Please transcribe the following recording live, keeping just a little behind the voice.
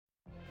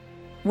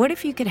What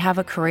if you could have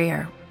a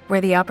career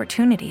where the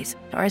opportunities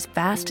are as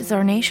vast as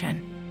our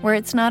nation, where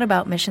it's not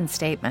about mission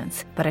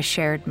statements, but a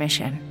shared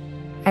mission?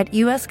 At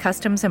U.S.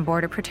 Customs and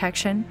Border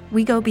Protection,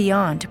 we go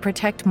beyond to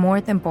protect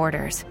more than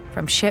borders.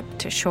 From ship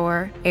to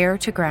shore, air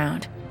to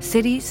ground,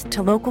 cities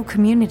to local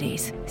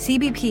communities,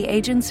 CBP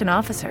agents and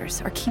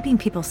officers are keeping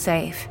people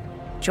safe.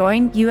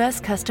 Join U.S.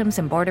 Customs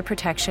and Border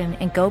Protection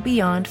and go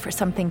beyond for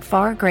something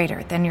far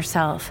greater than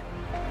yourself.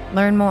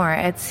 Learn more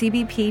at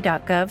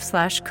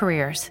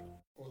cbp.gov/careers.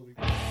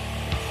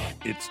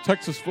 It's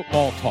Texas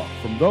football talk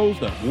from those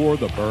that wore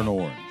the burnt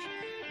orange.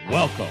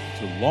 Welcome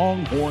to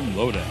Longhorn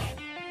Lowdown.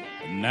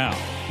 And now,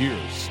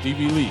 here's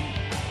Stevie Lee,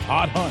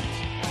 Todd Hunt,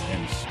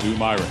 and Stu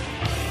Myrick.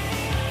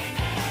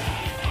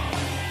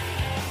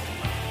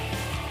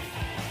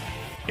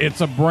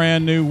 It's a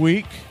brand new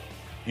week.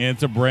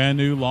 It's a brand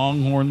new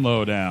Longhorn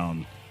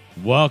Lowdown.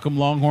 Welcome,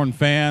 Longhorn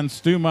fans.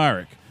 Stu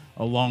Myrick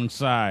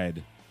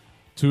alongside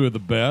two of the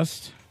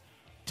best,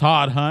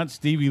 Todd Hunt,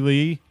 Stevie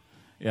Lee.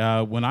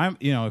 When I'm,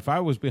 if I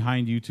was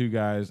behind you two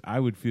guys, I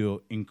would feel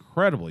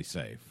incredibly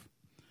safe.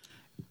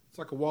 It's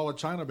like a wall of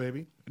China,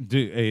 baby.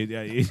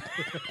 The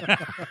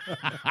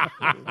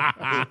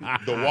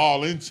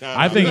wall in China.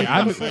 I think it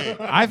might be.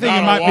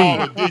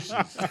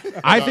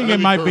 I think it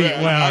might be.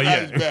 Well,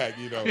 yeah. Back,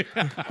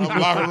 I'm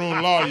locker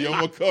room lawyer. I'm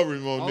gonna cover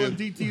him on all this. All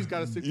the DT's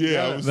got to stick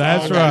together. together.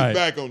 That's right.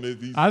 Back on this.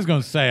 I was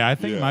gonna say. I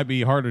think it might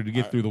be harder to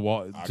get through the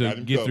wall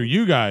through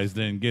you guys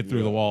than get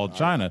through the wall of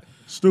China.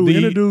 Stu,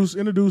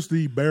 introduce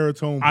the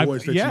baritone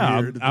voice that you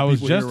hear. I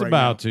was just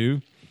about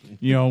to.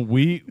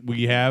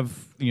 We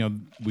have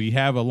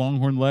a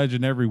Longhorn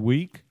legend every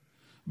week,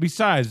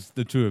 besides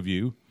the two of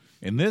you.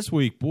 And this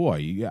week,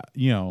 boy, I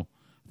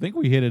think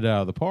we hit it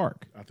out of the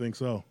park. I think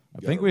so.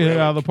 I think we hit it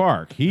out of the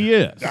park. He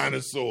is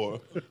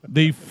dinosaur,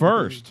 the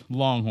first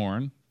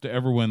Longhorn to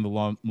ever win the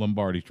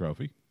Lombardi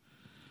Trophy.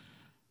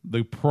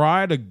 The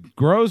pride of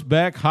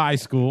Groesbeck High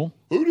School.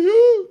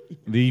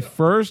 The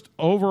first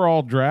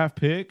overall draft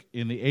pick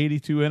in the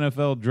 82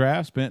 NFL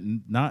draft.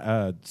 Spent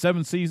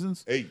 7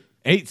 seasons.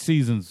 8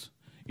 seasons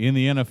in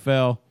the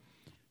NFL.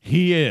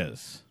 He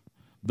is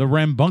the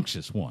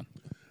rambunctious one,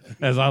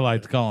 as I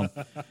like to call him.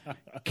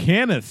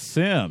 Kenneth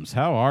Sims,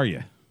 how are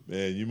you?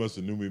 Man, you must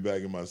have knew me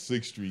back in my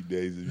 6th Street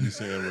days if you're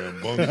saying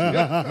rambunctious.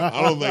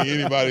 I don't think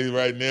anybody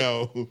right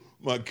now,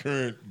 my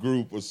current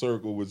group or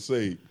circle, would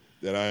say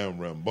that I am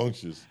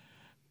rambunctious.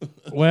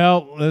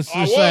 Well, let's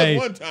just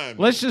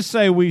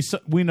say we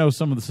know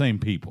some of the same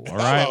people. All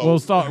right, we'll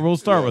start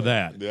with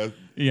that.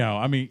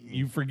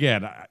 You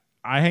forget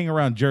I hang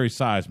around Jerry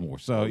Sizemore,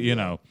 so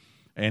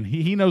and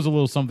he knows a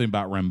little something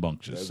about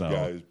rambunctious. That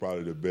guy is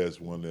probably the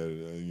best one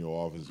that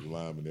offensive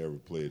lineman ever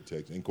played at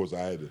Texas. And of course, I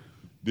had the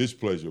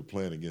displeasure of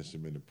playing against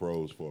him in the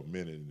pros for a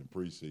minute in the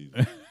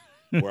preseason.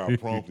 Where I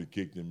promptly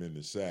kicked him in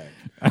the sack.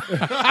 But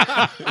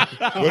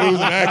it was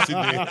an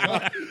accident.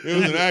 It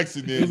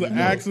was an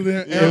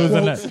accident.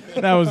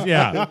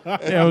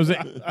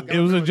 It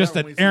was just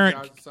an errant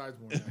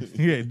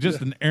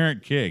just an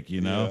errant kick,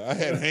 Yeah, I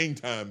had hang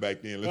time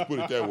back then, let's put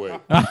it that way.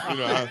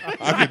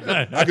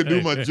 I could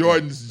do my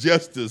Jordans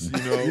justice,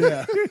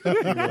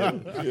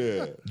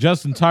 Yeah.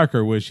 Justin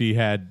Tucker wish he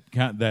had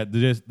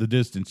the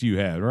distance you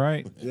had,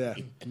 right? Yeah,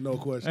 no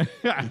question.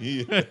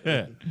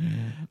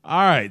 All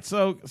right,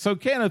 so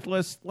Kenneth,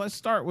 let's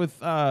start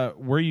with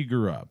where you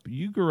grew up.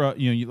 You grew up,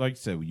 like I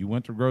said, you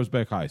went to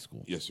Groesbeck High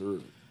School. Yes, sir.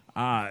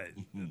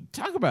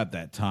 Talk about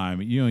that time.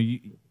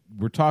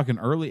 We're talking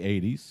early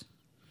 '80s.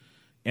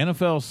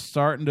 NFL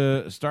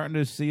starting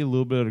to see a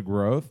little bit of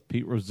growth.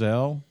 Pete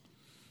Rozelle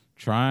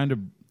trying to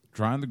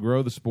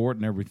grow the sport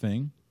and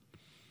everything.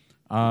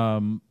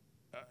 Talk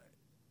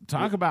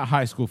about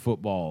high school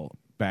football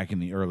back in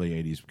the early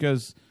 '80s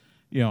because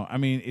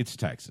it's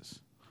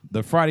Texas.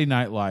 The Friday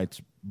night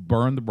lights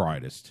burn the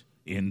brightest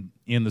in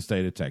the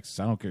state of Texas.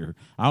 I don't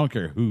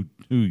care who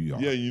you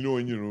are. Yeah,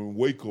 in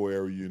Waco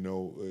area,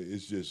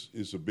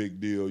 it's a big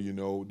deal.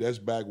 That's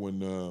back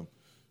when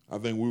I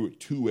think we were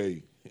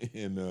 2A,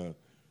 and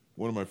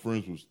one of my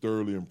friends was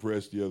thoroughly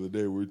impressed the other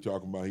day. He was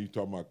talking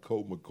about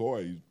Colt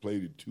McCoy. He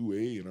played at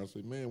 2A, and I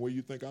said, man, where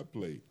you think I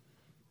played?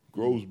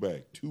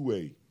 Groesbeck,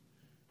 2A.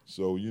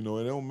 So it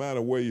don't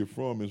matter where you're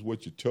from; it's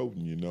what you're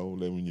toting.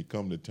 Like when you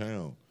come to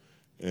town.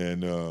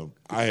 And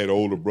I had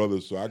older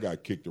brothers, so I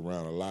got kicked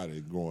around a lot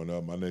growing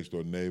up. My next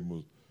door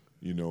neighbor,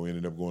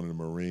 ended up going to the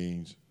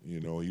Marines. He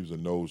was a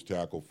nose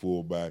tackle,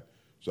 fullback.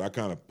 So I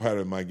kind of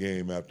patterned my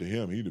game after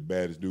him. He's the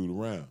baddest dude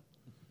around,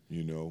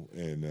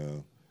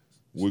 And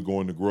we're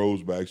going to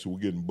Groesbeck, so we're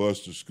getting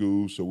bused to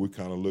school. So we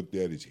kind of looked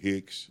at as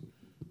Hicks,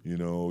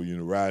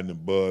 riding the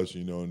bus,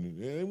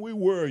 and we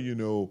were,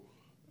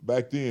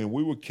 back then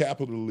we were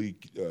capitally,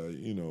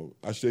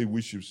 I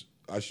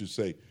should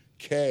say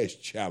cash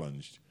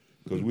challenged.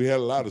 Because we had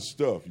a lot of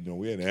stuff,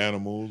 we had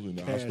animals and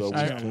our stuff.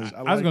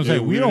 I was going to say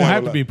we don't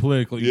have to be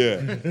politically.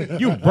 Yeah,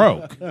 you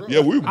broke.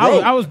 Yeah, we broke.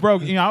 I was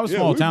broke. I was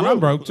small town. I'm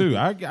broke too.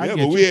 I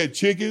but we had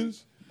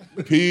chickens.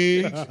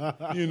 pigs,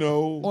 you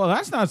know. Well,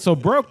 that's not so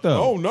broke,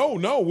 though. Oh,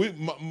 no.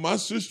 My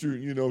sister,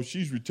 you know,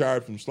 she's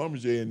retired from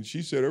Schlumberger, and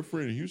she said her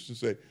friend in Houston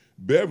said,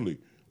 Beverly,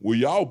 were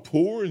y'all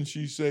poor? And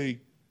she say,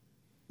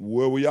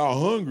 well, were y'all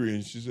hungry?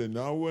 And she said,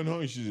 no, I wasn't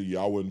hungry. She said,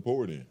 y'all wasn't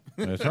poor then.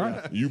 That's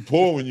right. You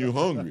poor when you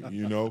hungry,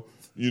 you know.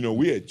 You know,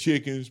 we had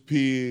chickens,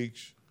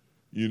 pigs.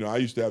 You know, I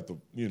used to have to,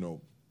 you know,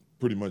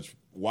 pretty much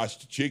watch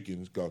the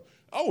chickens.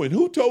 Oh, and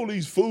who told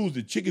these fools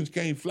that chickens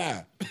can't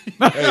fly?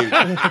 Hey,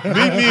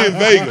 meet me in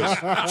Vegas.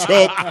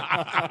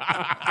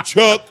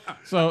 Chuck,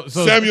 So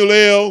Samuel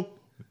L.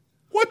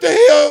 What the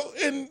hell?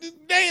 And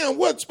damn,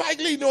 what Spike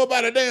Lee know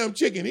about a damn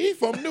chicken? He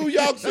from New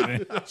York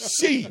City.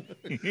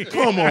 Shit.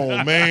 Come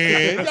on,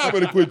 man. Y'all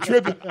better quit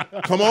tripping.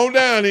 Come on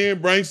down here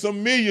and bring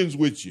some millions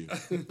with you.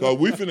 Because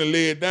we finna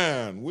lay it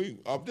down.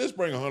 Just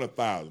bring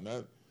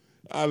 100,000.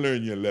 I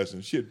learned you a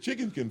lesson. Shit,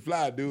 chickens can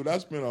fly, dude. I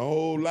spent a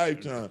whole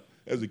lifetime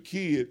as a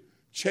kid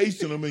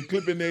chasing them and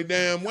clipping their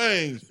damn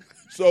wings.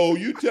 So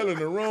you telling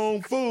the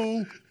wrong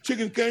fool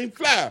chickens can't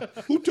fly.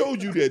 Who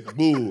told you that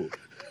bull?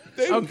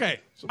 Okay.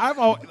 I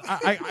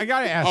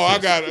gotta ask. Oh,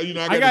 this.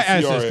 I gotta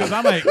ask this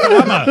because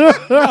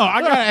because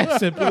I gotta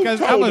ask it because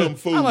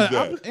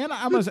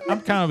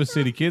I'm kind of a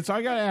city kid, so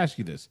I gotta ask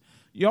you this.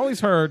 You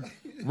always heard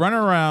running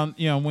around,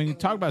 you know, when you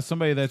talk about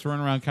somebody that's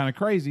running around kind of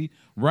crazy,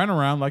 run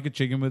around like a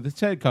chicken with its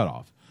head cut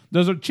off.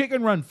 Does a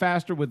chicken run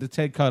faster with its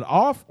head cut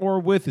off or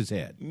with his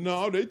head?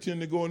 No, they tend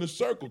to go in a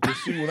circle. Because,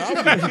 see, when I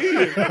was a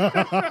kid,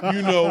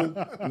 you know,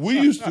 we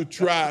used to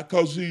try,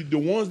 because, see, the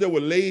ones that were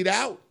laid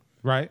out,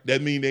 right?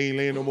 That mean they ain't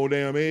laying no more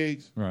damn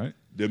eggs. Right.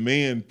 The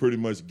man pretty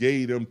much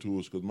gave them to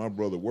us because my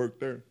brother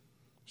worked there.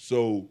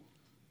 So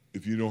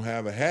if you don't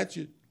have a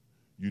hatchet,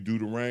 you do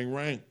the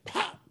ring,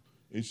 pop.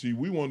 And see,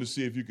 we wanted to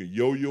see if you could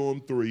yo-yo them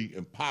 3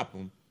 and pop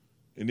them.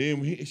 And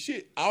then,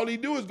 all he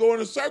do is go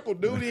in a circle,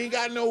 dude. He ain't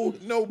got no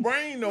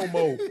brain no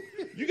more.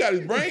 You got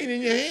his brain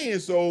in your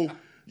hand. So,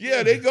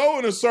 yeah, they go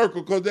in a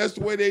circle because that's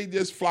the way they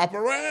just flop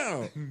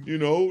around. You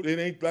know, it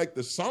ain't like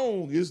the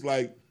song. It's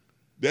like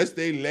that's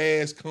their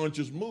last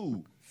conscious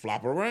move,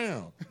 flop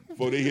around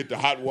before they hit the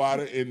hot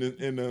water in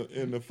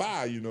the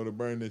fire, you know, to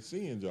burn their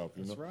sins off.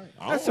 You know? That's right.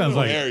 That sounds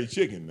like Harry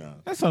Chicken now.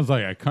 That sounds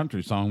like a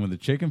country song when the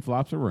chicken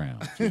flops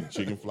around.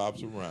 Chicken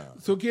flops around.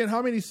 So, Ken,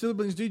 how many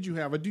siblings did you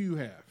have or do you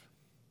have?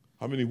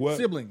 How many what?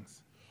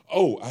 Siblings.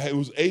 Oh, it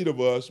was 8 of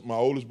us. My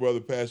oldest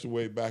brother passed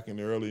away back in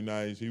the early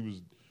 90s. He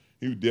was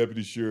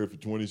deputy sheriff for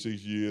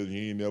 26 years.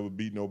 He ain't never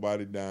beat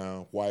nobody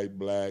down, white,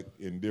 black,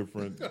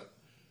 indifferent,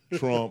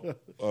 Trump,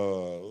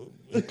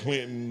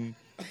 Clinton,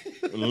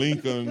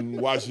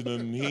 Lincoln,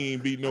 Washington. He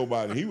ain't beat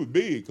nobody. He was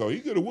big because he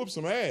could have whooped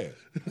some ass.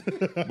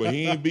 But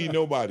he ain't beat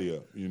nobody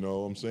up. You know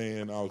what I'm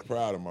saying? I was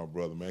proud of my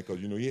brother, man,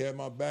 because, you know, he had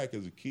my back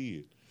as a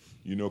kid.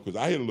 You know, because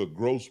I hit a little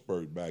growth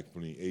spurt back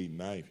from the 8th,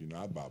 9th. You know,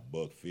 I about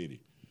 $150.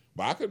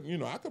 But I could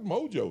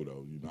mojo,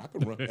 though. You know, I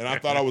could run. And I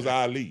thought I was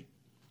Ali.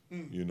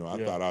 You know, I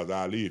thought I was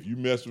Ali. If you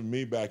mess with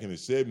me back in the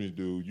 70s,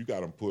 dude, you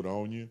got them put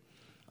on you.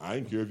 I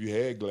didn't care if you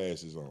had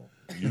glasses on.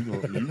 You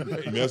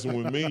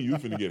messing with me, you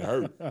finna get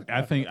hurt.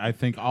 I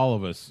think all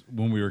of us,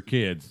 when we were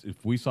kids,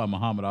 if we saw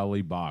Muhammad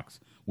Ali box,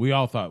 we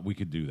all thought we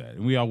could do that.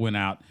 And we all went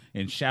out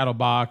and shadow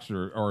box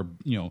or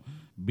you know,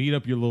 beat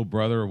up your little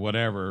brother or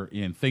whatever,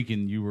 and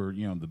thinking you were,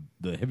 you know,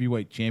 the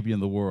heavyweight champion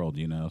of the world,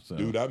 you know. So,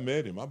 dude, I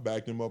met him. I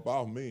backed him up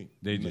off me.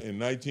 In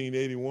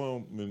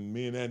 1981, when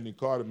me and Anthony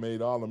Carter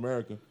made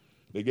All-America,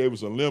 they gave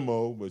us a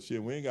limo, but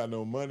shit, we ain't got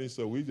no money,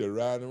 so we just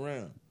riding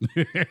around.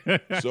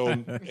 So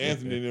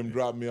Anthony and them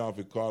dropped me off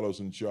at Carlos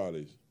and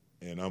Charlie's,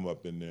 and I'm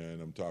up in there,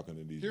 and I'm talking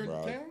to these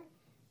brothers. Here in town?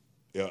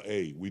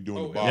 L.A. We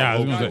doing the Bob I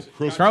was Hope gonna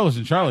Show. say, Carlos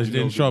and Charlie's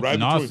didn't show up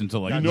in Austin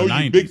until like the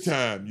 90s. You big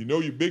time. You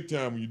know you're big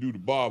time when you do the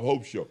Bob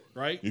Hope Show.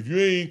 Right. If you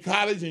ain't in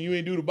college and you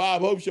ain't do the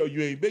Bob Hope Show,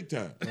 you ain't big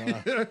time.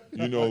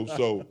 You know,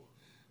 so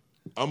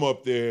I'm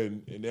up there,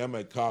 and I'm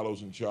at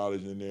Carlos and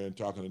Charlie's in there and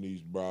talking to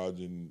these broads,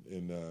 and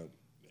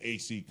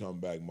AC come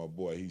back, my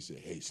boy. He said,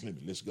 hey,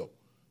 Slimmy, let's go.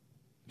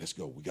 Let's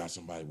go. We got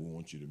somebody we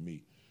want you to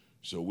meet.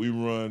 So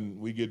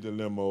we get the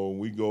limo,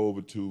 and we go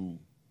over to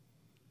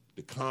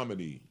the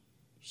Comedy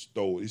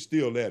store. It's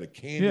still there. The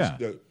candy,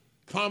 the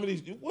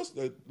comedy. What's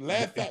the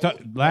Laugh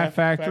Factory? Laugh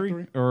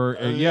Factory? Or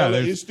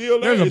it's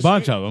still there. There's a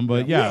bunch of them,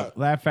 but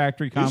Laugh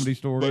Factory Comedy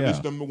Store. But it's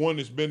the one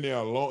that's been there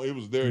a long. It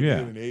was there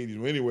in the 80s.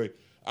 Well, anyway,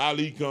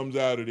 Ali comes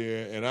out of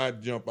there, and I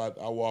jump out.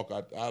 I walk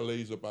out. I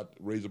raise up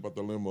out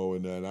the limo,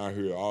 and then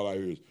all I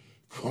hear is,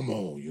 "Come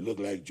on, you look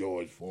like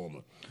George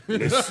Foreman.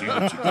 Let's see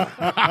what you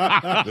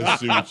got. Let's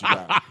see what you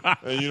got."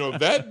 And you know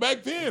that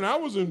back then, I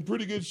was in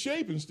pretty good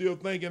shape, and still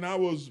thinking I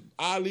was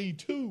Ali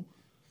too.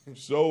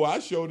 So I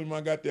showed him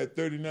I got that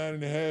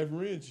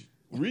 39.5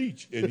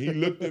 reach, and he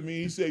looked at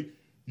me. He said,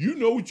 "You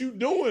know what you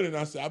doing?" And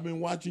I said, "I've been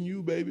watching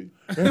you, baby."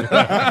 And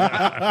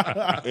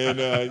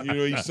you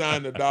know, he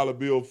signed a dollar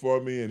bill for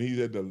me, and he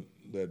had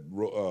that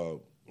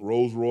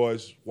Rolls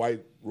Royce,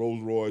 white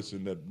Rolls Royce,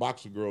 and that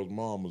boxer girl's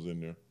mom was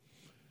in there,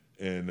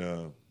 and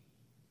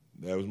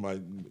that was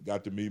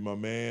got to meet my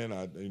man.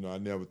 I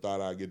never thought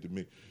I'd get to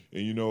meet,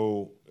 and you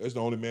know, that's the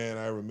only man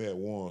I ever met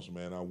once.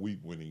 Man, I weep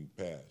when he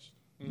passed.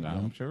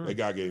 I'm sure. That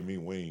guy gave me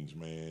wings,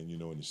 man, in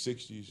the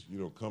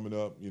 60s, coming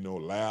up,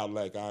 loud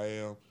like I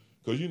am.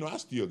 Because, I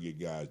still get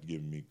guys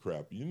giving me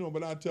crap,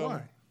 but I tell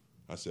them,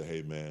 I say,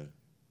 hey, man,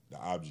 the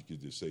object is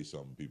to say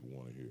something people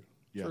want to hear.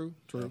 Yeah.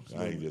 True.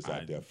 I ain't just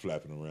out there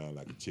flapping around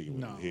like a chicken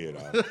with his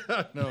head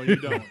out. No, you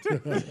don't.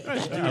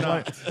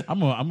 I'm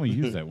gonna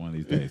use that one of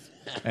these days.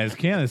 As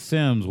Kenneth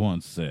Sims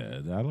once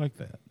said, I like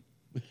that.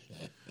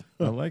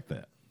 I like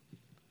that.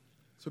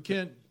 So,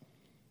 Ken,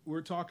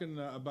 we're talking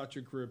about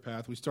your career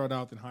path. We started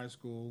out in high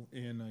school,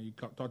 and you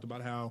talked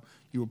about how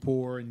you were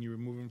poor and you were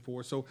moving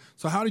forward. So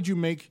how did you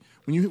make,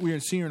 when you were a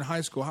senior in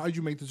high school, how did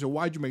you make this, or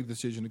why did you make the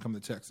decision to come to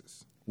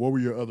Texas? What were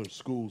your other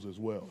schools as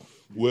well?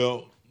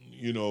 Well,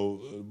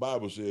 the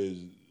Bible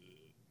says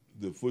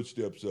the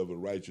footsteps of a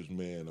righteous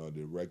man are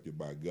directed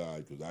by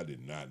God, because I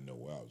did not know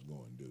what I was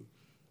going to do.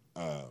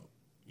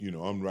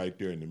 I'm right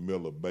there in the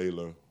middle of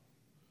Baylor,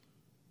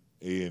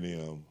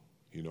 A&M.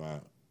 I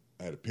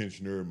had a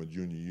pensioner in my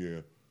junior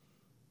year.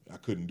 I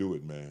couldn't do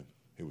it, man.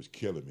 It was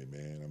killing me,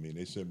 man. I mean,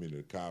 they sent me to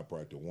the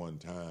chiropractor one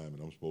time,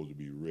 and I'm supposed to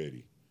be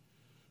ready.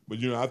 But,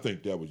 I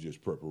think that was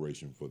just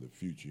preparation for the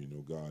future.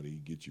 God, He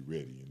get you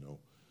ready,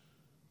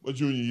 My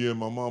junior year,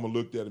 my mama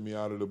looked at me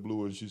out of the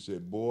blue, and she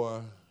said,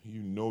 boy,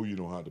 you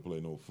don't have to play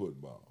no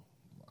football.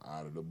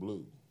 Out of the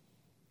blue.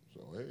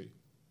 So, hey,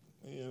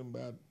 and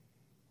about,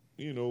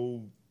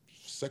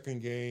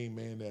 second game,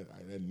 man,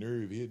 that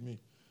nerve hit me.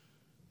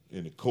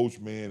 And the coach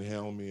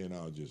manhandled me, and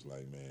I was just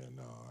like, man,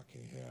 no, I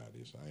can't have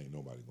this. I ain't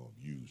nobody going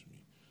to use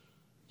me.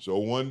 So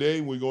one day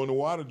we go in the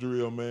water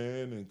drill,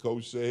 man, and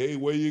coach say, hey,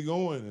 where you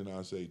going? And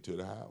I say, to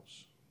the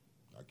house.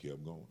 I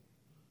kept going.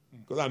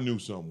 Because I knew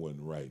something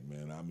wasn't right,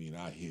 man. I mean,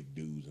 I hit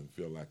dudes and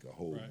felt like a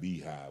whole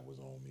beehive was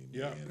on me,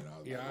 man. And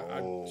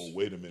I was like,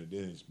 wait a minute,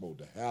 that ain't supposed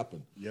to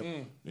happen. Yep.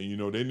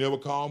 And, they never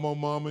called my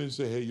mama and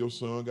say, hey, your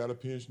son got a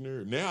pinched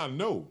nerve. Now I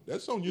know.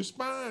 That's on your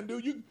spine,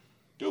 dude.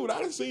 Dude,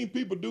 I done seen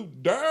people do.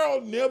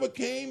 Darryl never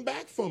came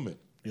back from it.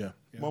 Yeah.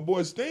 My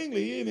boy Stingley,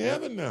 he in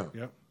heaven now.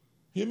 Yep.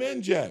 Him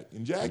and Jack.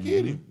 And Jack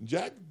hit him.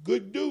 Jack,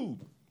 good dude.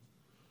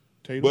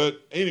 Tatum.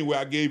 But anyway,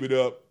 I gave it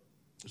up.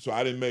 So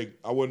I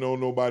wasn't on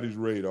nobody's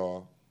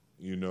radar.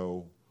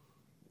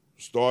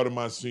 Started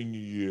my senior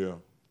year.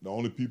 The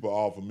only people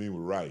offered me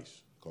were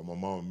Rice, because my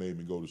mama made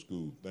me go to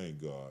school.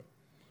 Thank God.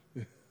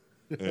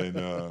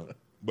 And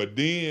but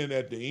then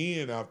at the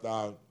end, after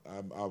I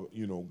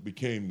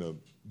became the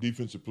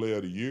defensive player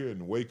of the year in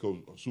the Waco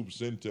Super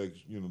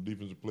Syntex,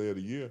 defensive player of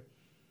the year,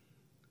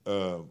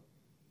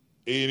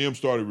 A&M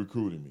started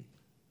recruiting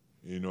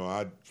me.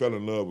 I fell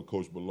in love with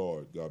Coach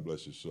Ballard, God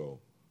bless his soul.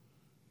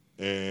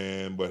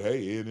 But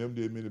hey, A&M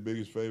did me the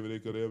biggest favor they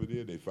could ever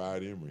did. They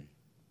fired Emory.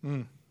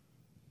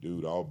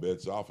 Dude, all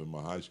bets off. And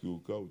my high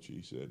school coach,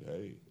 he said,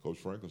 hey, Coach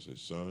Franklin said,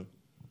 son,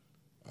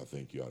 I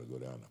think you ought to go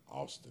down to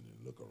Austin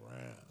and look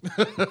around.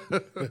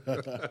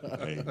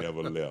 I ain't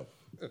never left.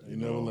 You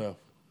never left.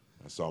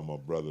 I saw my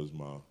brothers,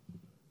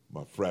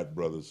 my frat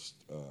brothers,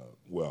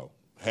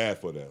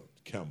 half of the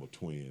Campbell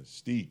twins,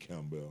 Steve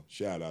Campbell.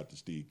 Shout out to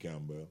Steve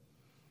Campbell.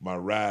 My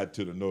ride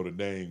to the Notre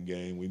Dame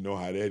game, we know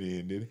how that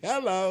ended.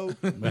 Hello.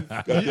 Got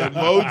that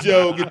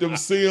mojo, get them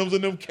Sims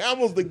and them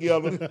Camels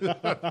together.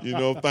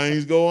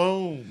 Things go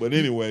on. But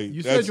anyway.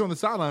 You said you were on the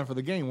sideline for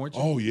the game, weren't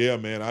you? Oh, yeah,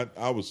 man.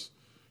 I was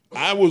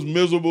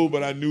miserable,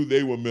 but I knew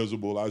they were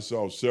miserable. I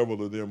saw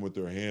several of them with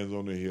their hands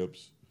on their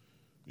hips.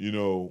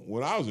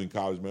 When I was in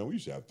college, man, we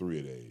used to have 3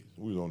 a days.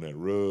 We was on that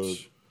rug.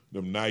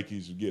 Them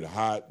Nikes would get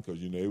hot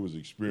because, they was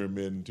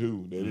experimenting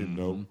too. They didn't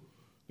know.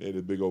 They had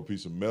a big old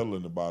piece of metal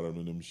in the bottom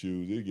of them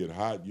shoes. They'd get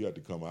hot. You had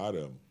to come out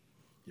of them.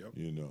 Yep.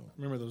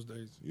 Remember those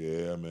days.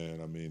 Yeah,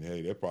 man. I mean,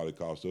 hey, that probably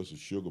cost us a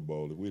Sugar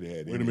Bowl if we'd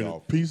had any. Wait a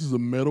minute. Pieces of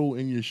metal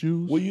in your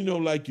shoes? Well,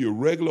 like your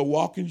regular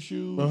walking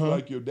shoes,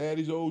 like your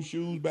daddy's old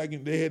shoes back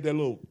in, they had that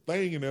little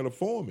thing in there to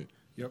form it.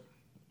 Yep.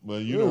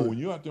 But, when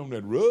you're out there on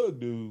that rug,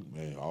 dude,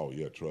 man, oh,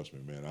 yeah, trust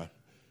me, man.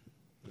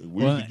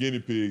 We was the guinea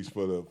pigs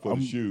for the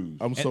shoes.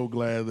 I'm so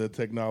glad that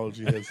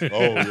technology has. Oh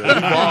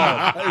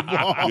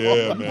yeah,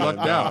 yeah, man.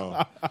 Lucked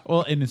out.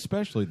 Well, and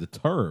especially the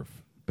turf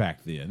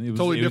back then. It was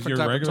totally it was different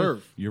your type regular, of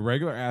turf. Your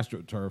regular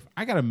AstroTurf.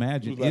 I got to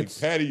imagine It was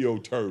like patio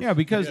turf. Yeah,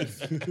 because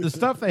the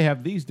stuff they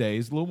have these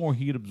days a little more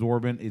heat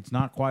absorbent. It's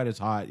not quite as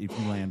hot if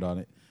you land on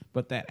it.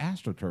 But that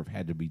AstroTurf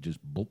had to be just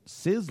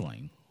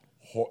sizzling.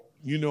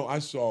 I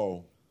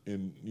saw,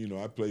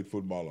 I played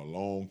football a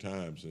long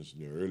time since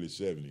the early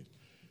 70s.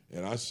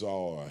 And I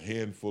saw a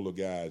handful of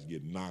guys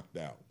get knocked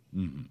out.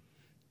 Mm-hmm.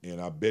 And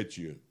I bet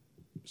you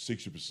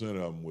 60% of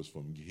them was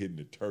from hitting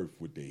the turf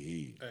with their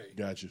head. Hey,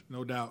 gotcha.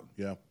 No doubt.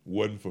 Yeah.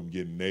 Wasn't from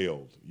getting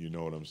nailed. You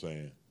know what I'm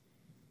saying?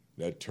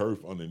 That turf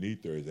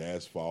underneath there is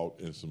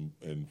asphalt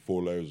and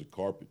 4 layers of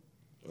carpet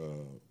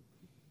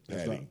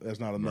padding.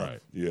 That's not enough.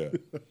 Right. Yeah.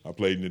 I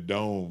played in the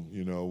dome,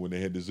 when they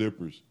had the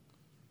zippers.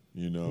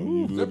 You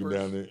looking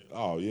down there.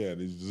 Oh yeah,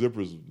 these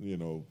zippers.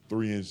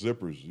 3-inch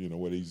zippers.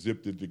 Where they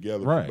zipped it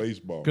together for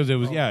baseball. Because it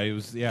was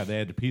they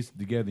had to piece it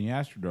together in the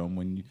Astrodome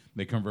when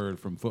they converted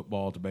from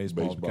football to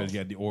baseball because you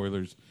had the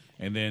Oilers,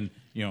 and then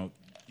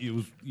it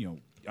was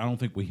don't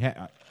think we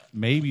had.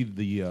 Maybe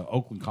the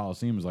Oakland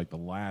Coliseum is like the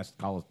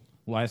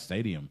last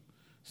stadium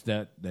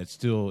that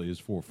still is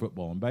for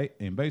football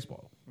and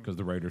baseball because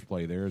the Raiders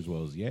play there as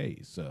well as the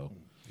A's. So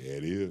yeah,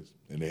 it is,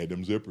 and they had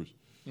them zippers.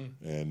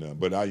 And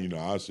but I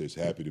was just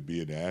happy to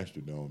be in the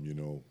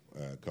Astrodome.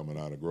 Coming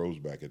out of Groves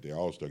back at the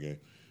All-Star game,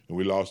 and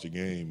we lost the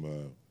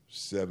game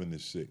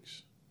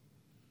 7-6.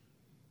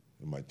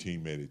 And my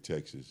teammate at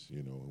Texas,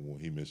 and when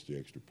he missed the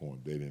extra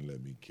point, they didn't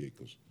let me kick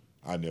because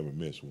I never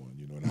missed one.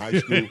 In high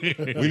school, we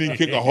didn't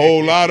kick a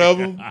whole lot of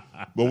them,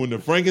 but when the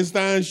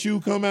Frankenstein shoe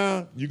come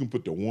out, you can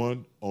put the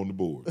one on the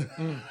board.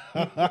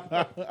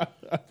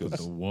 Because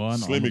the one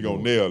Slimmy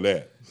gonna nail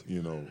that.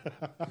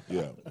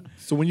 Yeah.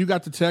 So when you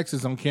got to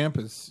Texas on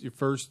campus, your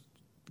first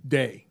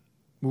day,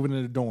 moving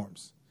into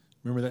dorms,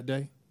 remember that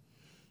day?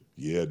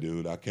 Yeah,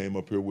 dude. I came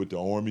up here with the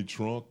Army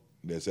trunk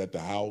that's at the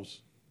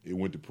house. It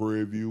went to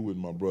Prairie View with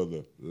my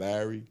brother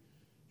Larry.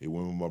 It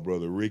went with my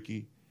brother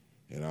Ricky.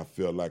 And I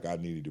felt like I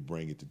needed to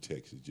bring it to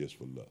Texas just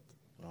for luck.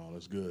 Oh,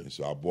 that's good. And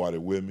so I brought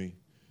it with me.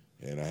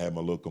 And I had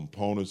my little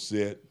component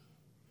set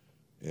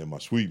and my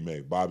sweet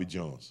mate, Bobby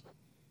Johnson.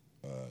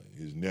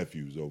 His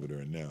nephew's over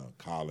there now,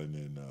 Colin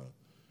and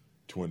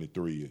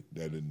 23,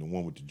 that is the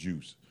one with the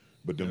juice.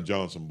 But them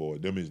Johnson boys,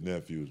 them his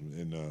nephews,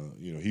 and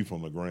he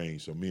from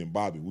LaGrange. So me and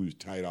Bobby, we was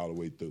tight all the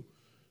way through.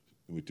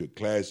 We took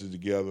classes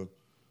together.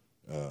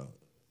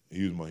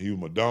 He was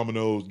my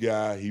Domino's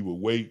guy. He would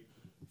wait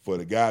for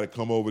the guy to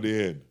come over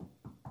there and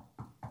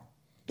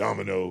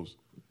Domino's.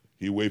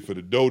 He'd wait for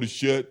the door to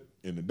shut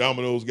and the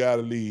Domino's guy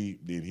to leave.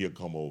 Then he'll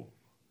come over.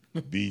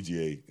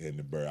 BJ and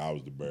the bear. I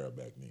was the bear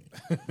back then.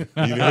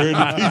 He done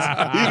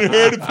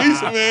heard the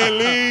pizza man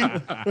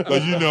leave.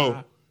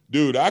 Because,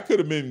 dude, I could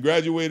have been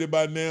graduated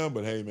by now,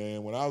 but hey,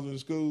 man, when I was in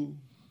school,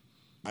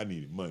 I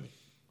needed money.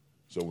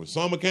 So when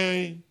summer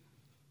came,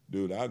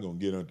 dude, I was going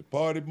to get on the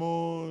party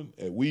barn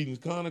at Wheaton's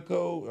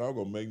Conoco, and I was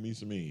going to make me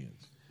some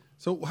ends.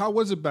 So how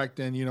was it back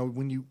then,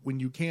 when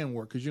you can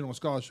work? Because,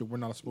 scholarship, we're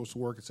not supposed to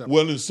work except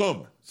in the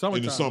summer.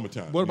 In the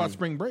summertime. What about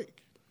spring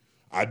break?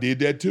 I did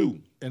that too.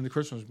 And the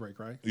Christmas break,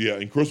 right? Yeah,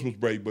 in Christmas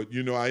break. But,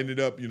 I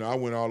ended up, I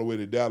went all the way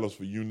to Dallas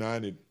for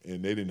United,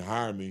 and they didn't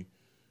hire me.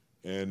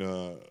 And,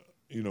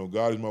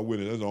 God is my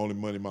witness. That's the only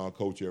money my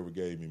coach ever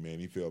gave me, man.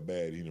 He felt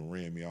bad. He done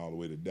ran me all the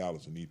way to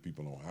Dallas, and these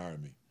people don't hire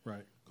me.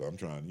 Right. Because I'm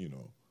trying,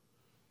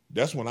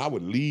 That's when I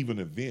would leave an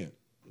event.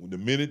 The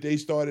minute they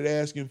started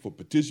asking for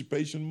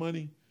participation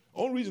money,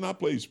 only reason I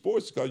played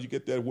sports is because you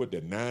get that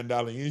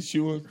 $9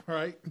 insurance.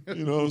 Right.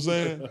 You know what I'm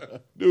saying?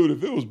 Dude,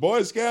 if it was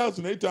Boy Scouts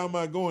and they talking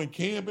about going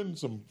camping,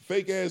 some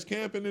fake-ass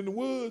camping in the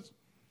woods,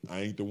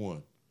 I ain't the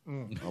one.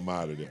 I'm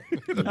out of there.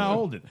 Now,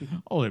 hold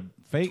it.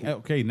 Fake.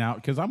 Okay, now,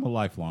 because I'm a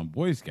lifelong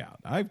Boy Scout.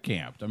 I've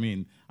camped. I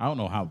mean, I don't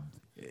know how.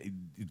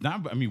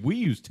 We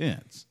use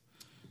tents.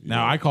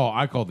 Now, I call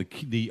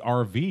the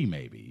RV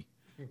maybe.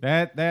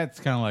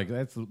 That's kind of like,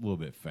 that's a little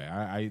bit fake.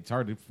 It's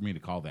hard for me to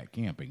call that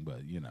camping,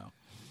 but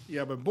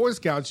Yeah, but Boy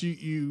Scouts,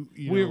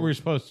 we're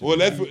supposed to. Well,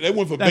 they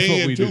went for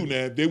band too.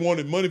 Now, if they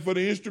wanted money for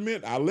the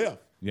instrument, I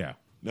left. Yeah.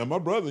 Now, my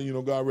brother,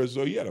 God rest his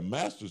soul, he had a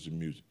master's in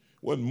music.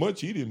 Wasn't much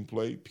he didn't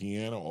play: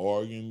 piano,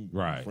 organ,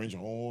 right, French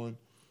horn,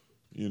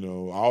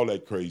 all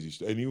that crazy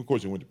stuff. And of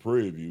course, he went to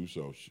Prairie View,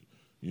 so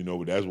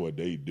that's what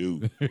they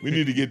do. We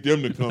need to get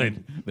them to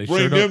come,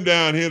 bring them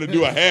down here to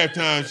do a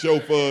halftime show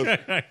for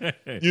us.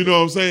 You know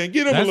what I'm saying?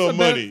 Get them a little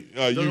money.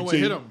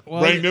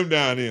 Bring them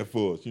down here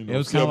for us. It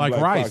was kind of like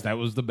Rice. That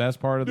was the best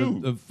part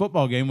of the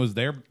football game was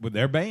with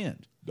their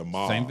band. The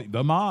Mob.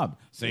 The Mob.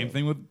 Same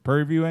thing with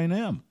Prairie View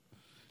A&M.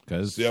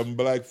 7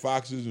 black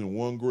foxes and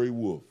 1 gray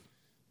wolf.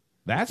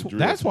 That's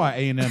why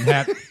A&M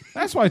had.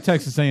 That's why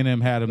Texas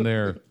A&M had them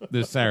there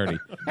this Saturday.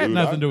 Had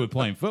nothing to do with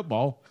playing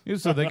football. It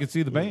was so they could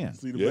see the band.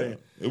 Band.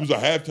 It was a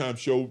halftime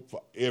show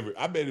for every.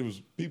 I bet it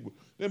was people.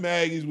 Them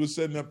Aggies was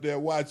sitting up there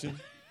watching.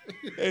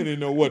 They didn't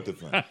know what to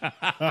think.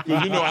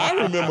 Because I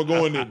remember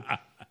going to.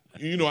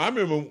 I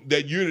remember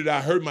that year that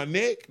I hurt my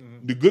neck.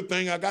 Mm-hmm. The good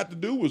thing I got to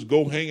do was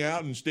go hang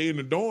out and stay in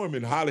the dorm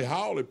in Holly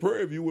Hall at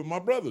Prairie View with my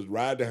brothers.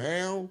 Ride the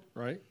Hound.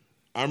 Right.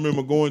 I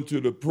remember going to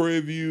the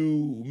Prairie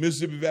View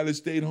Mississippi Valley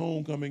State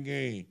homecoming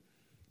game.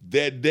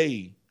 That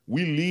day,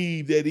 we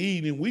leave that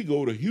evening. We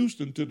go to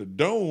Houston to the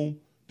Dome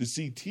to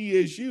see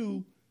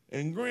TSU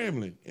and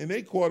Grambling. And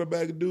they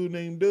quarterback a dude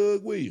named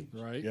Doug Williams.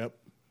 Right. Yep.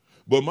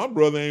 But my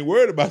brother ain't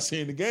worried about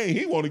seeing the game.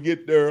 He want to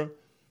get there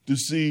to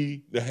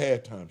see the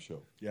halftime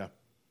show. Yeah.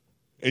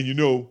 And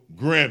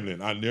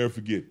Grambling, I'll never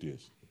forget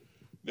this.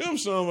 Them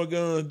son of a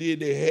gun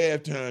did their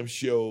halftime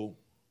show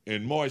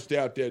and marched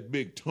out that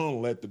big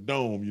tunnel at the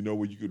Dome,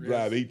 where you could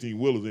drive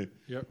 18-wheelers in.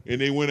 Yep.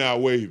 And they went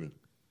out waving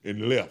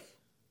and left.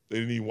 They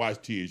didn't even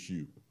watch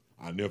TSU.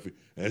 I never.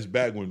 And that's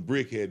back when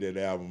Brick had that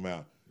album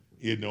out.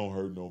 It don't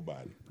hurt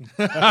nobody.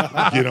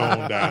 Get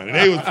on down. And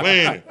they was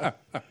playing it.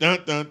 Dun,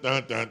 dun,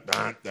 dun, dun,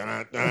 dun,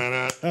 dun,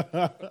 dun,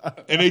 dun.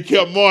 And they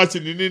kept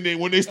marching. And then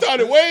when they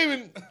started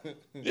waving,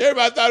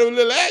 everybody thought it was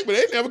a little act, but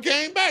they never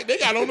came back. They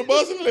got on the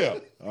bus and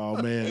left.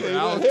 Oh, man. They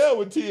was hell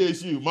with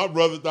TSU. My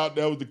brother thought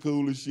that was the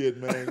coolest shit,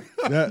 man.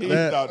 He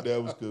thought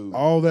that was cool.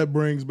 All that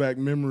brings back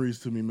memories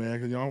to me,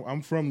 man, because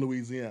I'm from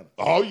Louisiana.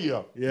 Oh,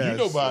 yeah. Yeah, You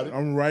know about it.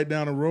 I'm right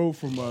down the road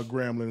from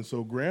Grambling.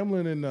 So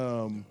Grambling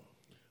and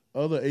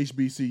other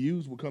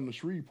HBCUs would come to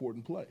Shreveport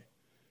and play.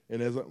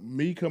 And as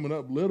me coming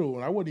up little,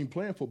 and I wasn't even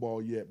playing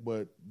football yet,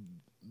 but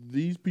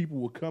these people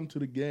would come to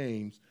the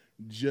games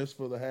just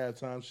for the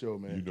halftime show,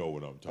 man. You know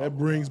what I'm talking about. That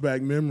brings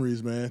back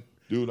memories, man.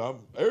 Dude,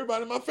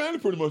 everybody in my family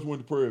pretty much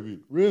went to Prairie View.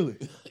 Really?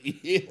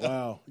 Yeah.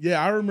 Wow.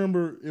 Yeah, I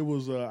remember it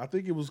was, I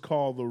think it was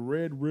called the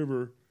Red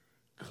River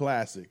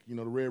Classic. You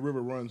know, the Red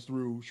River runs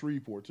through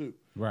Shreveport, too.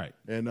 Right.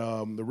 And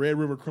the Red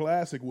River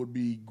Classic would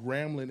be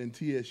Grambling and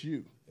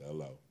TSU.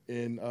 Hello.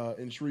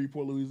 In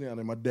Shreveport, Louisiana.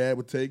 And my dad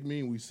would take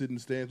me, and we sit in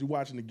the stands, we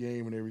watching the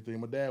game and everything.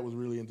 My dad was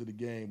really into the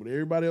game, but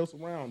everybody else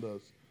around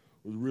us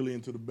was really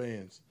into the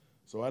bands.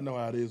 So I know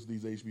how it is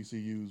with these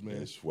HBCUs, man.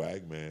 That's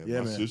swag, man. Yeah,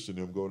 my man. sister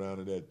and them go down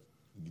to that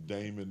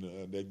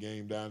that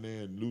game down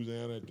there in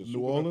Louisiana at the New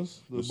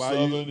Orleans? the The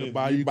Southern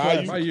Bayou and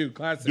Classic. Bayou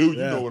Classic. Dude,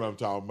 you Yeah. know what I'm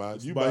talking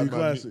about. You Bayou about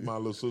Classic. my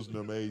little sister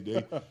and them age.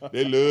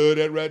 They love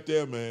that right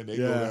there, man. They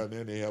go Yeah. down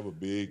there and they have a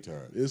big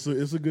time. It's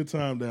a good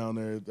time down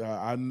there.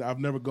 I've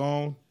never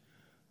gone,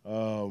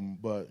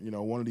 but you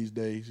know, one of these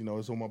days, you know,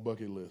 it's on my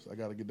bucket list. I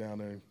got to get down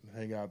there and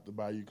hang out at the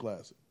Bayou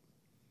Classic.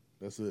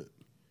 That's it.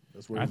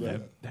 That's where it's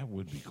at. That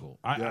would be cool.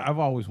 Yeah. I've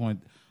always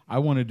wanted. I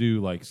want to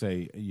do like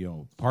say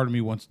part of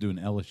me wants to do an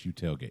LSU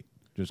tailgate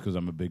just because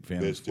I'm a big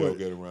fan Best of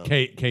tailgate around.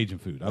 Cajun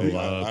food. I Hey,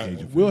 love Cajun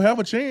food. We'll have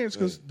a chance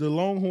because the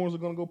Longhorns are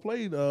going to go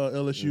play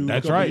LSU. That's in a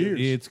couple right. Years.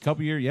 It's a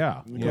couple years. Yeah,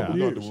 couple yeah.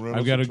 years.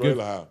 I've got a good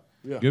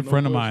Yeah, good no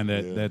friend of question.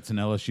 mine that's an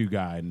LSU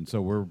guy, and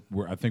so we're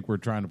I think we're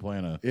trying to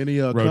plan a Any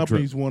road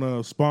companies want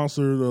to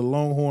sponsor the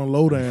Longhorn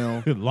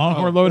Lowdown? trip.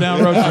 Longhorn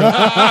Lowdown road trip.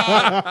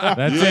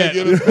 That's Yeah, it.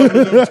 get us some of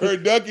them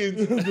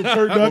turduckins.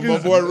 turduckins. My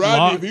boy Rodney,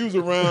 Long- if he was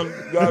around,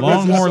 God rest his soul, he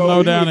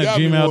Longhornlowdown would've at got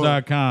me one.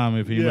 gmail.com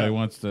if anybody Yeah.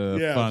 wants to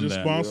Yeah, fund just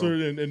that. sponsor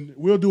it, and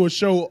we'll do a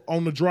show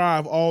on the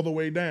drive all the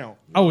way down.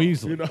 Oh,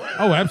 easily. You know?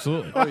 Oh,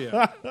 absolutely. Oh,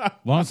 yeah. As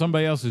long as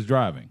somebody else is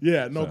driving.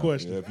 Yeah, no So,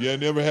 question. Yeah, if you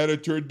ain't never had a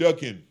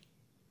turducken,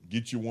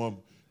 get you one.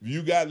 If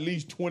you got at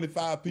least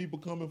 25 people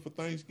coming for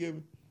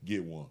Thanksgiving,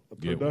 get one.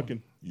 Get one.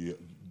 Turducken. Yeah,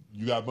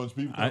 you got a bunch of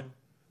people coming,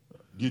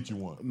 get you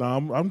one. No,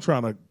 I'm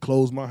trying to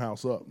close my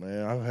house up,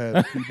 man. I've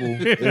had people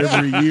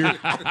every year.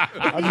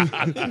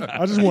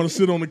 I just want to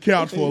sit on the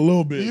couch for a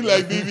little bit. You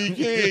like BB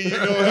King, you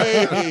know,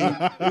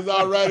 hey, it's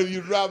all right if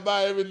you drop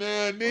by every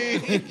now and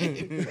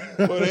then.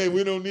 But hey,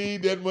 we don't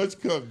need that much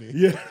company.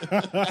 Yeah.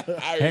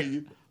 I hear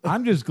you.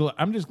 I'm just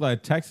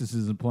glad Texas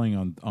isn't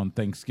playing on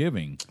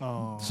Thanksgiving,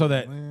 so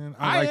that man.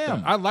 I I like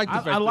am. that. I like the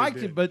fact I they liked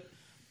did. it,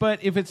 but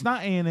if it's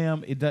not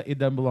A&M, it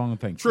doesn't belong on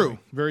Thanksgiving. True.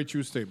 Very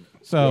true statement.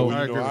 So Well, I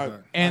you agree know,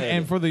 with that.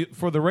 and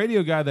for the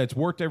radio guy that's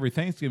worked every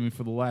Thanksgiving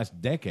for the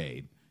last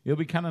decade, it'll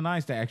be kind of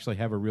nice to actually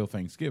have a real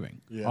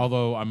Thanksgiving. Yeah.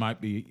 Although I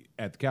might be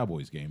at the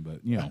Cowboys game,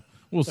 but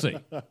we'll see.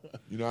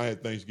 You know, I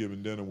had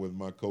Thanksgiving dinner with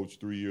my coach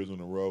 3 years in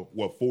a row.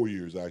 Well, 4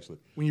 years actually.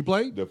 When you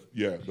played?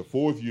 The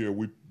fourth year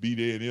we beat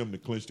A&M to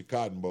clinch the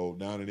Cotton Bowl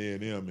down at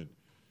A&M, and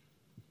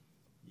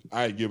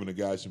I had given the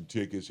guy some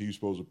tickets. He was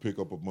supposed to pick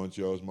up a bunch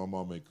of us. My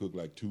mom had cooked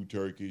like 2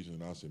 turkeys,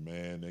 and I said,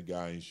 man, that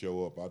guy ain't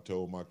show up. I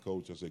told my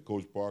coach, I said,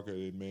 Coach Parker,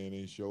 that man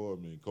ain't show up.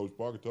 And Coach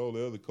Parker told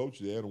the other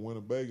coaches they had a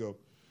Winnebago.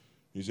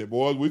 He said,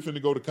 boys, we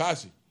finna go to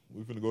Kasi.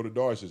 We finna go to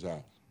Darcy's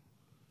house.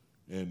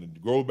 And the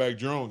Groveback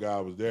Journal guy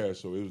was there,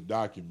 so it was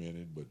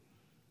documented. But,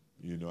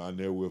 I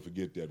never will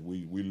forget that.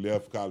 We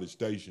left College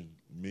Station,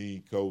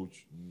 me,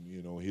 Coach,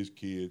 his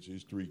kids,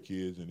 his 3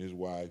 kids, and his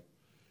wife,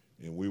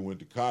 and we went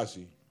to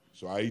Kasi.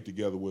 So I ate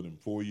together with him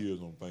 4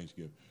 years on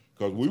Thanksgiving.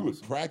 Because we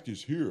would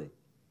practice here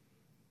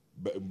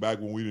back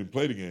when we didn't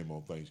play the game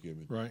on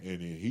Thanksgiving. Right.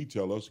 And then he'd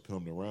tell us to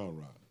come to Round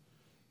Rock.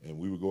 And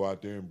we would go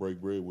out there and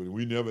break bread with him.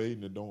 We never ate in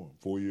the dorm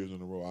 4 years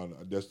in a row.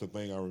 That's the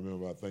thing I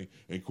remember about Thanksgiving.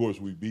 And, of course,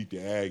 we beat the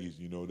Aggies,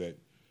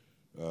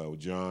 that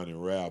John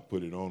and Ralph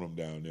put it on them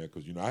down there.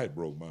 Because, I had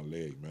broke my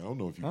leg, man. I don't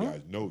know if you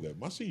guys know that.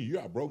 My senior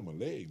year, I broke my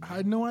leg, man. I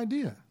had no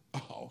idea.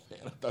 Oh,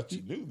 man, I thought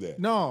you knew that.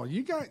 No,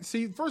 you got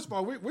first of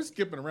all, we're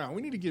skipping around.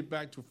 We need to get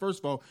back to first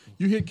of all,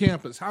 you hit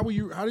campus. How were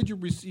you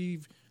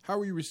received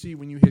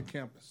when you hit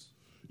campus?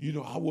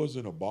 I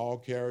wasn't a ball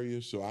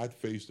carrier, so I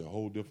faced a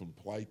whole different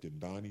plight than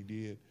Donnie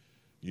did.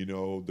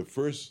 The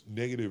first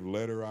negative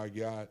letter I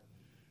got,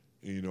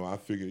 I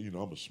figured,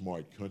 I'm a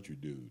smart country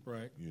dude.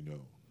 Right.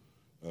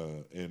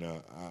 And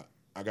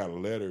I got a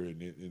letter, and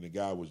the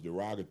guy was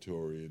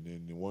derogatory, and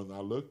then the one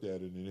I looked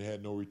at it, and it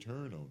had no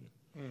return on it.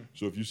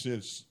 So if you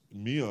send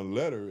me a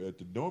letter at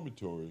the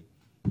dormitory,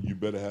 you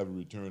better have a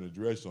return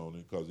address on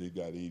it because it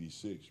got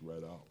 86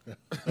 right off.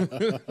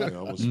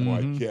 I'm a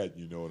smart cat,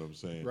 you know what I'm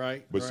saying?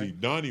 Right. But see,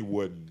 Donnie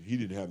he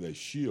didn't have that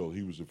shield.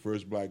 He was the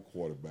first black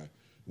quarterback.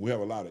 We have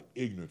a lot of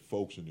ignorant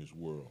folks in this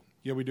world.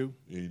 Yeah, we do.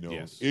 You know,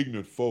 Yes.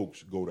 ignorant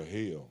folks go to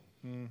hell.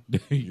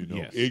 You know,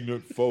 Yes.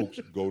 ignorant folks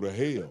go to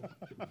hell.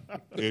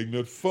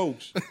 Ignorant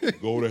folks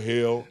go to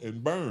hell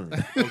and burn.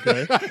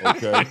 Okay.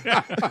 Okay.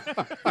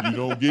 You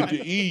don't get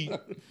to eat,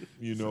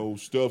 you know,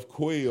 stuffed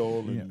quail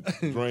and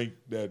drink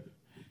that.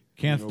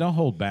 Kenneth, You know, don't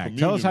hold back.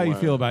 Tell us how you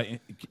communion feel wine.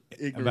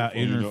 about ignorant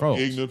You know,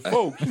 folks. ignorant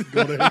folks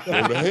go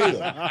to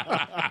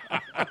hell.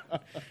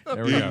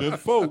 There we go. Ignorant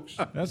folks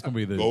That's gonna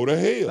be the go to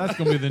hell. that's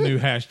gonna be the new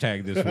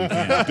hashtag this weekend.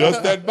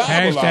 Dust that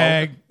Bible off.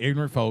 Hashtag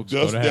ignorant folks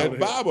go Dust to that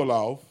hell. Bible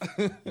off.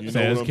 You know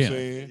Says what I'm Ken.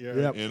 saying?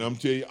 Yep. And I'm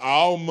telling you,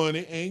 all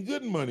money ain't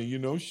good money. You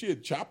know,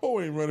 shit.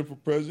 Chapo ain't running for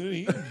president.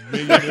 He's a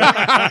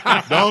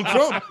millionaire. Donald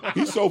Trump,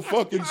 he's so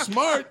fucking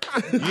smart.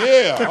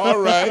 Yeah, all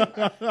right.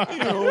 You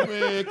know,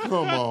 man,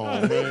 come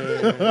on,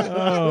 man.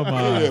 Oh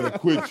my! Yeah,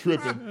 quit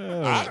tripping.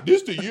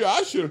 This the year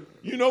I should.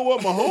 You know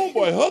what? My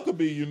homeboy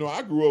Huckabee. You know,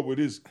 I grew up with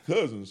his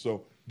cousin,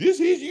 so this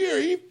his year.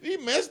 He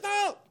messed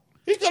up.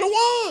 He could have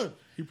won.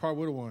 He probably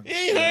would have won.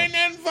 He ain't heard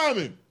nothing from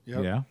him.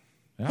 Yep. Yeah.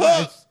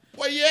 Huck, It's-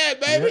 where you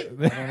at,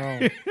 baby? I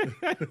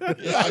don't know.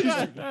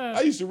 Yeah,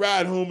 I used to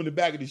ride home in the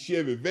back of the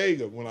Chevy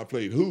Vega when I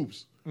played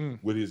hoops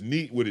with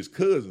his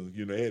cousins.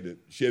 You know, they had the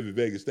Chevy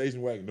Vega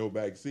station wagon, no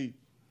back seat.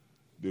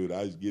 Dude,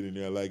 I used to get in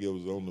there like I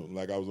was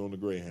on the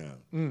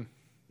Greyhound.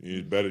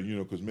 It's better, you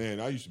know, because man,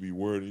 I used to be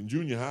worried in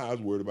junior high. I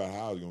was worried about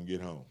how I was gonna get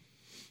home.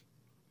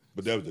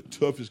 But that was the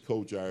toughest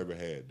coach I ever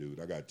had, dude.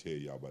 I gotta tell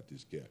y'all about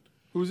this cat,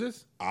 Who's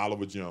this?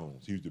 Oliver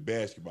Jones. He was the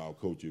basketball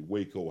coach at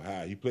Waco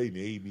High. He played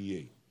in the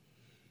ABA.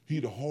 He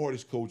the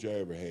hardest coach I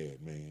ever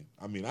had, man.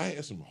 I mean, I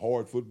had some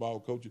hard football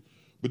coaches,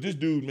 but this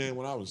dude, man,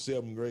 when I was in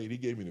 7th grade, he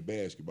gave me the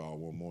basketball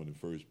one morning,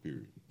 first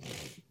period.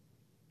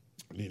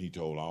 And then he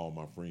told all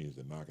my friends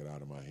to knock it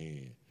out of my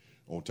hand.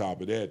 On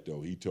top of that, though,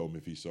 he told me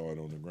if he saw it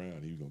on the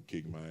ground, he was going to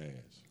kick my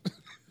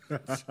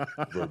ass.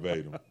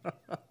 Verbatim.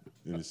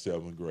 In the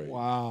 7th grade.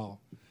 Wow.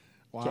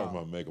 Talking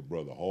about make a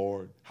brother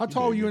hard. How He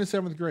tall were gave you me- in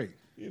the 7th grade?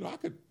 You know, I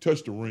could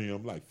touch the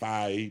rim like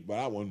 5'8", but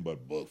I wasn't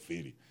but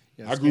 $150.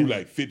 Yeah, I grew skinny.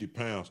 like 50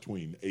 pounds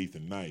between 8th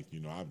and 9th.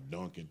 You know, I'm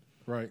dunking.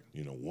 Right.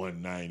 You know,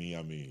 190.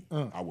 I mean,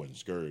 I wasn't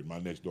scared. My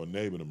next door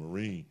neighbor, the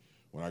Marine,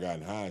 when I got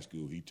in high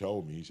school, he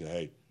told me, he said,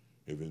 hey,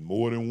 if it's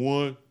more than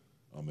one,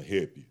 I'm going to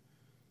help you.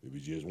 If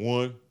it's just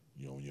one,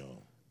 you're on your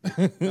own.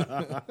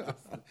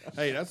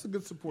 Hey, that's a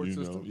good support You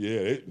system. know,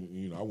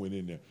 yeah, I went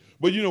in there.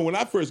 But, you know, when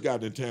I first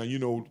got into town, you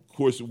know, of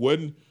course, it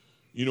wasn't,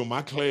 you know,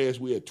 my class,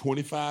 we had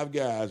 25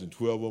 guys and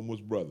 12 of them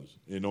was brothers.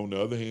 And on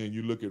the other hand,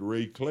 you look at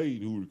Ray Clay,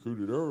 who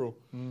recruited Earl,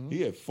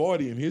 he had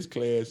 40 in his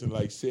class and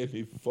like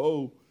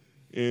 74,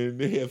 and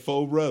they had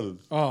 4 brothers.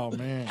 Oh,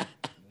 man.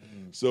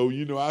 So,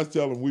 you know, I was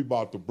telling them we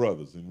bought the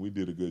brothers, and we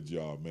did a good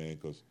job, man,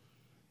 because,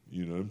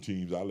 you know, them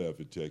teams I left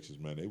at Texas,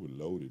 man, they were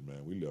loaded,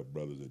 man. We left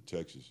brothers at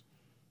Texas,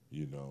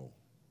 you know,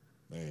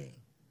 man.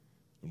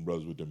 Them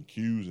brothers with them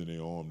cues in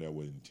their arm that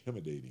were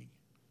intimidating,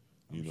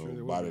 you know, sure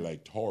they body were.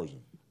 like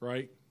Tarzan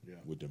Right?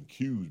 with them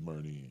cues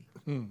burning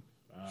in.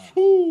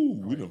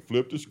 Whew, we done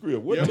flipped the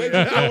script. What they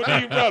doing with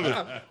these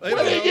brothers?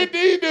 Where they get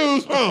these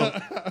dudes from?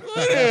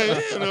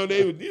 You know,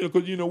 they would, you know,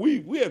 because you know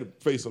we had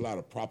to face a lot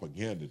of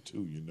propaganda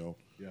too, you know,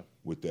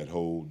 with that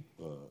whole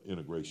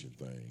integration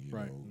thing, you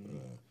Right. know.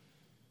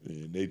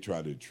 And they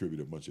try to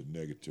attribute a bunch of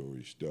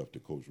negatory stuff to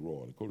Coach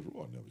Roy. And Coach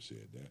Roy never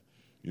said that.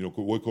 You know,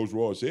 what Coach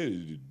Roy said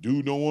is, the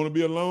dude don't want to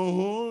be a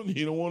Longhorn.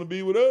 He don't want to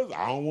be with us.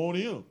 I don't want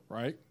him.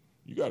 Right?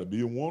 You got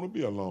to want to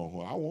be a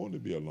Longhorn. I want to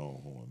be a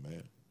Longhorn,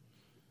 man.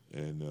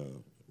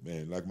 And,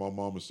 man, like my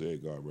mama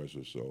said, God rest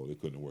her soul, it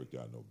couldn't have worked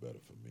out no better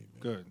for me, man.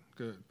 Good,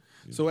 good.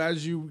 So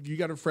as you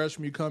got a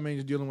freshman, you come in,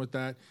 you're dealing with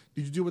that.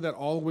 Did you deal with that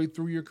all the way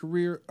through your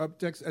career at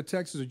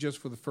Texas, or just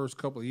for the first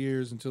couple of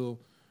years until,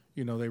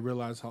 you know, they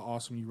realize how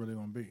awesome you really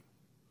going to be?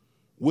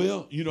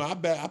 Well, you know, I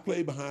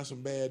played behind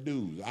some bad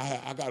dudes.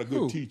 I got a good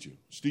Who? teacher,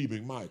 Steve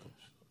McMichaels.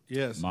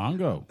 Yes.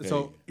 Mongo.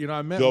 So, you know,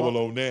 I met Double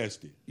O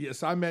Nasty.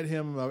 Yes, I met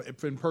him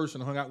in person.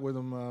 Hung out with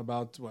him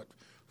about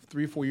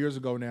 3 or 4 years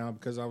ago now,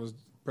 because I was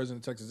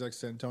president of Texas X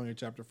San Antonio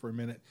chapter for a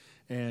minute,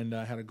 and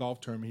had a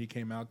golf tournament. He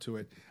came out to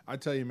it. I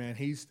tell you, man,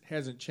 he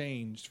hasn't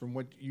changed from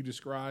what you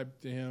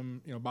described to him.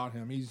 You know about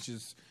him. He's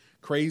just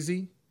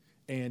crazy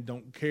and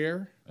don't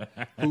care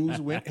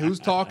who's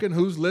talking,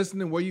 who's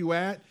listening, where you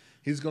at.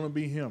 He's gonna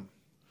be him.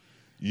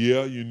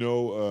 Yeah, you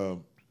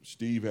know,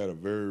 Steve had a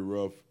very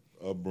rough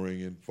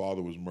upbringing.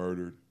 Father was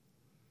murdered,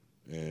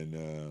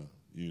 and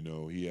you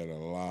know, he had a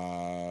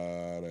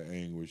lot of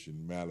anguish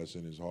and malice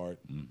in his heart.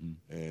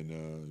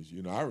 And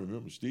you know, I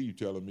remember Steve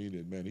telling me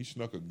that, man, he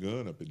snuck a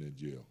gun up in that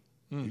jail.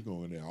 He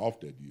going in there off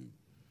that dude.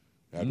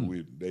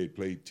 After they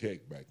played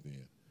tech back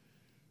then,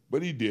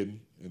 but he didn't.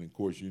 And of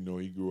course, you know,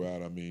 he grew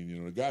out. I mean, you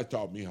know, the guy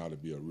taught me how to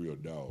be a real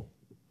dog.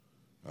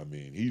 I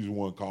mean, he's the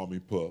one called me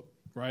pup.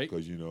 Right.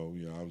 Because, you know,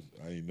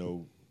 I didn't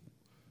know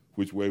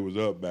which way was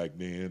up back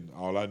then.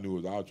 All I knew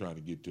was I was trying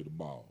to get to the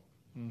ball.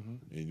 And,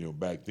 you know,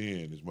 back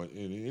then,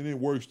 and it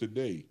works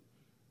today.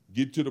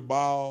 Get to the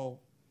ball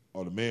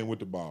or the man with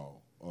the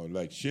ball. Or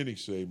like Shinnick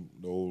say,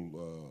 the old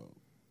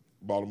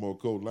Baltimore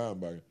Colts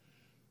linebacker,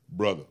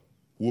 brother,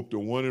 whoop the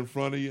one in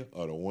front of you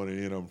or the one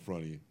in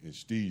front of you. And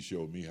Steve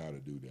showed me how to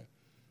do that.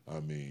 I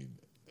mean,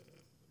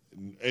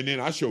 and then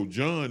I showed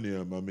John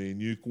them. I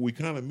mean, we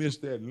kind of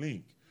missed that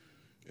link.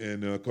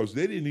 And because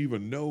they didn't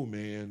even know,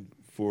 man,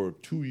 for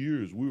 2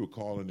 years we were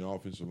calling the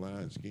offensive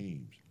line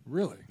schemes.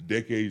 Really?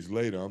 Decades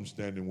later, I'm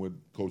standing with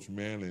Coach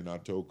Manley, and I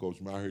told Coach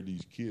Manley, I heard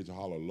these kids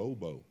holler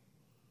Lobo.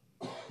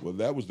 Well,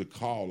 that was the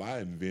call I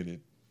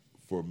invented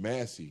for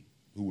Massey,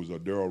 who was a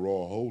Darryl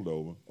Royal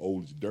holdover,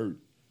 old as dirt.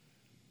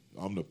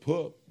 I'm the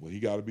pup. Well, he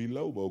got to be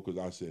Lobo because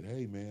I said,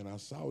 hey, man, I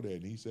saw that.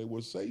 And he said,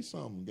 well, say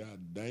something, God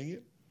dang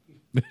it.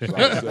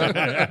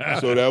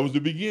 So that was the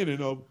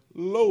beginning of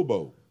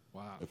Lobo.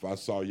 Wow. If I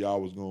saw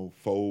y'all was going to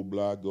fold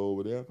block, go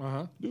over there,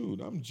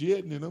 dude, I'm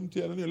jetting and I'm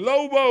telling you,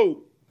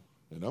 Lobo.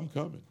 And I'm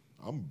coming.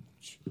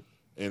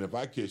 And if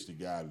I catch the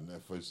guy and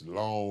that face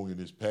long in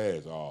his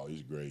pass, oh,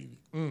 it's gravy.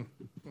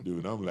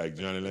 Dude, I'm like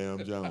Johnny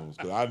Lamb Jones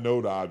because I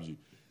know the object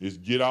is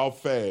get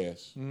off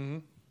fast,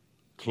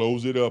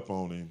 close it up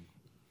on him,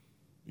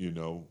 you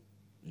know,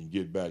 and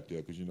get back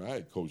there. Because, you know, I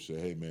had coach say,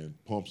 hey, man,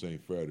 pumps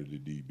ain't fair to the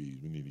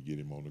DBs. We need to get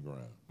him on the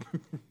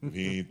ground. If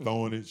he ain't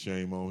throwing it,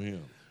 shame on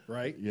him.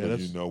 Right? Yeah,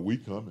 that's, you know, we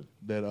coming.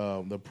 That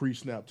the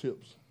pre-snap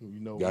tips. You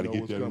know, got to know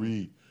get what's that coming.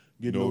 read.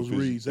 Getting You know, those if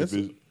it's- reads. if That's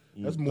it's-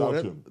 that's you more.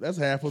 talk to him. That's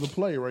half of the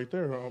play right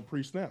there on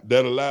pre-snap.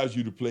 That allows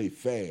you to play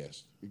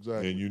fast.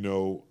 Exactly. And, you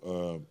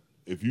know,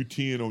 if you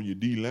 10 on your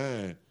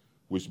D-line,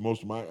 which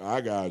most of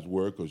our guys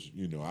were, because,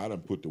 you know, I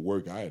done put the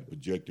work. I had a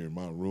projector in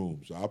my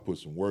room, so I put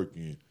some work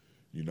in.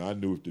 You know, I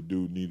knew if the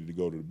dude needed to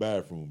go to the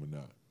bathroom or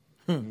not,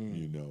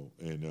 you know,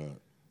 and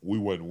we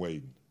wasn't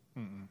waiting.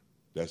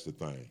 That's the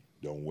thing.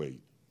 Don't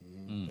wait.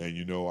 And,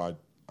 you know,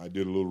 I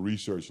did a little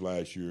research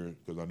last year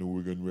because I knew we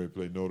were getting ready to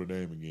play Notre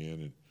Dame again,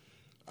 and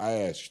I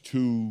asked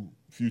 2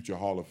 future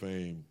Hall of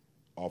Fame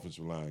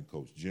offensive line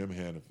coach, Jim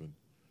Hannafin,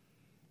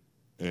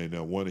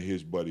 and one of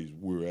his buddies.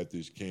 We were at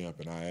this camp,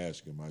 and I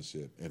asked him, I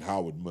said, and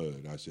Howard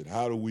Mudd, I said,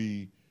 how do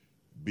we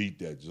beat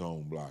that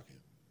zone blocking?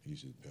 He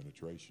said,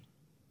 penetration.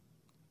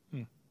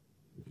 He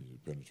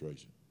said,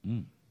 penetration.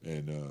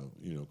 And,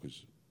 you know,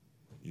 because,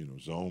 you know,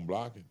 zone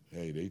blocking,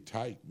 hey, they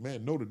tight.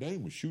 Man, Notre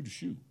Dame was shoe to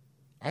shoe.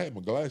 I had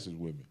my glasses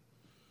with me.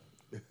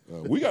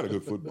 We got a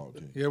good football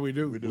team. Yeah, we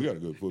do. We got a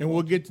good football And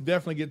we'll team.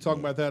 definitely get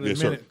talking about that in Yes,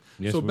 a sir. minute.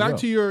 Yes, So we back will.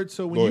 to your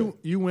Go when ahead.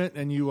 you went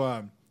and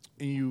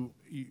you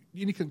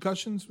any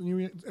concussions when you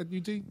were at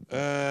UT?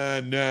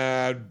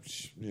 Nah,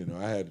 you know,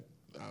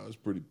 I was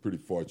pretty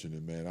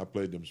fortunate, man. I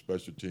played them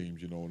special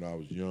teams, you know, when I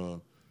was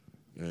young.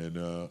 And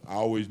I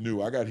always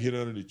knew I got hit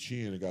under the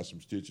chin and got some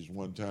stitches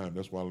one time.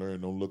 That's why I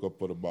learned don't look up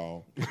for the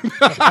ball.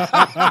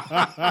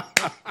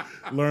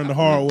 Learn the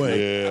hard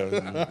way.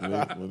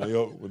 Yeah,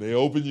 when they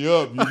open you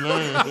up, you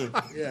learn.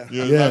 Yeah.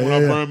 You know, Yeah, like when yeah, I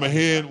yeah.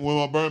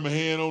 burn my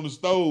hand on the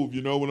stove.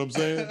 You know what I'm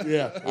saying?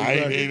 Yeah, I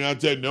exactly. ain't I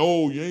tell you,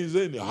 no, you ain't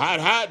saying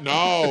hot.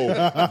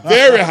 No,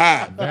 very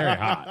hot, Very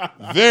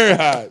hot. very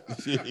hot.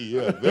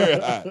 Yeah, very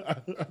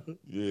hot.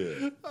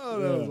 Yeah, Oh,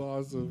 that was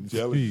awesome.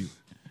 tell you.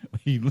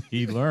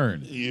 He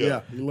learned.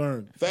 Yeah, you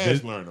learn.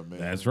 Fast learner, man.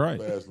 That's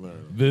right. Fast learner.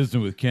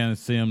 Visiting with Kenneth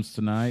Sims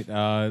tonight.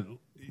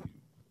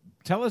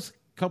 Tell us a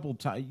couple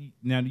times.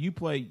 Now, you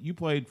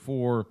played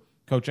for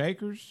Coach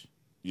Akers?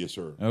 Yes,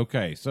 sir.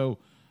 Okay, so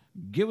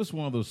give us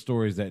one of those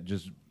stories that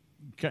just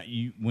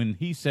when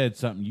he said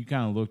something, you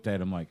kind of looked at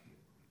him like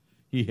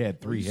he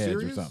had 3 you heads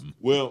serious? or something.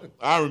 Well,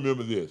 I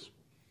remember this.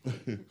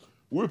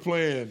 We're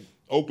playing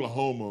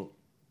Oklahoma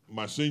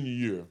my senior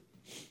year,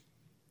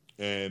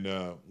 and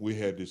we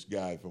had this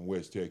guy from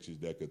West Texas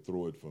that could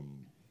throw it from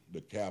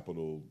the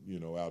Capitol, you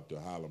know, out to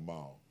Highland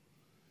Mall.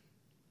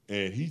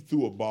 And he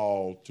threw a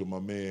ball to my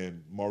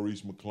man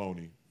Maurice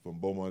McCloney from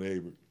Beaumont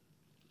Averitt,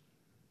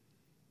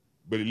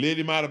 but he led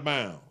him out of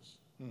bounds.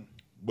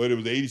 But it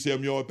was an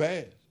 87-yard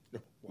pass.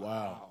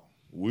 Wow.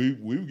 We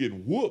were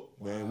getting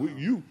whooped,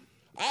 man.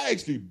 I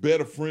actually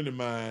bet a friend of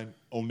mine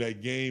on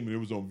that game, and it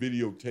was on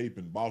videotape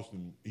in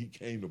Boston. He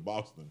came to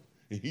Boston,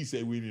 and he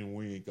said we didn't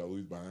win because we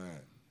was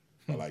behind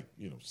by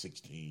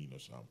 16 or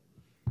something.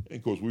 And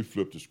of course, we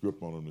flipped the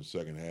script on them in the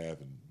second half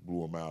and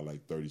blew them out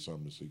like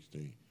 30-something to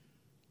 16.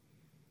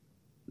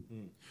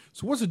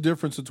 So what's the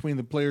difference between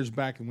the players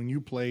back and when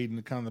you played and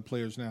the kind of the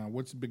players now?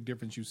 What's the big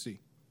difference you see?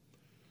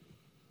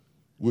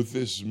 With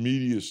this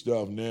media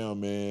stuff now,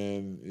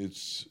 man,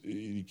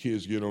 the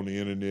kids get on the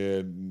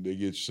internet and they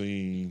get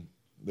seen.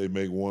 They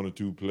make 1 or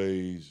 2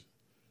 plays,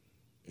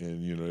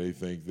 and they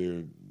think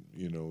they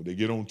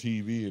get on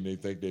TV and they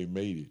think they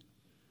made it.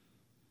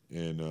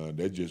 And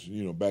that just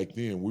back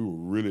then we were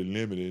really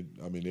limited.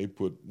 I mean,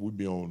 we'd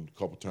be on a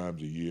couple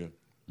times a year,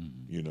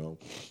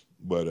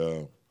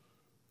 but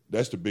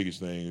that's the biggest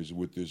thing is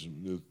with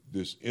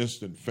this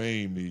instant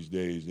fame these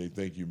days. They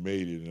think you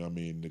made it, and I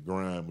mean the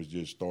grind was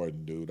just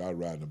starting, dude. I was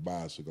riding a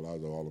bicycle. I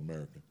was an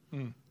All-American,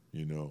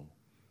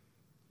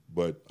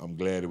 But I'm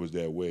glad it was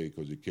that way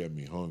because it kept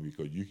me hungry.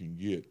 Because you can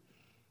get,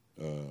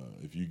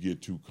 if you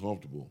get too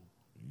comfortable,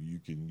 you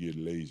can get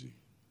lazy.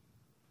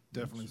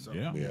 Definitely so.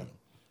 Yeah. Yeah.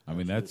 I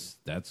mean, that's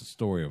a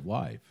story of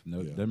life.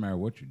 No, Yeah. doesn't matter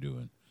what you're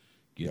doing.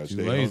 Get Gotta too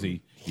stay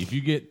lazy. If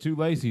you get too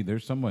lazy,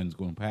 there's someone's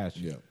going to pass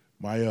you. Yeah.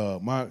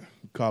 My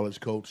college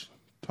coach,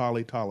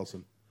 Tolly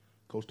Tollison,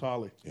 Coach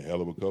Tolly. A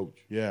hell of a coach.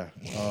 Yeah,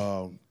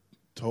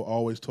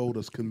 always told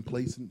us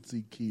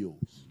complacency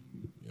kills.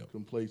 Yep.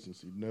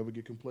 Complacency, never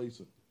get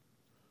complacent.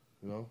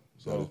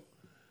 So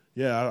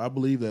yeah, I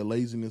believe that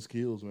laziness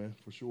kills, man,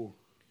 for sure.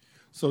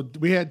 So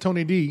we had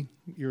Tony D,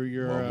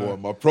 your My boy,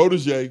 my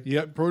protege.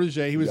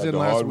 protege. He was got in the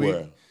last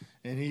hardware. week,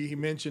 and he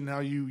mentioned how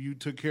you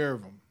took care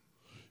of him.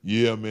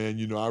 Yeah,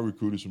 man. I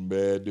recruited some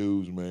bad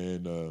dudes,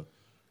 man.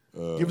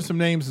 Give us some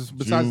names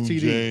besides June TD.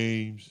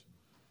 James.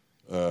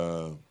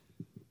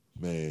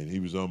 Man, he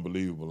was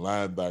unbelievable.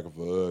 Linebacker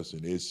for us,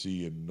 and SC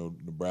and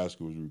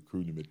Nebraska was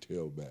recruiting him at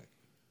tailback.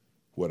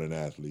 What an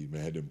athlete,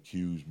 man. Had them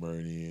Q's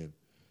burning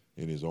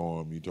in his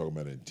arm. You talking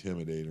about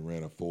intimidating,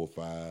 ran a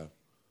 4.5.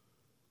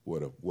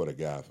 What a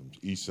guy from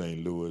East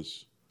St.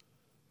 Louis.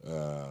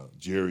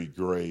 Jerry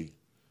Gray.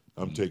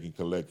 I'm taking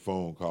collect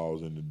phone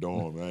calls in the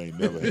dorm. I ain't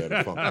never had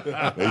a phone.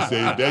 They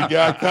say, if that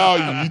guy call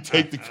you, you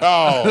take the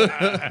call.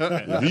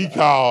 If he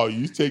call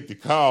you, take the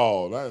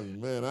call. I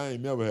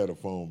ain't never had a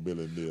phone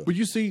billing deal. But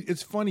you see,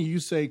 it's funny. You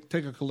say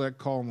take a collect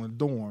call in the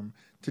dorm.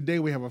 Today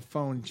we have a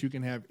phone that you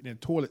can have in a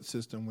toilet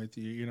system with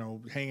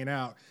you, hanging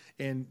out,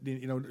 and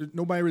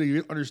nobody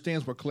really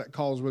understands what collect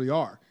calls really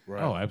are.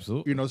 Right. Oh,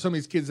 absolutely. Some of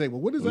these kids say, "Well,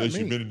 what does Unless that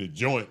you've mean?" been in the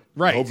joint.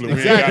 Right, Hopefully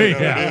exactly. we ain't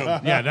got none of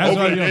them. Yeah, that's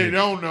Hopefully what they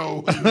don't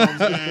know.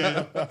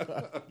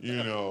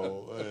 You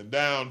know what I'm saying? And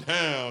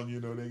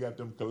downtown, they got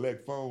them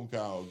collect phone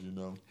calls,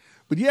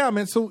 But yeah,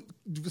 man. So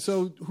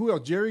who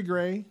else? Jerry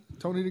Gray,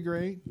 Tony the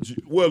Great.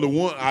 Well, the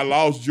one I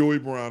lost Joey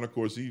Brown. Of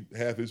course,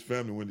 half his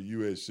family went to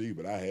USC,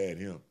 but I had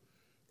him.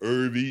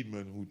 Irv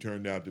Eatman, who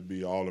turned out to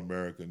be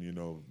All-American.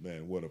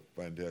 Man, what a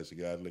fantastic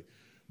athlete.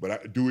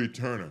 But Dewey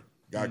Turner,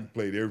 guy who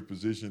played every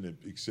position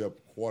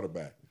except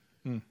quarterback,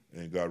 and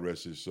God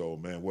rest his soul.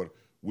 Man, I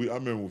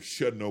remember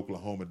shutting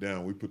Oklahoma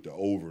down. We put the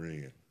over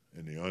in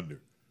and the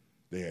under.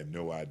 They had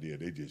no idea.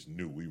 They just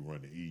knew we were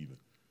running even.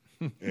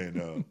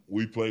 And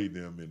we played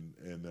them,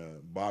 and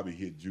Bobby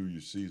hit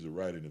Julius Caesar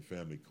right in the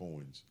family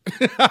coins.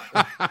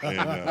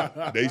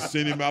 And they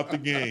sent him out the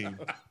game.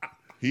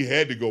 He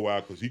had to go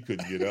out because he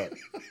couldn't get up.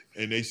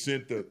 And they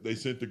sent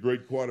the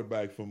great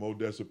quarterback from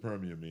Odessa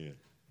Permian in.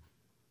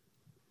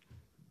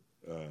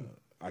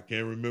 I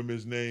can't remember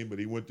his name, but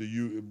he went to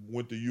U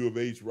of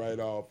H right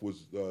off.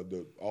 Was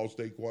the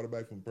All-State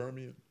quarterback from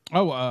Permian?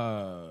 Oh,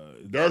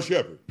 Darryl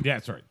Shepard. yeah,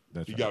 that's right.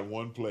 He got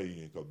one play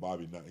in because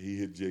Bobby he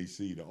hit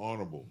JC, the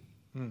honorable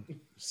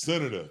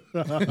Senator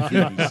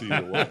Julius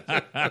Caesar White,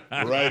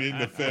 right in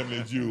the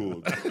family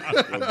jewels.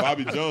 Well,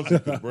 Bobby Johnson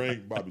could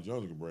bring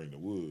the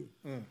wood.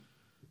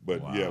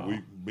 But yeah,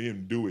 me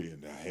and Dewey,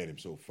 and I had him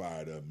so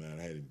fired up, man.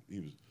 I had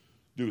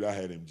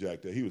him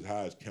jacked up. He was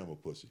high as camel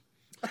pussy.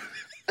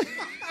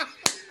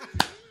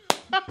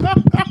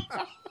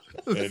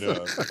 And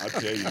I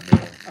tell you,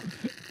 man.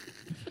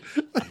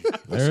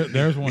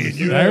 There's one.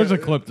 There's a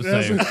clip to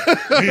save. Me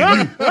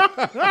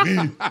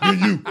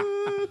and you.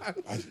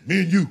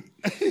 Me and you.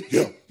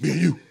 Yeah, me and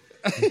you.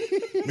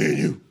 Me and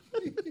you.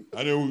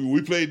 I know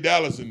we played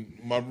Dallas in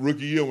my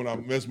rookie year when I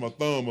messed my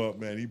thumb up,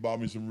 man. He bought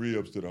me some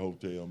ribs to the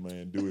hotel,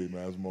 man. Dewey,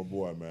 man, that's my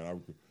boy,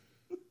 man.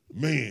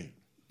 Man,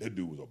 that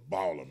dude was a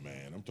baller,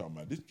 man. I'm talking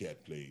about this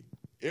cat played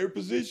every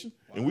position,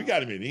 and we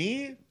got him in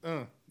the end.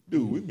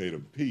 Dude, we made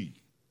him pee.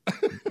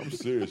 I'm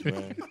serious,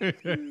 man.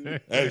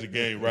 As the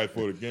game, right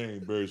before the game,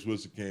 Barry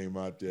Switzer came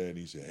out there and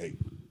he said, "Hey,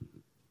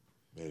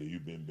 man,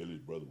 you've been Billy's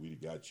brother. We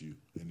got you."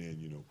 And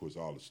then, of course,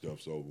 all the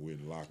stuff's over. We're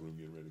in the locker room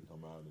getting ready to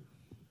come out, and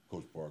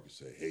Coach Parker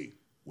said, "Hey,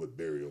 what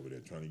Barry over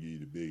there trying to give you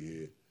the big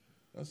head?"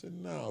 I said,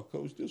 "No,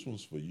 Coach, this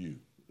one's for you."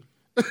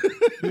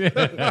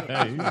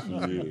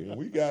 And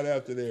we got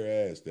after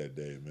their ass that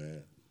day,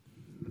 man.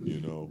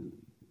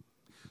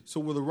 So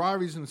were the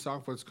rivalries in the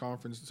Southwest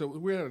Conference? So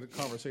we had a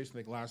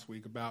conversation last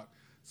week about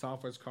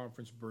Southwest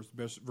Conference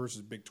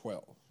versus Big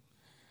 12.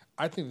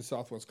 I think the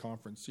Southwest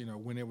Conference,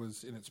 when it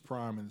was in its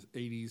prime in the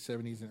 80s,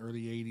 70s, and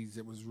early 80s,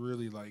 it was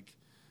really like,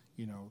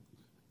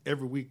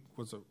 every week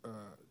was a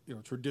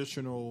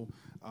traditional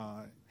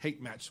hate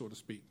match, so to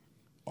speak.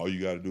 All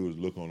you got to do is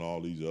look on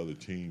all these other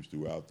teams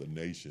throughout the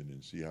nation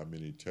and see how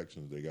many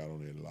Texans they got on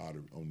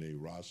their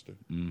roster,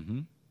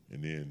 and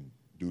then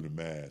do the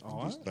math.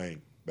 And just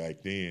think,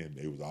 back then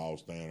they was all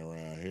standing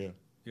around here.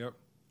 Yep,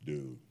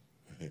 dude.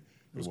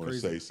 They want to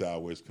say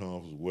Southwest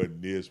Conference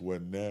wasn't this,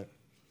 wasn't that.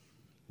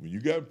 When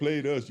you got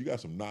played us, you got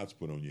some knots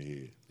put on your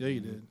head. Yeah, you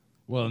did.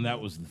 Well, and that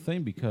was the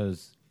thing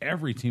because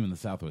every team in the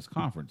Southwest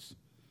Conference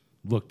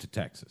looked to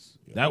Texas.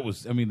 Yeah. That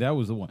was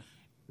the one.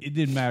 It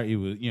didn't matter. It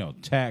was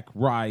Tech,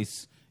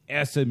 Rice,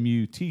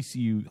 SMU,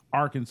 TCU,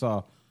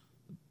 Arkansas,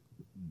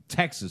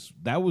 Texas.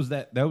 That was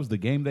the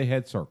game they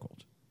had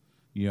circled.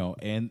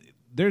 And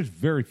there's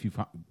very few.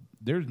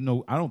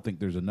 I don't think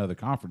there's another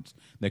conference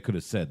that could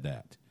have said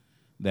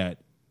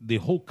that the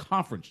whole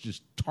conference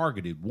just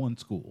targeted one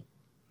school.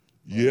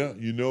 Yeah,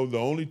 the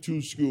only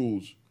two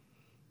schools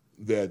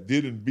that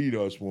didn't beat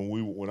us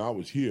when I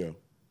was here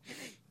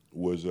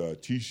was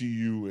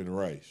TCU and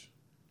Rice.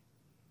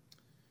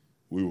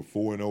 We were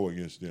 4-0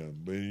 against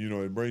them. But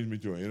it brings me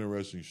to an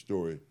interesting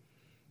story.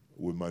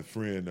 with my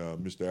friend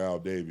Mr. Al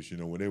Davis. You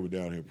know, when they were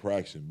down here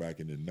practicing back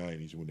in the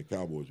 90s when the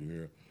Cowboys were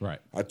here. Right.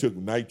 I took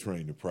night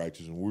train to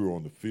practice, and we were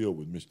on the field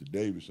with Mr.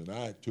 Davis, and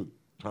I took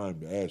time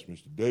to ask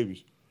Mr.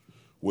 Davis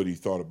what he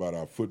thought about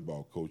our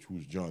football coach, who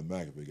was John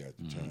McAfee at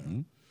the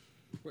time.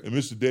 And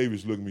Mr.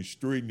 Davis looked me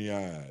straight in the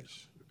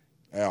eyes.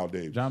 Al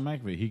Davis. John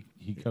McAfee,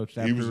 he coached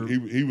after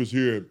He was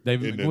here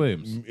David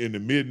McWilliams in the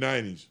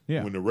mid-90s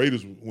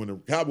when the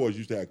Cowboys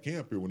used to have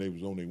camp here when they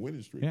was on their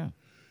winning streak. Yeah, and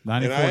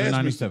 94 I to asked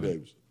 97. Mr.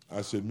 Davis,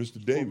 I said,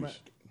 Mr.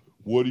 Davis,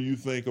 what do you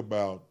think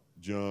about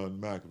John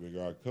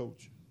McAfee, our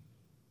coach?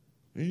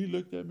 And he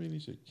looked at me and he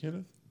said,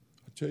 Kenneth,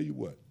 I tell you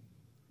what,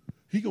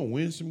 he going to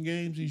win some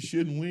games he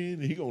shouldn't win,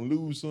 and he going to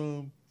lose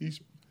some he's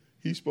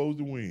supposed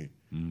to win.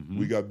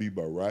 We got beat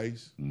by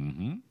Rice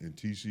and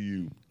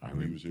TCU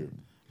when he was here.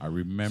 I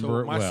remember So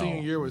it my well.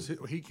 senior year was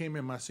he came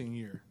in my senior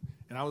year,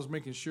 and I was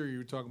making sure you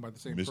were talking about the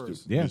same person.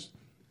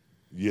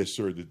 Yes,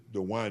 sir,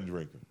 the wine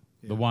drinker.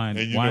 The wine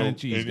and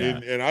cheese guy.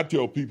 And I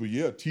tell people,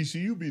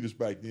 TCU beat us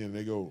back then. And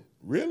they go,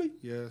 really?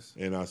 Yes.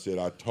 And I said,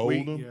 I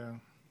told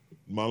them,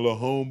 my little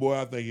homeboy,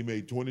 I think he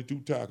made 22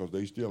 tackles.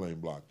 They still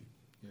ain't blocked him.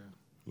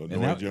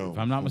 And Jones, if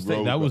I'm not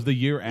mistaken, that was the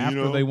year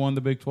after they won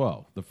the Big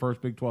 12, the first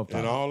Big 12 title.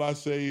 And all I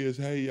say is,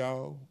 hey,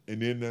 y'all.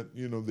 And then,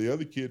 the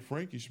other kid,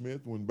 Frankie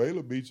Smith, when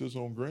Baylor beats us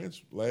on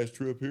Grant's last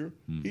trip here,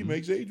 he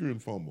makes Adrian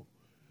fumble.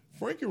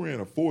 Frankie ran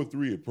a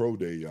 4.3 at Pro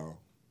Day, y'all.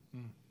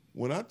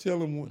 When I tell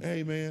him,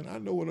 hey, man, I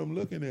know what I'm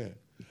looking at.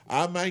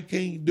 I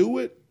can't do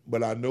it,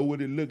 but I know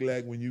what it looked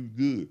like when you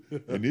good.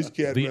 And this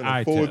cat ran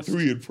a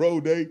 4.3 at Pro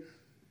Day.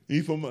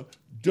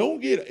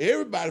 Don't get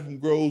everybody from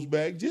Groves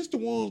back, just the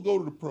ones go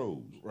to the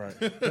pros. Right.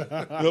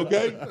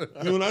 Okay?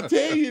 When I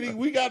tell you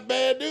we got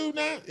bad dudes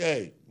now,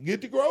 hey,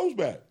 get the Groves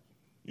back.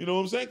 You know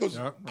what I'm saying? Because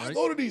I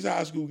go to these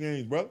high school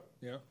games, brother.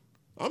 Yeah.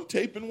 I'm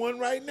taping one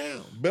right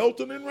now,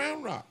 Belton and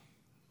Round Rock.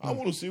 I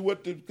want to see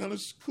what the kind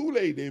of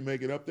Kool-Aid they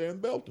make it up there in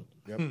Belton.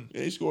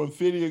 They scoring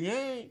 50 a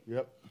game.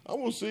 Yep. I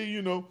want to see,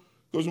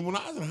 because when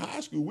I was in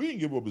high school, we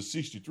didn't give up a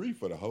 63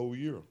 for the whole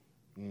year.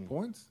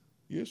 Points?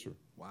 Yes, sir.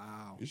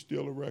 Wow. It's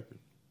still a record.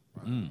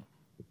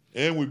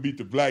 And we beat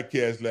the Black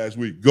Cats last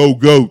week. Go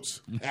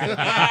Goats. We beat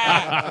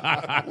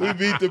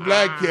the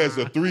Black Cats,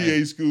 a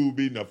 3A school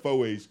beating a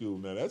 4A school.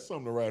 Now, that's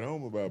something to write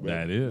home about, baby.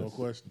 That is. No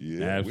question.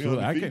 Yeah,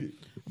 absolutely.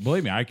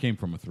 Believe me, I came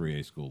from a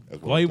 3A school.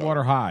 That's what I'm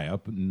Gladewater High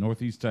up in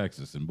Northeast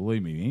Texas. And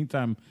believe me,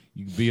 anytime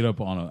you beat up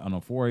on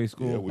a 4A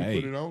school, we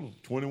put it on them,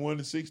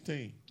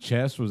 21-16.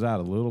 Chess was out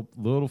a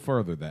little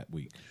further that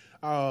week.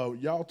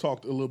 Y'all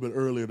talked a little bit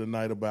earlier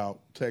tonight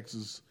about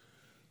Texas.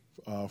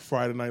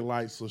 Friday Night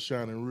Lights are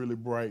shining really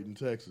bright in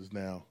Texas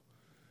now.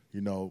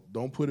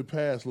 Don't put it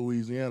past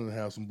Louisiana to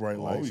have some bright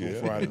lights on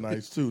Friday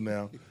nights too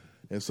now.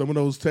 And some of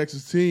those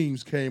Texas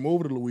teams came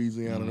over to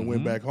Louisiana and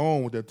went back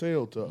home with their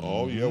tail tucked.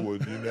 Oh, yeah. Well,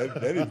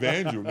 that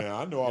Evangel now.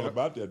 I know all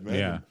about that, man.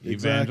 Yeah,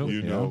 exactly.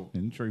 Evangel.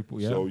 In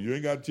Shreveport, So you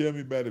ain't got to tell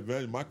me about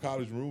Evangel. My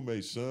college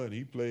roommate's son,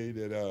 he played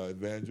at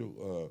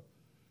Evangel.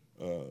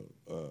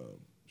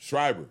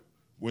 Schreiber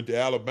went to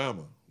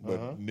Alabama.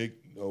 But Nick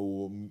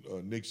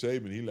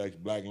Saban, he likes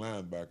black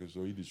linebackers,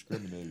 so he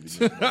discriminated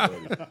against my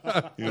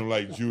buddy. He don't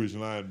like Jewish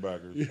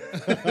linebackers.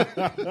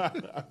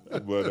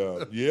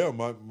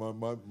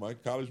 But my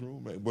college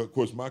roommate. But of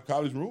course, my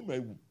college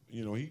roommate,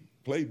 he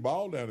played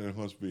ball down there in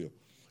Huntsville.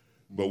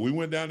 But we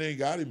went down there and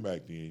got him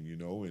back then,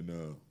 and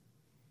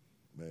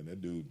man, that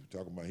dude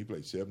talking about he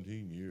played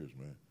 17 years,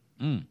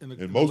 man.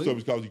 And most of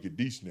it's because he could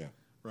D-snap.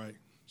 Right.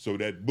 So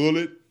that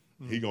bullet,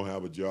 he gonna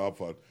have a job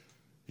for.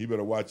 He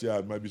better watch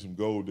out. Might be some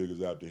gold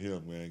diggers after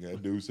him, man.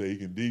 That dude say he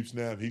can deep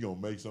snap. He going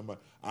to make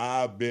somebody.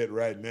 I bet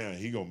right now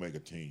he going to make a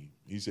team.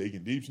 He say he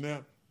can deep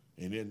snap.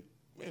 And then,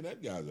 man,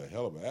 that guy's a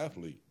hell of an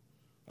athlete.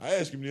 I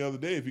asked him the other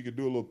day if he could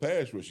do a little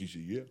pass rush. He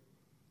said, yeah.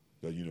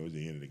 Because, it's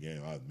the end of the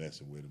game. I was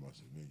messing with him. I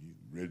said, man, you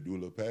ready to do a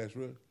little pass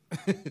rush?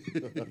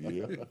 Yeah.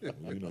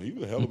 Well, he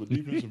was a hell of a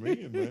defensive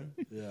end, man.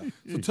 Yeah.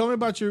 So tell me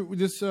about your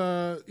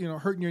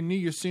hurting your knee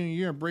your senior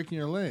year and breaking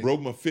your leg. Broke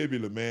my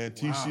fibula, man.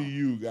 Wow.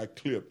 TCU got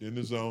clipped in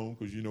the zone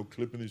because,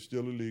 clipping is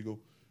still illegal.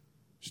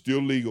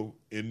 Still legal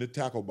in the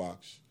tackle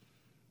box.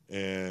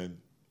 And,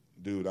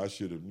 dude, I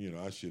should have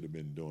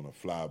been doing a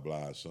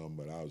fly-by or something,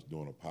 but I was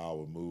doing a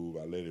power move.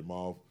 I let him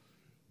off.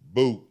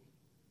 Boot.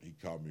 He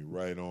caught me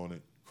right on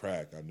it.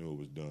 Crack. I knew it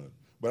was done.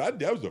 But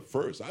that was the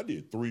first. I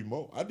did 3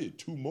 more. I did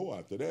 2 more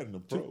after that in the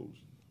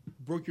pros.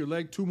 Broke your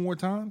leg 2 more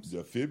times?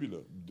 The fibula.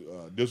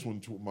 This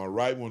one, my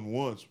right one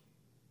once,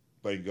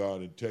 thank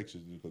God, in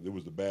Texas, because it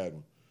was the bad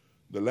one.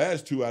 The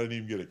last 2, I didn't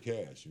even get a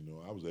cast.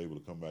 I was able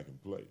to come back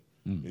and play.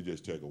 It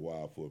just take a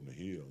while for them to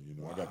heal.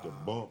 Wow. I got the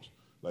bumps.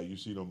 Like you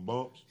see them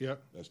bumps?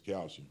 Yep. That's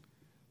calcium.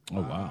 Oh,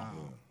 wow.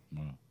 Yeah.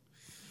 Wow.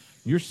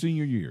 Your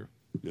senior year.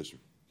 Yes, sir.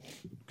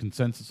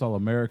 Consensus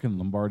All-American,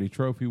 Lombardi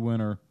Trophy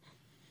winner.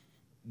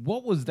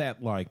 What was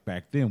that like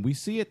back then? We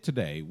see it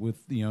today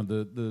with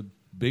the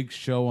big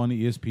show on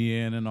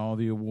ESPN and all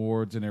the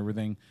awards and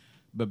everything,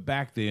 but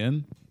back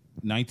then,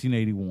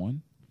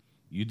 1981,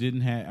 you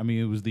didn't have.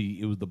 It was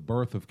the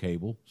birth of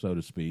cable, so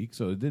to speak.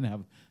 So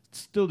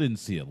still didn't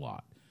see a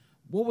lot.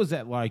 what was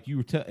that like? You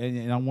were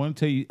and I want to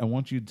tell you. I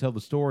want you to tell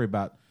the story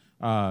about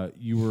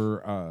you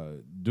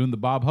were doing the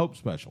Bob Hope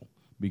special,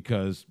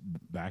 because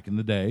back in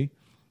the day,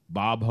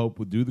 Bob Hope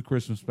would do the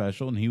Christmas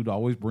special, and he would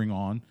always bring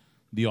on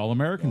the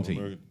All-American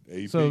team.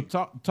 AP. So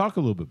talk a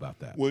little bit about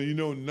that. Well,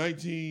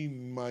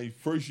 my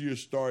first year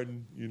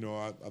starting,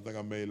 I think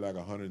I made like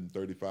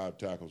 135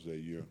 tackles that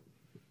year,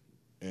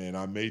 and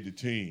I made the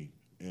team,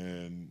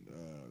 and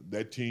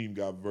that team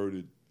got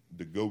voted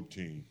the GOAT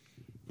team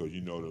because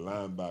the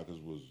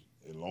linebackers was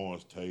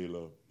Lawrence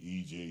Taylor,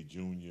 E.J.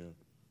 Jr.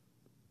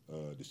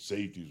 The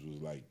safeties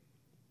was like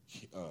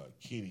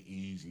Kenny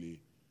Easley,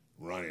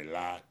 Ronnie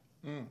Lott.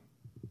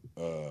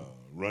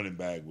 Running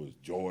back was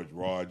George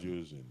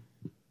Rogers, and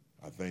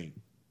I think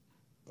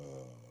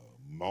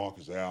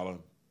Marcus Allen.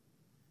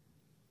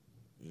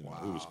 It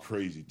was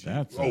crazy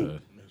team.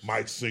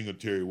 Mike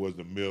Singletary was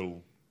the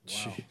middle.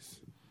 Jeez.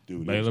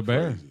 Dude, Baylor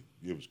Bear.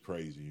 It was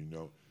crazy,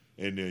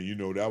 And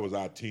then, that was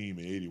our team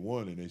in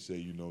 81, and they say,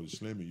 the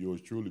Slimmy,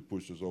 yours truly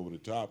pushed us over the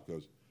top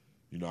because,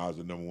 I was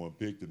the number 1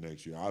 pick the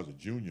next year. I was a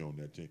junior on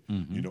that team.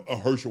 Mm-hmm.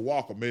 Herschel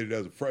Walker made it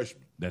as a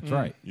freshman. That's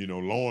right.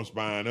 Lawrence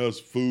buying us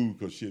food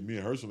because, shit, me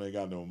and Herschel ain't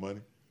got no money.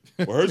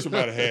 Well, Herschel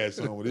might have had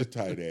some with his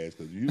tight ass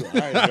because,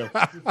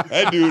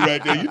 that dude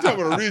right there, you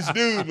talking about a rich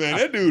dude, man.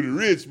 That dude is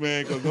rich,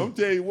 man, because I'm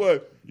telling you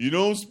what, you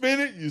don't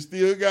spend it, you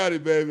still got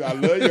it, baby. I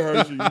love you,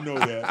 Herschel. You know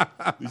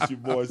that. It's your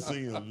boy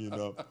Sim,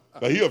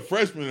 But he a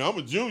freshman and I'm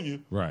a junior.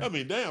 Right. I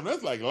mean, damn,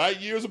 that's like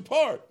light years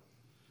apart.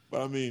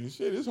 But I mean,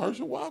 shit, it's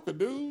Herschel Walker,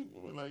 dude.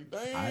 I mean, like,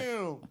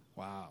 damn.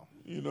 Wow.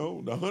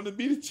 The hunter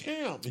be the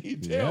champ. He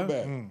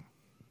tailback.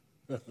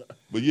 Yeah.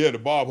 But yeah, the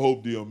Bob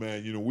Hope deal,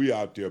 man. We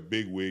out there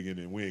big wigging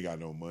and we ain't got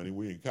no money.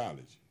 We in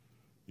college,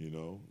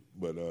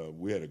 But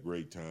we had a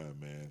great time,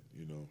 man.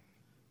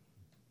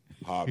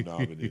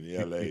 Hobnobbing in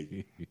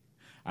L.A.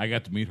 I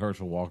got to meet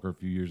Herschel Walker a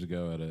few years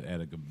ago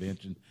at a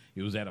convention.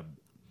 It was at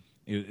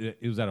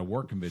a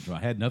work convention. I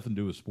had nothing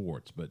to do with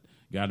sports, but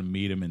got to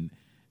meet him,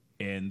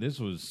 and this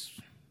was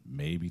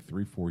maybe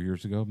 3-4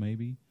 years ago,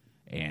 maybe.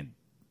 And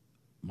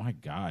my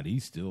God,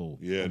 he's still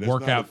a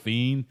workout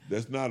fiend.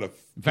 That's not a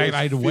in fact,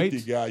 I had to 50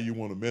 wait. guy you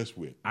want to mess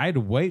with. I had to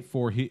wait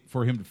for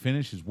him to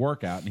finish his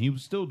workout, and he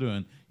was still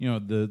doing.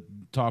 The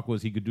talk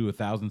was he could do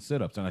 1,000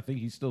 sit-ups, and I think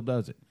he still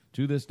does it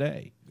to this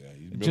day. Yeah,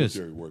 he's a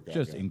military workout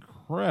just guy.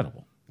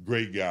 Incredible.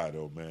 Great guy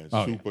though, man.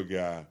 Oh, Super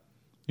guy.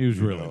 He was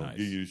really nice.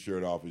 Give you the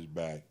shirt off his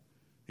back.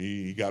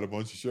 He got a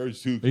bunch of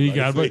shirts too.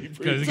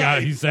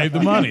 Because he saved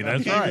the money.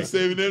 That's He right. was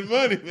saving that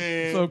money,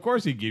 man. So of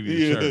course he'd give you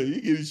the shirt.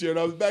 He get his shirt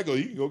off his back, or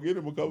he can go get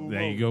him a couple more.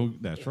 There you go.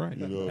 That's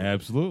right.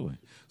 Absolutely.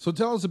 So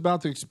tell us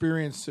about the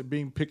experience of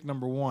being picked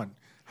number 1.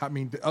 I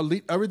mean,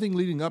 everything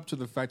leading up to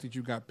the fact that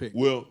you got picked.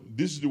 Well,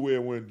 this is the way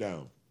it went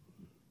down.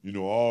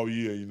 All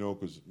year,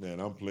 because,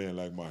 man, I'm playing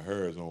like my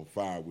hair is on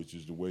fire, which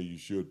is the way you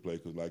should play,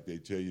 because like they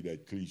tell you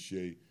that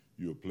cliche,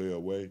 you're a player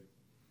away.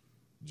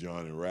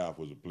 John and Ralph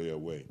was a player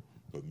away.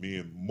 Because me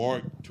and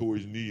Mark tore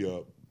his knee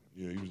up.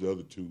 He was the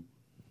other two.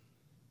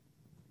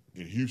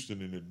 In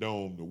Houston in the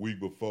Dome the week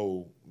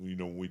before,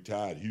 when we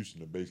tied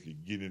Houston to basically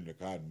get in the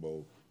Cotton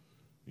Bowl,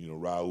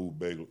 Raul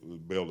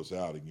bailed us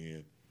out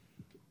again.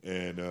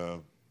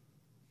 And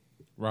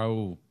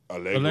Raul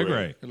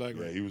Allegre.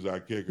 Yeah, he was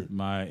our kicker.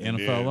 My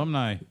NFL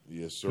alumni.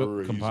 Yes,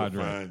 sir. Compadre. He's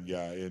a fine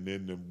guy. And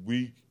then the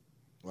week,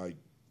 like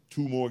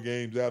 2 more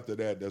games after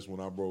that, that's when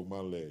I broke my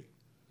leg.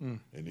 And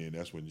then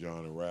that's when John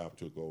and Ralph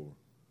took over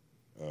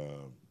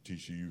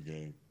TCU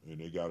game, and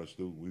they got us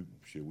through.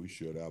 We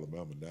shut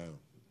Alabama down.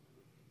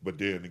 But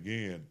then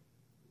again,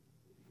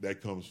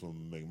 that comes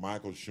from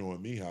McMichael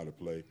showing me how to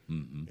play,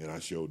 and I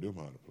showed them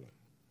how to play.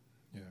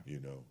 Yeah.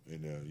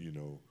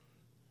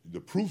 The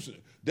proofs.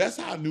 That's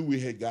how I knew we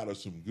had got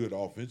us some good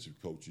offensive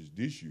coaches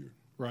this year.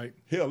 Right.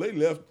 Hell, they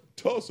left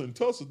Tulsa, and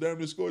Tulsa down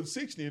there scored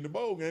 60 in the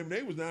bowl game, and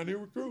they was down here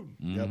recruiting.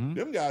 Mm-hmm.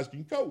 Them guys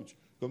can coach.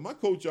 Because my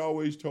coach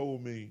always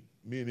told me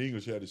and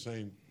English had the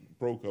same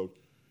pro coach.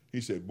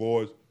 He said,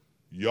 boys,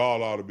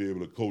 y'all ought to be able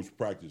to coach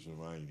practice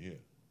when I ain't here.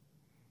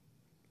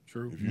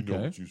 True. If you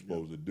know what you're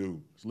supposed to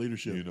do. It's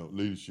leadership.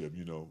 Leadership,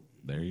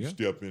 There you go.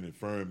 Step in it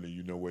firmly,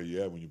 you know where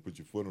you're at when you put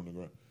your foot on the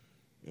ground.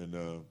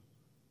 And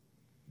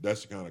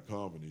that's the kind of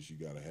confidence you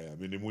got to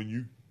have. And then when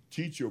you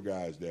teach your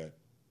guys that,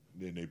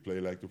 then they play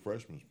like the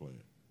freshmen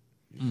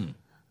playing.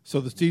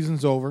 So the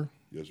season's over.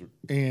 Yes, sir.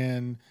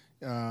 And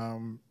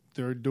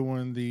they're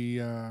doing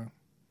the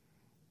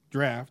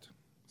draft.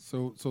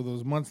 So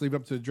those months lead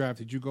up to the draft.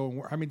 Did you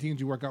go? How many teams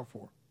did you work out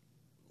for?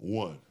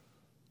 1.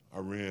 I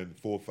ran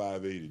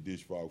 4.58 at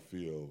Dish Falk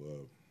Field,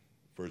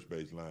 first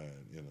base line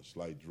in a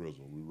slight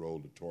drizzle. We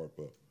rolled the tarp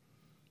up.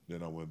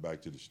 Then I went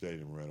back to the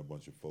stadium and ran a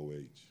bunch of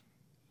 4.8s.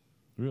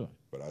 Really?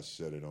 But I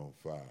set it on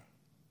fire.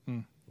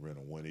 Ran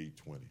a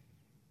 1.820.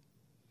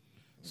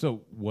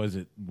 So was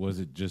it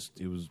just,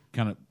 it was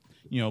kind of,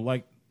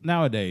 like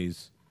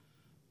nowadays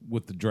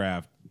with the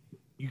draft,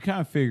 you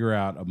kind of figure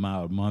out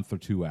about a month or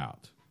 2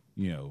 out.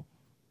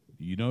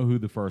 You know who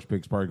the first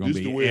pick's probably going to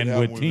be and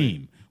what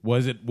team.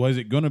 Was it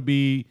going to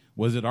be?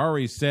 Was it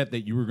already set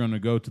that you were going to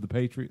go to the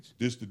Patriots?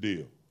 This the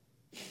deal.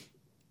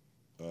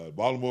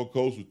 Baltimore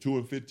Colts was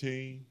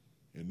 2-15,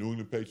 and New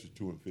England Patriots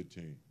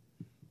 2-15.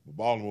 But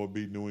Baltimore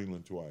beat New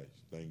England twice.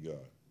 Thank God.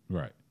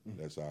 Right.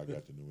 That's how I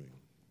got to New England.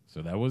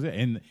 So that was it,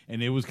 and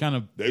it was kind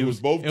of They was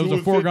both it was a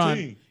 2-15.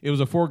 foregone. It was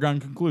a foregone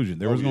conclusion.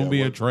 There was going to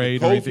be a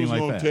trade or anything like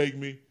Colts that. was going to take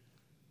me.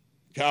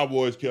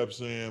 Cowboys kept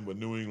saying, but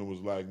New England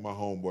was like, my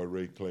homeboy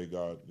Ray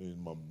Claygard,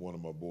 one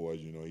of my boys.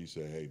 You know, he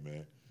said, "Hey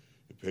man,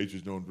 if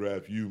Patriots don't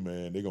draft you,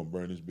 man, they're gonna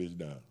burn this bitch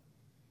down."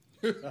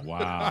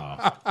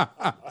 Wow.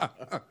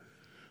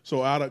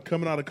 So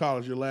coming out of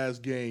college, your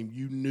last game,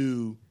 you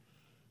knew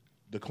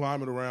the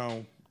climate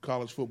around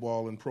college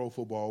football and pro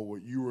football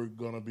where you were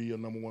going to be a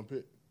number one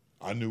pick.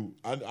 I knew.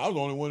 I was the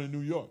only one in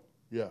New York.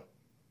 Yeah.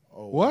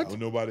 Oh, What? There was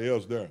nobody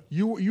else there.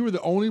 You were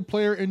the only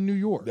player in New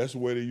York. That's the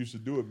way they used to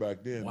do it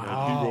back then. Wow.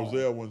 Man. Pete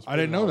Rozelle wasn't I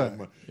didn't know spending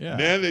all that. money. Yeah.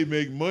 Now they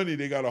make money.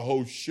 They got a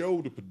whole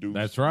show to produce.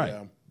 That's right.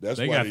 Yeah. That's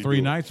They why got 3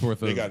 do it. nights worth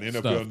They of got NFL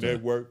stuff to-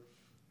 Network.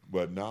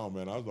 But now,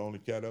 man, I was the only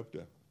cat up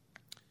there.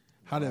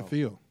 How'd that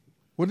feel?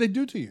 What did they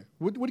do to you?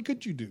 What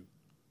could you do?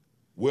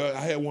 Well,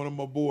 I had one of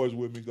my boys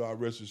with me, God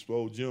rest his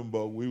soul,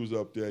 Jimbo. We was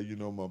up there,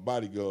 my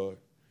bodyguard.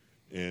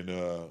 And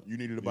You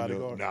needed a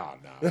bodyguard? Nah.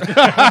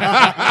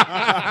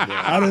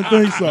 I didn't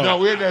think so. No,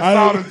 we had that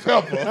salt and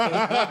pepper.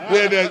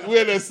 we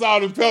had that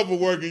salt and pepper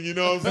working, you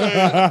know what I'm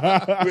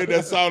saying? We had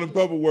that salt and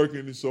pepper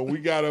working. And so we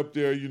got up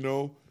there, and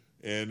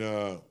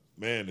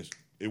man,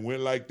 it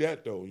went like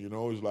that though. It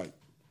was like,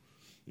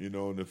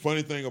 and the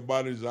funny thing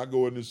about it is I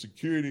go into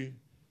security,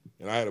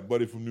 and I had a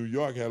buddy from New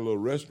York, had a little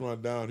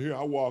restaurant down here.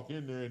 I walk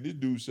in there, and this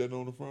dude sitting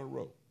on the front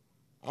row.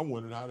 I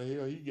wondered how the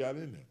hell he got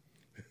in there.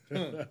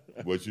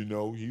 But he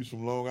was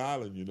from Long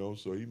Island,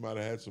 so he might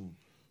have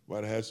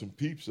had some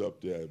peeps up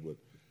there. But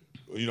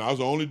I was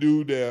the only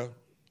dude there.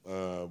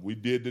 We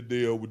did the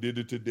deal. We did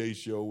the Today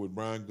Show with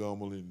Brian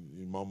Gumbel,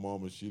 and my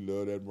mama, she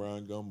loved that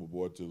Brian Gumbel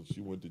boy till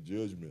she went to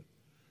Judgment.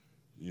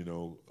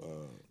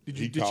 Did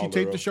she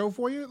tape the show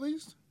for you at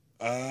least?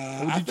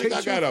 I think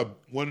I got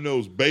one of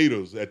those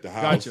betas at the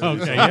house.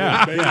 Gotcha. Okay,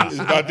 yeah. It's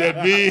about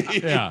that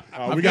big. Yeah.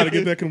 We got to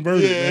get that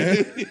converted,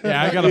 man.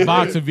 Yeah, I got a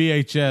box of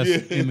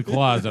VHS in the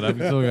closet. I'm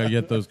still got to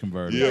get those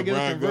converted. Yeah, get it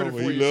Brian converted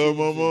Gomez, for he you. loved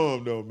my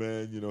mom, though,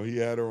 man. He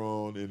had her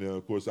on. And,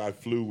 of course, I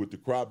flew with the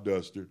crop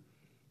duster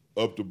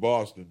up to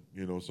Boston,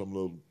 some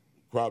little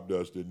crop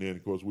duster. And then,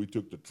 of course, we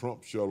took the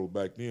Trump shuttle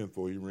back then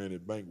before he ran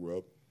it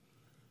bankrupt.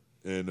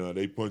 And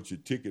they punch your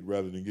ticket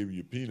rather than give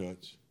you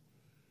peanuts.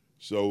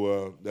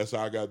 So that's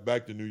how I got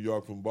back to New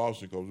York from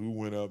Boston, because we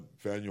went up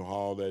Faneuil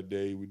Hall that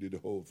day. We did the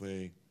whole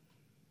thing.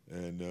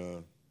 And,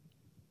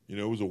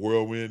 it was a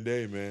whirlwind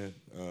day, man.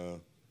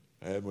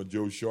 I had my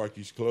Joe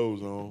Sharkey's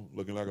clothes on,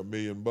 looking like $1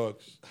 million.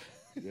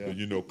 Yeah.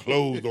 But,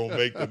 clothes don't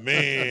make the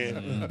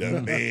man.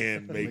 The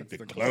man make the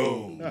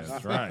clothes.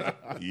 That's right.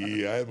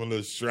 Yeah, I had my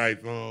little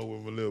stripe on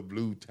with my little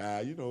blue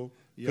tie,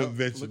 Yep,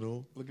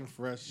 conventional. Looking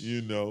fresh.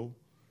 And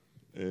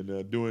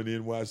doing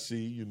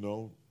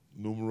NYC,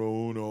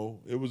 numero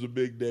uno. It was a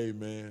big day,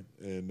 man.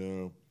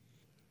 And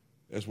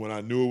that's when I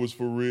knew it was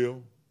for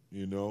real,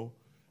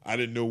 I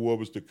didn't know what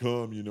was to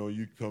come.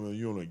 You come in,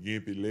 you on a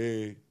gimpy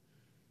leg,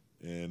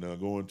 and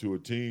going to a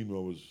team that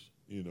was,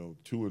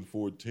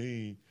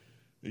 2-14,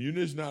 and you're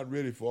just not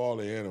ready for all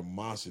the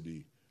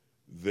animosity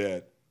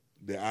that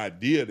the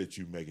idea that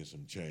you're making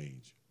some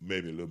change,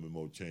 maybe a little bit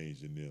more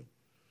change in them.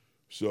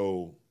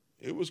 So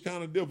it was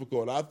kind of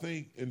difficult. I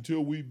think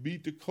until we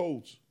beat the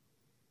Colts,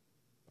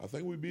 I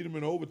think we beat them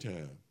in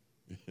overtime.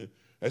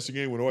 That's the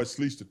game when Art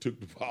Schlichter took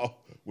the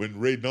ball, when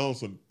Ray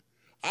Donaldson,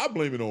 I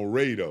blame it on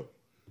Ray, though.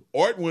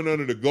 Art went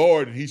under the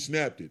guard and he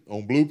snapped it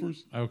on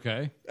bloopers.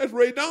 Okay. That's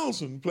Ray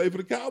Donaldson, played for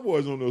the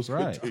Cowboys on those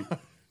Right. tapes.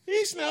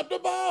 He snapped the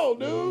ball,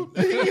 dude.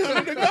 He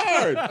under the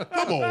guard.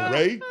 Come on,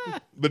 Ray.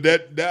 But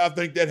that I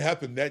think that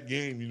happened that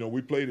game.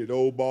 We played at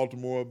Old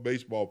Baltimore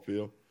baseball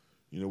field,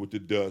 with the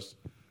dust.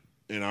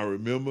 And I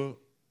remember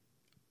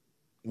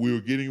we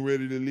were getting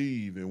ready to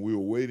leave, and we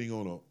were waiting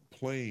on a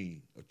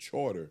plane, a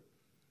charter,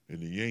 and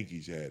the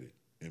Yankees had it.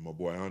 And my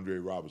boy Andre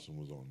Robertson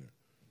was on there.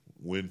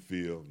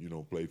 Winfield,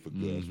 played for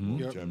Gus, won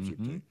the championship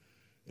team.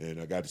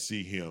 And I got to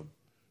see him,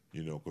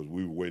 because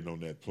we were waiting on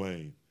that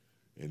plane.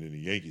 And then the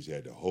Yankees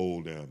had the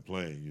whole damn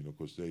plane,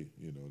 because they,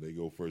 they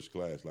go first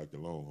class like the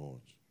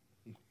Longhorns.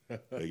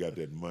 They got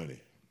that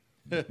money.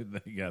 They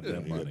got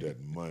that They money. got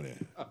that money.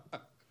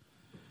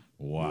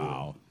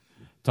 Wow.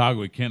 Talk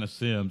with Kenneth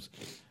Sims.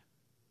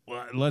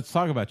 Well, let's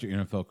talk about your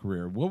NFL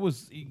career.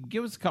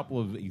 Give us a couple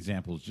of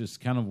examples,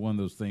 just kind of one of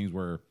those things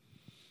where,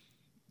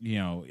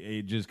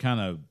 it just kind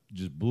of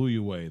just blew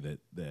you away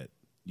that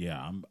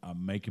I'm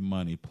making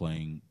money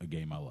playing a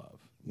game I love.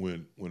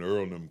 When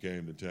Earl and them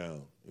came to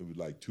town, it was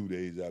like 2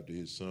 days after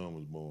his son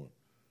was born.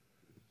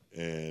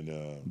 And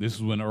This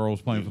is when Earl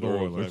was playing for the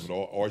Earl was Oilers.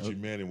 playing for Archie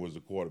Manning was the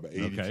quarterback,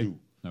 82.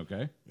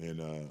 Okay.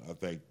 And I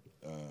think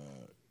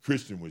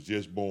Christian was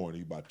just born.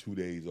 He about 2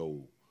 days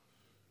old.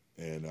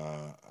 And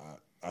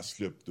I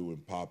slipped through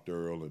and popped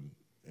Earl.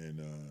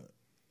 And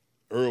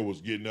Earl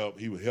was getting up.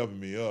 He was helping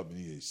me up. And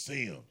he said,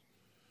 Sim,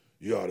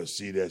 you ought to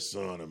see that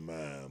son of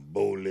mine,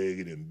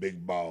 bow-legged and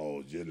big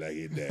balls, just like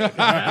his dad.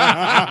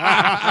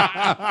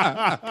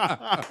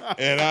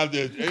 And I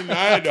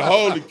had to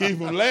hold to keep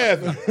from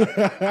laughing.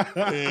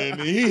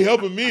 And he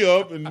helping me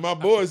up, and my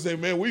boys say,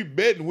 man, we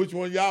betting which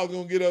one y'all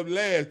gonna get up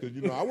last.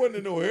 Because, I wasn't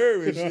in no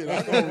hurry and shit.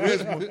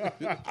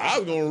 I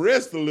was gonna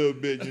rest a little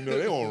bit,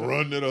 They gonna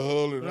run to the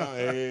huddle, and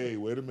hey,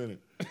 wait a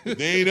minute. If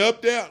they ain't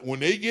up there, when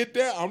they get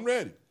there, I'm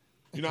ready.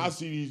 I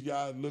see these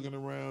guys looking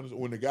around.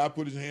 When the guy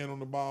put his hand on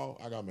the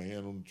ball, I got my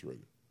hand on the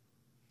trigger.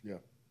 Yeah.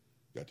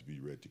 Got to be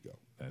ready to go.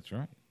 That's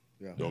right.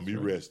 Yeah. Don't be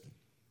resting.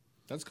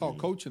 That's called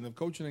coaching. If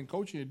coaching ain't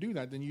coaching you to do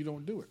that, then you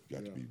don't do it.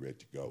 Got to be ready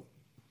to go.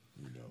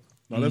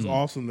 No, that's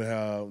awesome to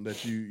have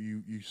that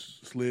you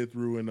slid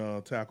through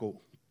and tackled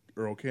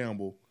Earl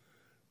Campbell.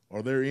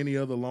 Are there any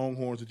other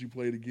Longhorns that you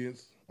played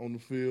against on the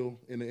field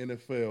in the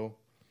NFL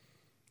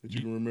that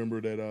you can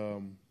remember that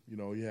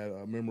you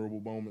had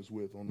memorable moments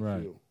with on the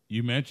field?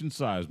 You mentioned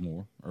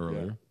Sizemore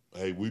earlier.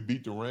 Hey, we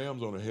beat the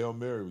Rams on a Hail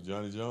Mary with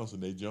Johnny Johnson.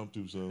 They jumped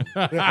too soon.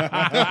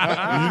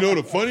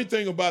 The funny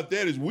thing about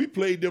that is we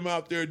played them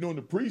out there during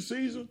the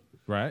preseason.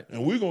 Right.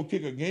 And we're going to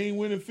kick a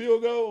game-winning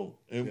field goal,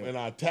 and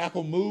our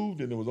tackle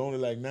moved, and it was only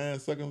like 9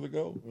 seconds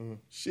ago. Mm-hmm.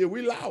 Shit,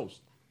 we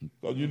lost.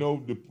 Because,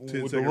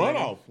 with the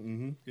runoff.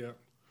 Mm-hmm. Yeah.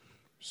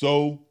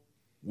 So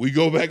we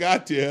go back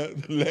out there,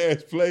 the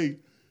last play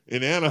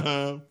in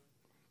Anaheim.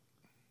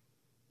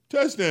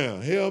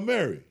 Touchdown, Hail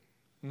Mary.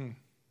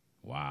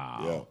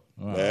 Wow.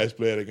 Yeah, last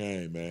play of the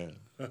game, man.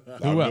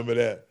 I remember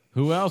that.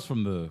 Who else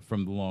from the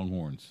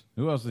Longhorns?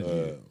 Who else did you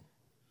get?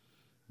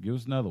 Give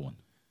us another one.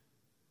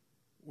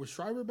 Was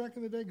Schreiber back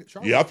in the day?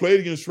 Yeah, I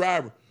played against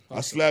Schreiber. I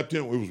slapped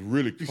him. It was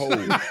really cold.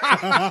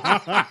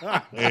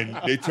 And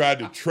they tried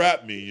to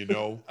trap me,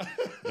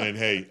 And,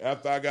 hey,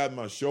 after I got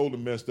my shoulder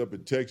messed up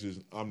in Texas,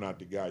 I'm not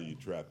the guy you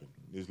trapping.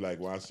 It's like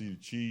when I see the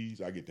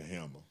cheese, I get the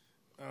hammer.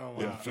 Oh, wow.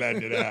 And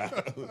flatten it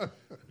out.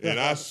 And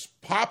I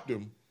popped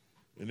him.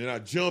 And then I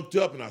jumped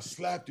up and I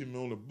slapped him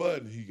on the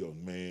butt, and he goes,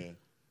 man,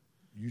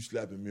 you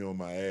slapping me on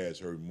my ass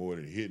hurt more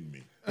than hitting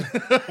me. It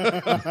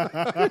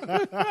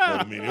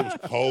was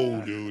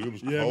cold, dude. It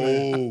was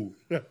cold.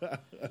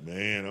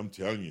 Man, I'm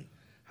telling you.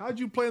 How'd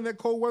you play in that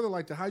cold weather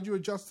like that? How'd you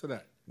adjust to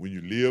that? When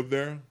you live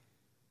there,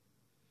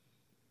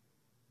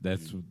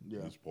 that's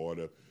part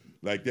of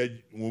like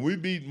that. When we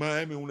beat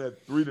Miami on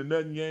that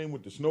 3-0 game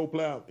with the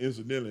snowplow,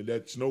 incidentally,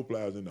 that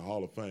snowplow is in the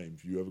Hall of Fame.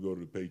 If you ever go to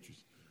the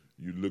Patriots,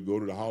 you go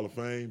to the Hall of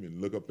Fame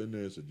and look up in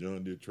there. It's a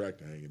John Deere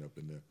tractor hanging up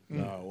in there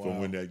from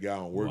when that guy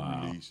on work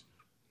release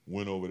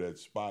went over that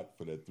spot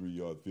for that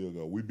 3-yard field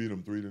goal. We beat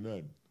them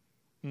 3-0.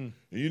 And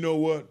you know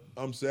what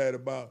I'm sad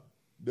about?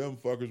 Them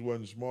fuckers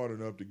wasn't smart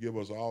enough to give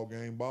us all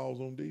game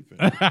balls on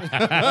defense.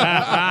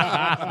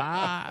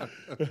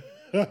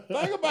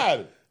 Think about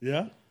it.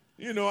 Yeah.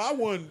 I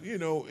won,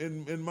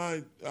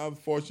 I'm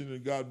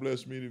fortunate, God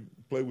bless me to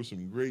play with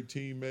some great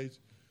teammates.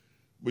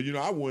 But,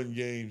 I won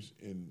games,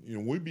 and,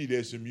 we beat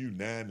SMU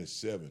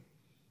 9-7.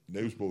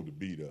 They were supposed to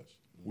beat us.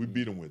 We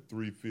beat them with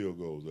 3 field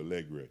goals, a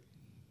leg break.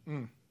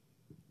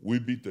 We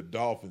beat the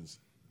Dolphins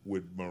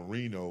with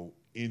Marino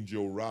and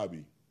Joe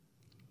Robbie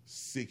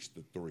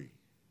 6-3.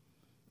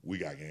 We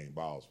got game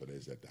balls for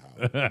this at the house.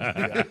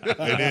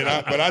 And then,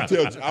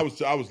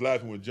 I was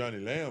laughing with Johnny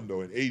Lamb, though,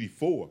 in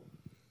 84.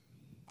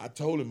 I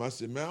told him, I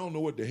said, man, I don't know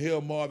what the hell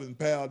Marvin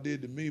Powell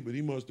did to me, but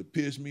he must have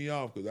pissed me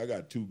off because I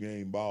got 2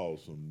 game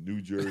balls from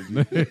New Jersey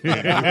and Cleveland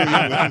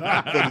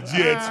for the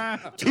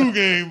Jets. 2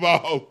 game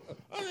balls.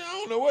 I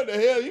don't know what the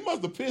hell. He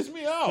must have pissed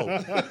me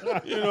off.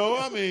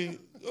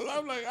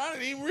 I'm like, I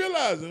didn't even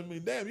realize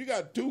it. Damn, you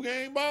got 2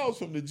 game balls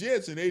from the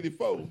Jets in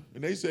 84,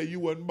 and they say you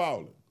wasn't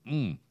balling.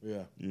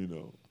 Yeah.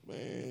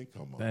 Man,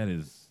 come on. That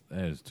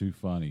is too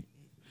funny.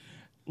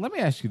 Let me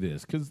ask you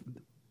this, because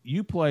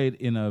you played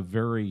in a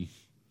very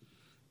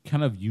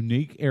kind of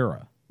unique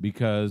era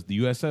because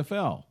the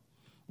USFL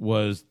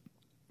was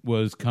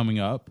coming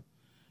up,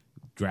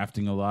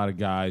 drafting a lot of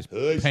guys,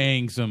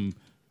 paying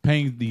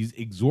these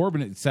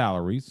exorbitant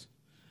salaries.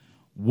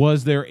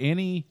 Was there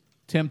any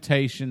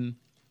temptation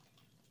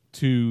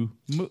to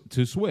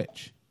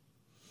switch?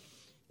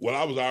 Well,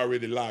 I was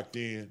already locked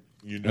in.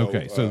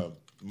 Okay, so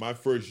my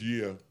first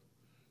year,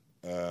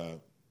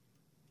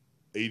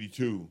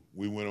 82,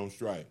 we went on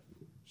strike.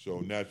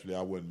 So naturally,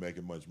 I wasn't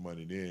making much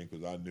money then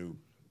because I knew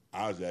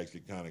I was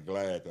actually kind of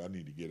glad because I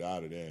need to get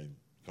out of there and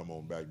come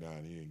on back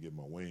down here and get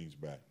my wings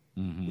back,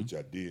 which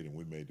I did, and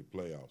we made the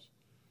playoffs.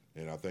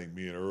 And I think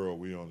me and Earl,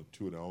 we on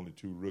the only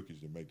 2 rookies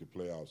to make the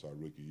playoffs our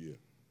rookie year.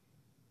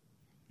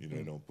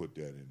 They don't put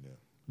that in there.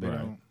 They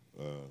don't.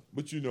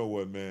 But you know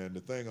what, man?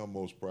 The thing I'm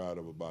most proud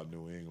of about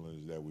New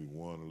England is that we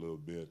won a little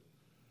bit,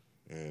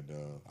 and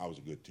I was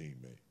a good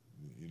teammate.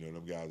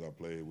 Them guys I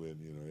played with,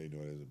 they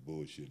know there's a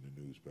bullshit in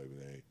the newspaper.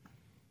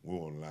 We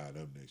won't lie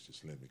them next to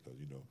Slimmy because,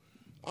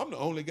 I'm the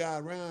only guy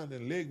around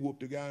that leg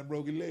whooped the guy and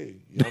broke his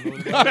leg. Y'all know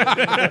that?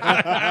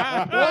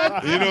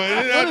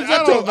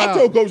 What? I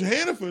told Coach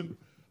Hannafin,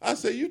 I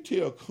said, you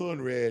tell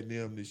Conrad and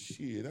them this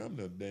shit. I'm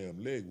the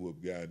damn leg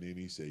whoop guy. And then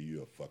he said,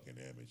 you're a fucking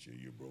amateur.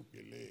 You broke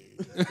your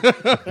leg.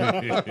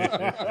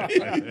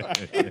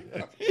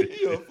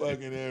 You're a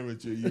fucking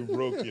amateur. You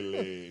broke your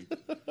leg.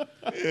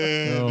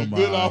 And the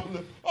good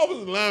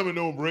offensive linemen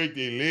don't break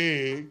their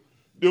leg.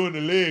 doing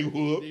the leg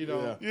whoop. You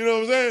know. You know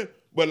what I'm saying?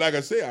 But like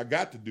I say, I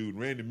got the dude,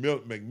 Randy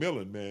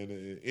McMillan, man,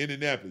 in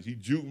Indianapolis. He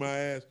juked my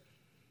ass.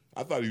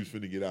 I thought he was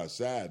finna get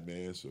outside,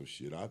 man. So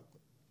shit,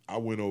 I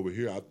went over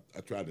here.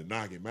 I tried to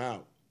knock him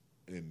out,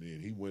 and then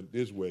he went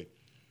this way,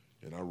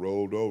 and I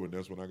rolled over, and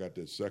that's when I got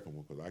that second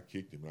one because I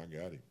kicked him and I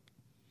got him.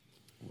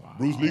 Wow.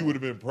 Bruce Lee would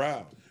have been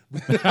proud.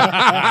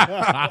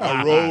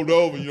 I rolled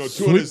over,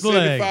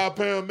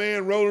 275-pound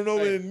man rolling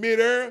over in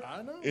midair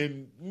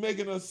and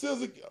making a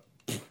scissor.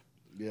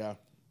 Yeah.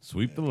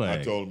 Sweep the leg.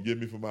 I told him, get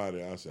me from out of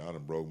there. I said, I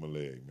done broke my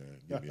leg, man.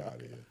 Get me out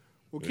of here.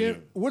 Well,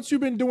 Ken, what's you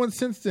been doing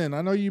since then?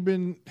 I know you've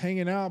been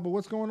hanging out, but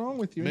what's going on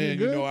with you? Man,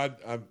 good?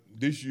 I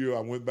this year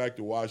I went back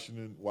to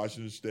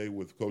Washington State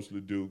with Coach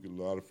LeDuc.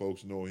 A lot of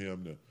folks know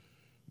him,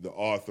 the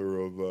author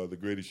of The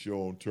Greatest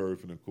Show on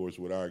Turf, and of course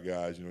with our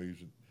guys, he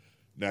was a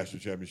national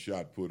champion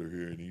shot putter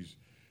here, and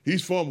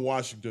he's from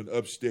Washington,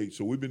 upstate.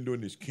 So we've been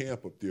doing this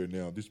camp up there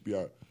now. This be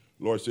our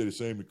Lord said the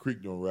same. The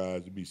creek don't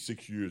rise. It'll be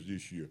 6 years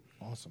this year.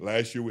 Awesome.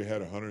 Last year we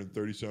had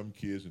 130-something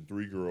kids and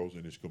 3 girls,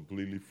 and it's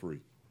completely free.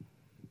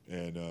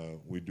 And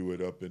we do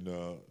it up in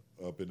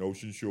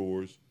Ocean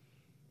Shores,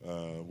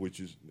 which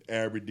is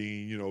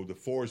Aberdeen. The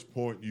Forest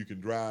Point you can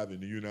drive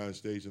in the United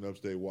States and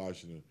upstate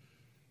Washington.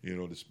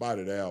 The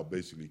spotted owl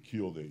basically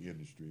killed their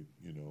industry.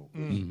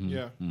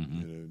 Yeah.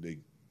 They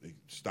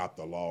stopped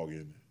the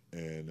logging,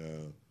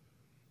 and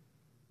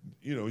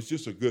it's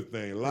just a good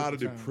thing. A lot of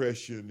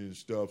depression and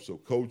stuff. So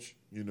Coach,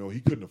 he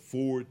couldn't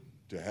afford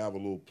to have a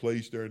little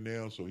place there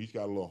now, so he's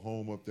got a little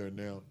home up there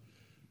now.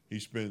 He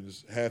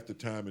spends half the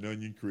time in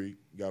Onion Creek,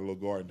 got a little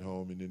garden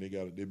home, and then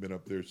they've been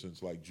up there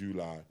since like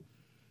July.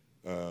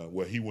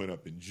 Well, he went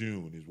up in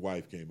June. His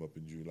wife came up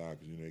in July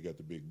because they got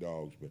the big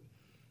dogs.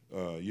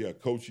 But yeah,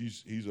 Coach,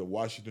 he's a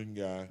Washington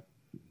guy,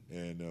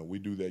 and we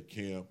do that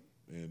camp.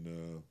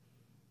 And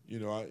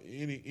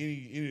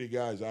any of the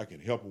guys I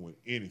can help them with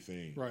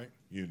anything, right?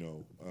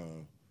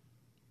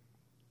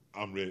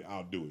 I'm ready.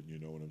 I'll do it. You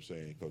know what I'm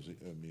saying? Because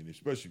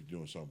especially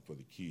doing something for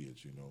the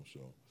kids. So.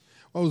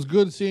 Well, it was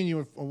good seeing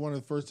you one of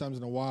the first times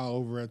in a while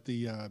over at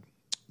the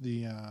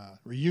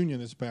reunion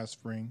this past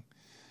spring,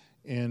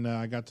 and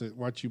I got to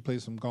watch you play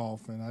some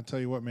golf. And I tell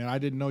you what, man, I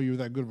didn't know you were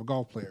that good of a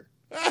golf player.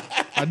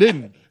 I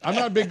didn't. I'm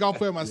not a big golf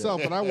player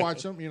myself, but I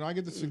watch them. I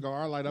get the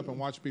cigar, I light up and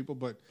watch people,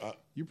 but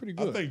you're pretty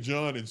good. I think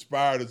John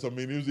inspired us. It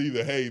was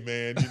either, hey,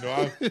 man,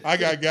 I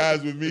got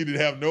guys with me that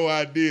have no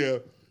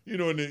idea,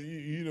 and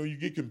you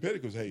get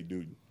competitive because, hey,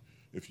 dude,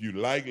 if you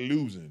like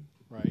losing,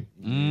 right.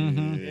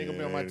 Mm-hmm. He ain't gonna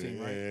be on my team,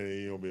 right? Yeah,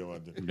 he ain't gonna be on my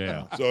team.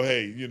 Yeah. So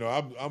hey,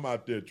 I'm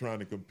out there trying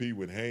to compete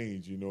with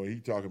Haynes. He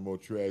talking more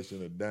trash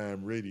than a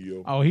dime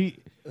radio. Oh, he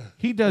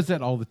does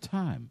that all the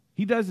time.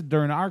 He does it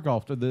during our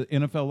the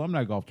NFL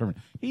alumni golf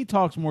tournament. He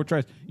talks more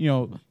trash.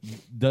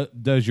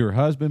 Does your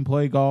husband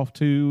play golf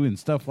too and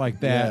stuff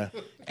like that?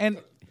 Yeah.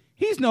 And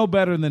he's no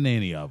better than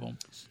any of them.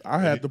 I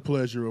had the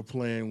pleasure of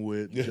playing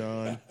with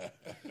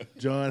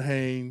John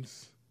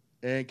Haynes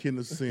and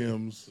Kenneth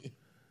Sims.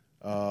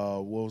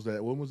 What was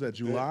that? When was that?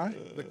 July?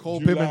 The Cole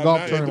July Pittman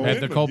golf 9th. tournament.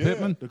 At the Cole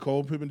Pittman? The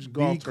Cole Pittman The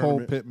golf Cole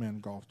tournament. Pittman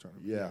golf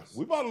tournament. Yeah.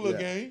 We bought a little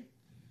Yeah. game.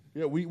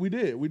 Yeah, we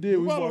did. We did.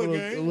 We bought bought a a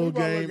little little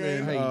game.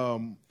 game. Hey.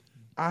 And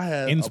I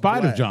had In a spite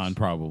of blast. John,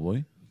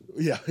 probably.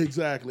 Yeah,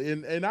 exactly.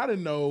 And I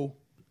didn't know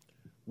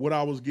what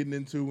I was getting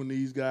into when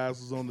these guys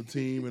was on the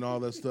team and all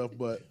that stuff,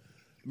 but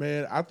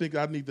man, I think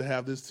I need to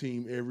have this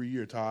team every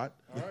year, Todd.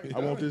 I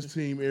want this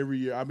team every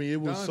year.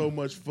 It was so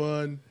much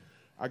fun.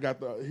 I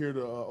got to hear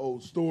the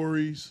old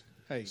stories.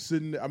 Hey.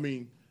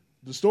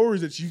 The stories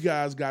that you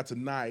guys got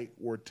tonight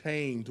were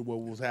tame to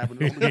what was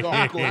happening on the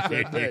golf course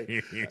that day.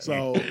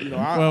 So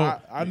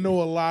I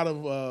know a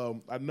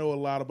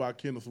lot about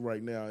Kenneth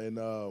right now,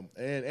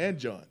 and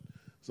John.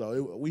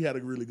 So we had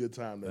a really good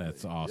time.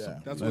 That's awesome. Yeah.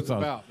 That's what it's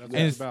awesome. about. That's what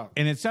And it's about.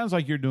 And it sounds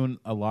like you're doing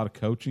a lot of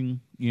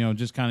coaching,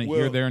 just kind of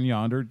here, there, and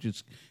yonder,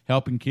 just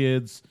helping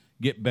kids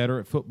get better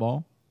at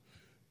football.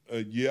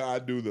 Yeah, I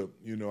do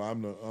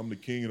I'm the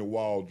king of the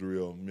wall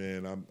drill,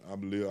 man. I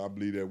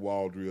believe that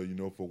wall drill.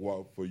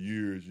 For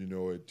years,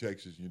 at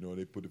Texas,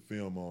 they put the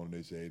film on and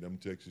they say, hey, them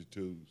Texas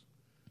twos,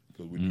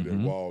 because we do that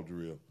wall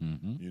drill.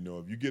 Mm-hmm.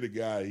 If you get a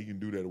guy, he can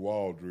do that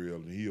wall drill,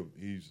 and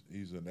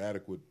he's an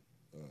adequate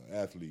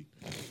athlete.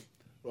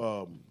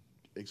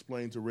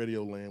 Explain to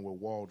Radio Land what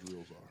wall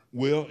drills are.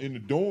 Well, in the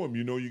dorm,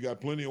 you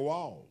got plenty of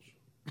walls,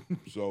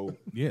 so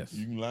Yes.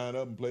 you can line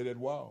up and play that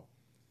wall,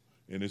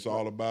 and it's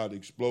all about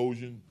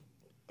explosion.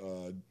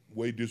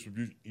 Weight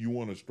distribution. You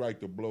want to strike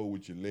the blow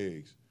with your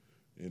legs,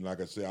 and like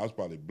I said, I was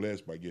probably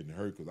blessed by getting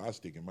hurt because I was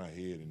sticking my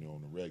head in there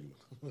on the regular.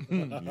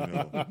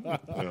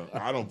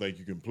 I don't think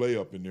you can play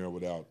up in there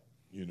without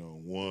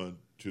 1,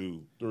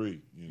 2,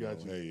 3.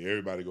 Gotcha. Hey,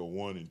 everybody go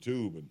 1 and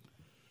 2, but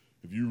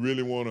if you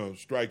really want to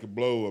strike a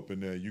blow up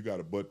in there, you got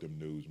to butt them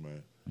dudes,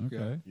 man.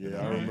 Okay.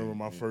 Yeah, I remember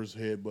my first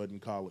headbutt in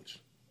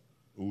college.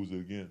 Who was it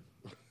again?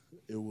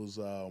 It was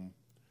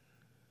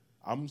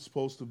I'm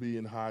supposed to be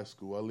in high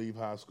school. I leave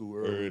high school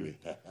early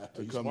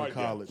to You come to smart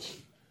guy. college.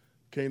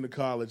 Came to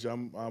college.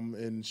 I'm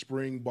in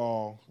spring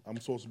ball. I'm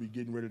supposed to be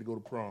getting ready to go to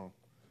prom.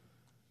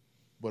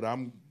 but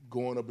I'm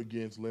going up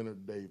against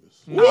Leonard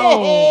Davis.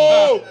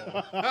 Whoa,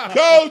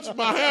 Coach,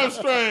 my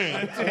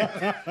hamstring.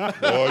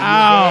 Boy, you a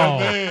bad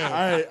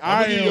man.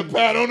 I'm gonna give you a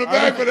pat on the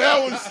back for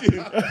that one.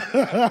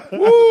 Shit.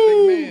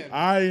 Woo!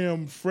 I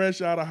am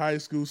fresh out of high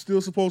school, still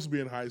supposed to be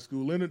in high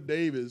school. Leonard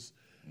Davis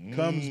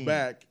comes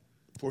back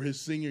for his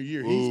senior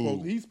year.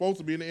 He's supposed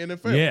to be in the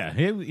NFL. Yeah,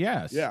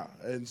 yes. Yeah,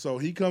 and so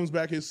he comes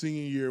back his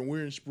senior year, and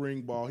we're in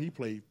spring ball. He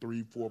played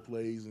 3-4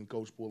 plays, and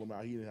coach pulled him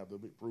out. He didn't have to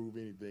prove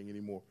anything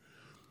anymore.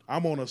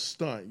 I'm on a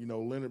stunt.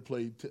 Leonard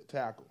played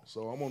tackle,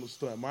 so I'm on a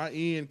stunt. My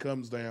end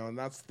comes down, and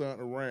I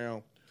stunt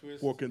around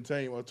for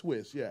containment, a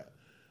twist, yeah.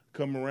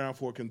 Come around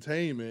for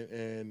containment,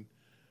 and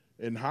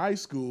in high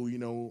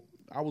school,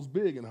 I was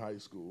big in high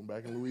school.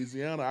 Back in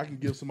Louisiana, I can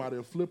give somebody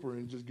a flipper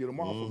and just get them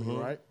off of me,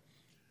 right?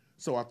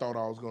 So I thought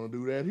I was going to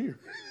do that here.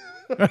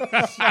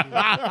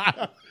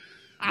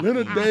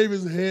 Leonard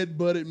Davis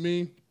head-butted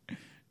me,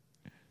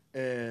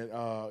 and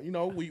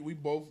we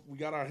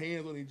got our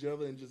hands on each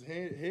other and just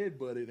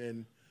head-butted,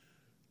 and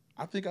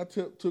I think I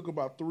took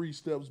about 3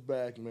 steps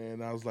back,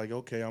 man. I was like,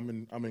 okay, I'm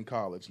in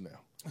college now.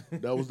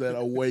 That was that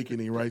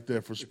awakening right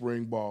there for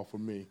spring ball for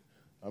me.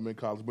 I'm in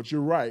college, but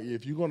you're right.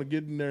 If you're going to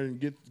get in there and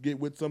get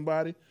with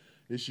somebody,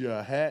 it's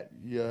your hat,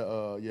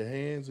 your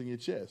hands, and your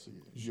chest,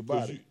 your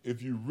body.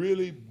 If you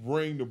really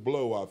bring the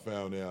blow, I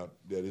found out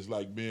that it's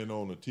like being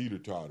on a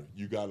teeter-totter.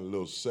 You got a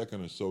little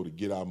second or so to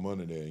get out from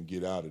under there and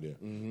get out of there.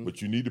 Mm-hmm.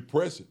 But you need to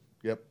press it.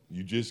 Yep.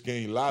 You just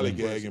can't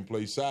lollygag and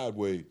play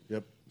sideways.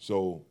 Yep.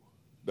 So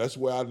that's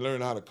where I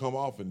learned how to come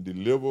off and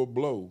deliver a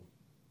blow,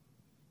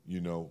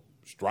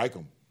 strike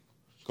them.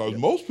 Because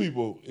most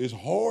people, it's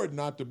hard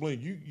not to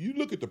blink. You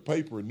look at the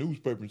paper and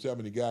newspaper and see how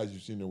many guys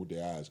you've seen there with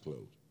their eyes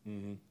closed.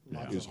 Mm-hmm.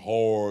 Yeah. It's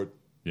hard,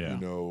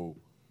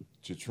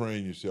 to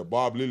train yourself.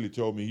 Bob Lilly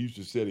told me he used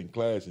to sit in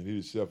class and hit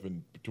himself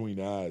in between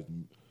the eyes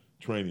and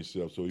train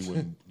himself so he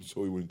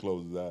wouldn't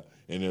close his eye,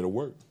 and it'll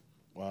work.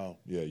 Wow.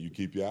 Yeah, you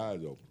keep your eyes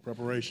open.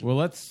 Preparation. Well,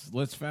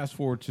 let's fast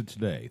forward to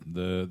today,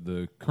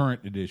 the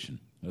current edition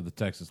of the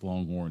Texas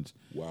Longhorns.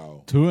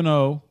 Wow.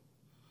 2-0.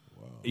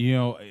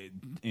 Wow.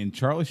 In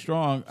Charlie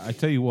Strong, I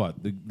tell you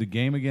what, the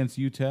game against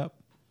UTEP,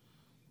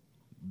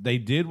 they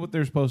did what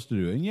they're supposed to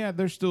do. And, yeah,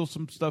 there's still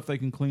some stuff they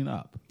can clean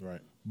up.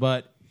 Right.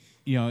 But,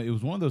 it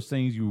was one of those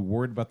things you were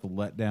worried about the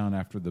letdown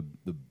after the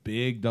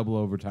big double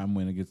overtime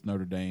win against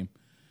Notre Dame.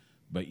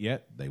 But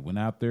yet they went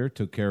out there,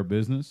 took care of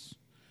business.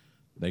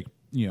 They,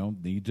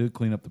 need to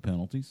clean up the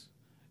penalties.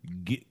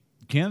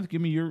 Kenneth,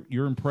 give me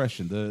your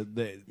impression.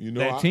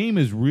 That team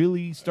is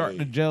really starting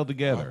to gel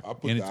together. I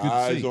put and the it's good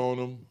eyes to see. on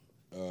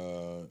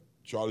them.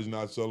 Charlie's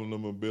not selling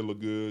them a bill of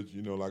goods.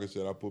 Like I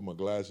said, I put my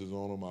glasses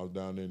on them. I was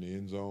down there in the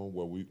end zone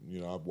where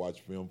I've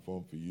watched film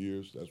from for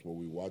years. That's where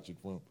we watch it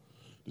from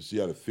to see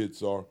how the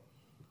fits are.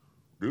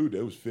 Dude,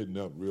 they was fitting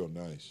up real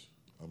nice.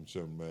 I'm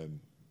saying, man,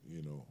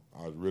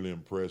 I was really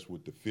impressed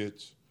with the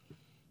fits.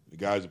 The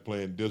guys are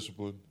playing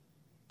discipline.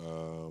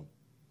 The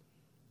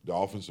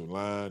offensive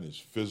line is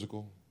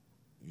physical.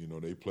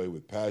 They play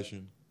with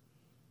passion.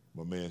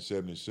 My man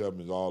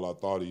 77 is all I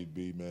thought he'd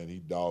be, man. He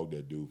dogged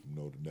that dude from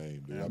Notre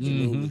Dame, dude.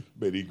 Absolutely.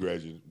 But he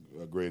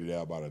graded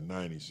out about a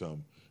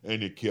 90-something.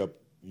 And it kept,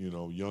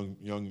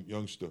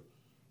 youngster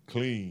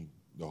clean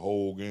the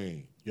whole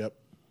game. Yep.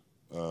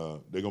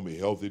 They're going to be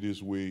healthy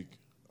this week.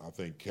 I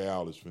think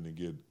Cal is finna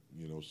get,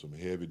 some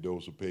heavy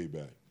dose of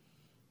payback.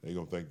 They're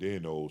going to think they're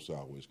in the old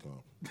Southwest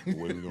Conference. The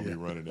way we're going to be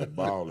running that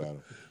ball at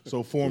them.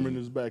 So Foreman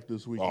is back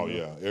this week. Oh,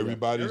 yeah.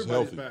 Everybody's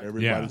healthy. Back.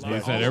 Everybody's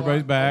back.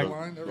 Everybody's back.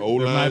 The There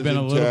O-line's might have been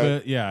a little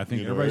intact. bit. Yeah, I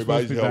think everybody's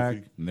supposed to be healthy.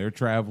 back, and they're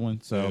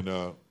traveling.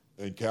 So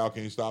And Cal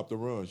can't stop the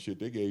run. Shit,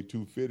 they gave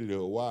 250 to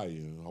Hawaii,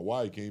 and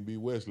Hawaii can't beat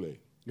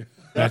Westlake.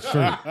 that's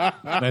true.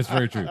 That's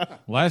very true.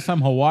 Last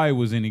time Hawaii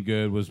was any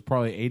good was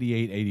probably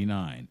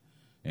 88-89.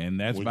 And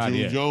that's When about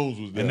June it. Jones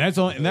was there. And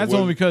that's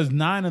only because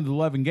 9 of the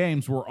 11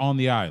 games were on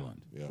the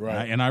island. Yeah.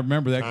 Right. And I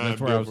remember that 'cause Time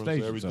that's where I was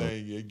difference, stationed. So,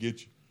 everything, it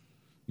get you.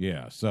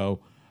 yeah. So,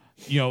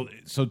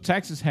 so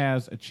Texas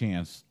has a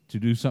chance to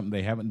do something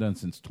they haven't done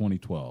since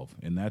 2012,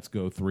 and that's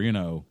go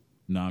 3-0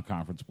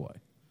 non-conference play.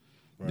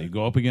 Right. They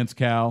go up against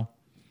Cal,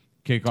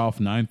 kickoff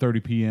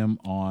 9:30 p.m.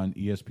 on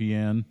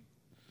ESPN.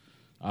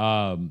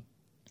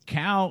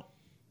 Cal,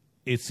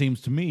 it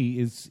seems to me,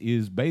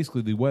 is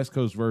basically the West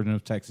Coast version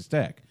of Texas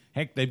Tech.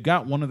 Heck, they've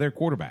got one of their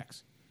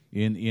quarterbacks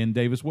in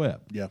Davis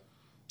Webb. Yeah.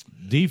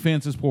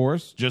 Defense is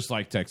porous, just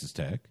like Texas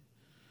Tech.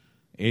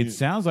 It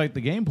sounds like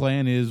the game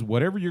plan is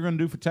whatever you're going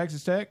to do for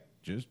Texas Tech,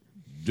 just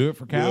do it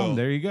for Cal, and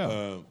there you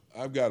go.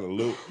 I've got a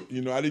little,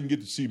 I didn't get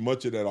to see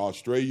much of that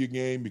Australia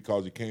game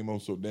because it came on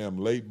so damn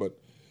late, but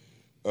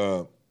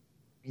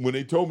when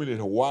they told me that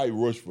Hawaii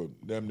rushed for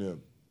damn near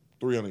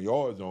 300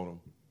 yards on them,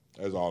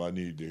 that's all I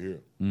needed to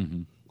hear.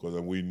 Because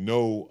we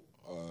know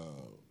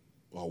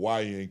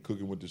Hawaii ain't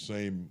cooking with the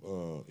same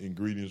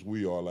ingredients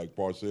we are, like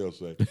Parcells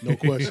say. No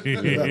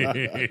question.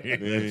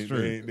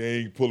 They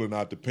ain't pulling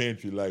out the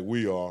pantry like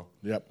we are.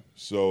 Yep.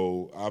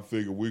 So I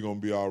figure we're going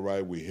to be all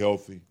right. We're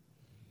healthy.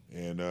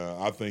 And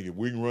I think if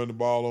we can run the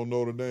ball on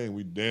Notre Dame,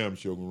 we damn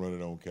sure can run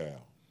it on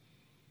Cal.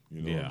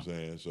 You know what I'm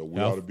saying? So we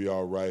Health. ought to be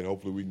all right.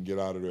 Hopefully we can get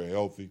out of there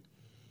healthy.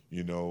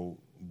 You know,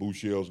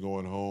 Boucher's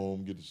going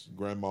home, get his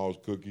grandma's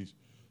cookies.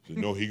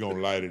 So he going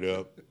to light it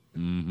up.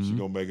 Mm-hmm. She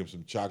going to make him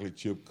some chocolate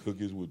chip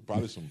cookies with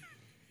probably some,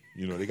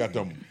 they got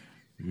them,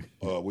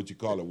 what you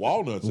call it,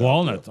 walnuts.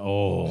 Walnuts.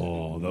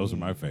 Oh, those are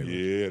my favorite.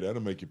 Yeah,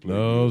 that'll make you play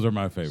Those good. are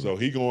my favorite. So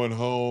he going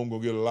home,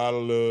 going to get a lot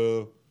of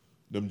love.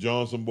 Them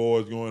Johnson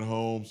boys going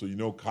home, so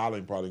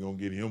Colin probably going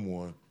to get him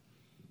one.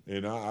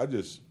 And I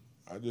just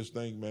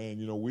think,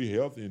 man, we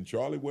healthy. And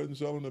Charlie wasn't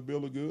selling a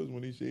bill of goods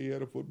when he said he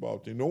had a football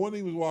team. No wonder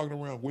he was walking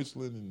around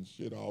whistling and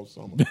shit all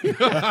summer. he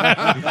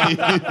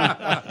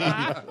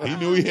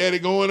knew he had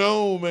it going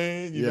on,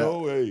 man. You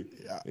know, hey,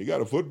 he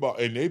got a football.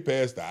 And they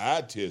passed the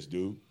eye test,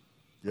 dude.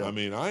 Yeah. I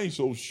mean, I ain't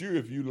so sure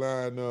if you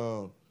line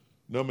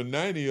number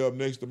 90 up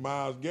next to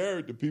Myles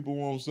Garrett, the people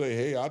won't say,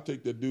 hey, I'll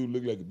take that dude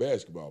look like a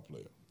basketball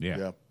player.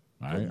 Yeah.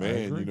 But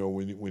man,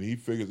 when he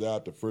figures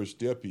out the first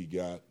step he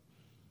got,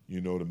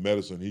 the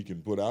medicine he can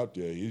put out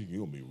there, he's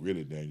going to be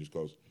really dangerous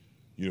because,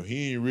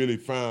 he ain't really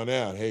found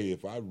out, hey,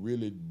 if I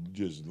really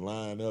just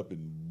line up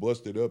and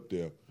bust it up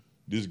there,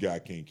 this guy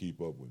can't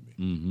keep up with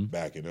me,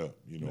 backing up.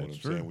 You know what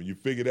I'm saying? When you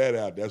figure that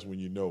out, that's when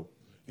you know,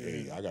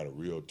 hey, I got a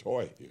real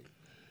toy here.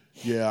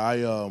 Yeah,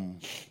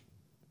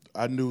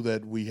 I knew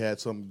that we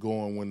had something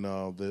going when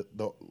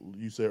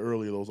you said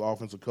earlier those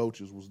offensive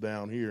coaches was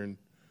down here and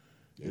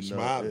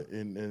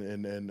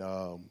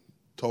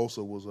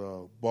Tulsa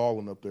was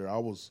balling up there. I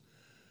was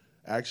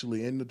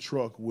actually in the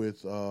truck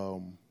with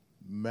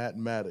Matt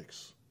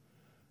Maddox.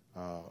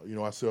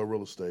 I sell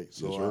real estate,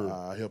 so yes,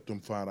 I helped him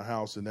find a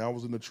house, and I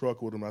was in the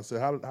truck with him. I said,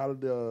 "How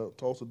did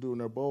Tulsa do in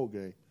their bowl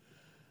game?"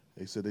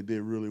 They said they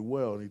did really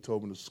well, and he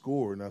told me the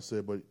score. And I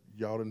said, "But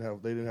they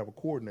didn't have a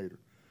coordinator."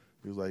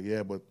 He was like,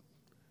 "Yeah, but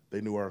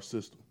they knew our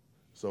system."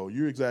 So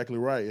you're exactly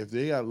right. If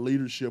they got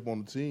leadership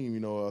on the team,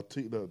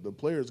 the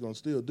players going to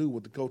still do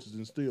what the coaches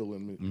instill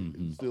into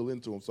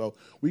them. So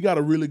we got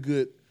a really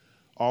good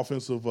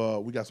offensive.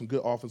 We got some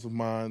good offensive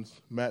minds.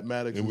 Matt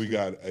Maddox, and we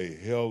got a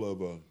hell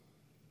of a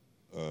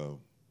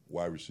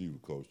wide receiver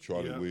coach,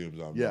 Charlie Williams.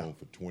 I've known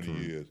for 20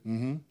 years.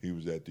 Mm-hmm. He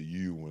was at the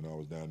U when I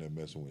was down there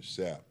messing with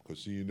Sapp.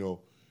 Because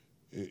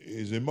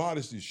as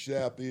immodest as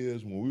Sapp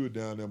is, when we were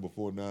down there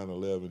before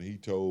 9/11, he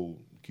told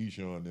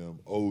Keyshawn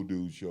them, old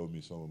dude showed me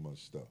some of my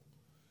stuff.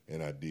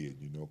 And I did,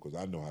 because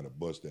I know how to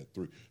bust that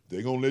three. If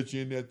they're going to let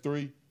you in that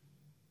three,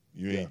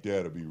 you ain't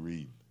there to be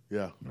reading.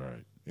 Yeah.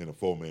 Right. In a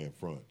four-man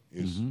front.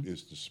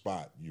 It's the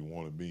spot you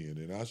want to be in.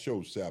 And I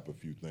showed Sapp a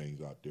few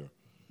things out there.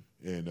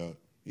 And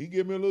he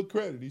gave me a little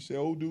credit. He said,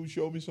 old dude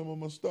showed me some of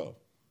my stuff.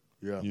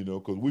 Yeah.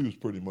 Because we was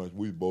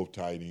both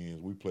tight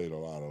ends. We played a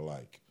lot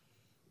alike.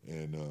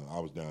 And I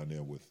was down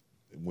there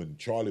when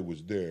Charlie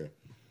was there.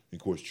 And,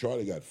 of course,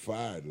 Charlie got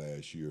fired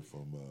last year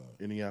from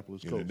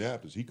Indianapolis. He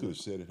could have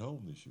sat at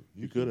home this year.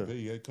 He could have.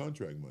 He had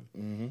contract money.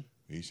 Mm-hmm.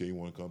 He said he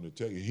wanted to come to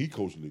Texas. He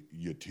coached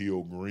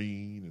Teal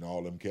Green and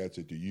all them cats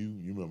at the U.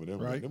 You remember them?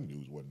 Right. Them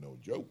dudes wasn't no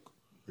joke.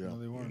 Yeah, no,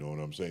 they weren't. You know what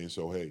I'm saying?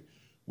 So, hey,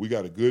 we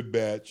got a good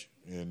batch,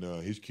 and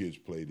his kids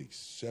played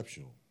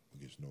exceptional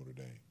against Notre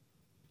Dame.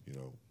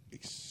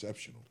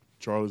 Exceptional.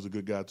 Charlie's a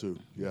good guy, too.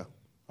 Yeah.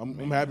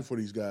 I'm happy for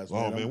these guys.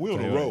 Oh, man, we're on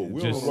the Anyway, road.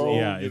 We're just- on the road.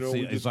 yeah,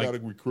 we just got to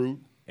recruit.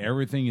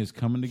 Everything is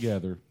coming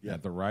together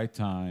at the right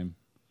time,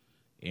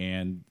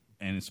 and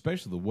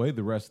especially the way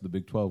the rest of the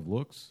Big 12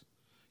 looks.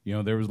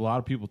 There was a lot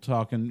of people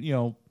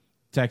talking,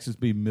 Texas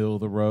be middle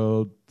of the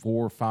road,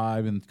 4 or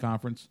 5 in the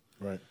conference.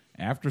 Right.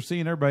 After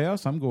seeing everybody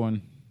else, I'm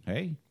going,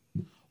 hey,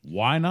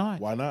 why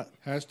not? Why not?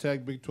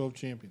 Hashtag Big 12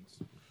 champions.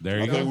 There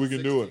you I go. think we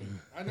can do it.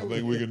 I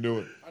think we can do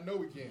it. I know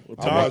we can. Well,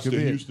 I watched the could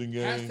be it. Houston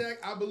game. Hashtag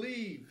I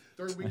believe.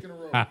 Third week in a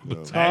row.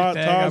 Hashtag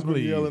I Todd's been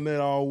believe. yelling that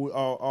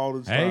all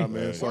this Hey, time,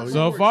 man.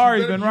 so far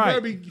he's been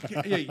right.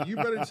 You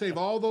better save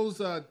all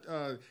those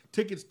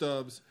ticket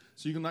stubs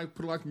so you can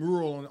put a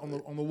mural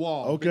on the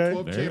wall. Okay. Big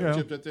 12 There you go.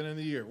 championships at the end of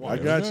the year. I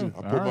got you.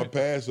 I put my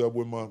pass up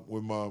with my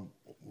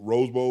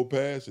Rose Bowl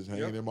pass. It's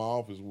hanging in my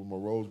office with my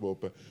Rose Bowl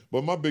pass.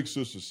 But my big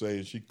sister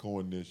saying, she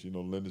coined this,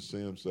 Linda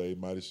Sims say,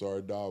 mighty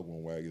sorry dog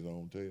won't wag his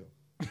own tail.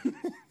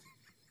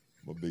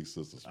 My big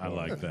sister. I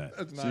like that.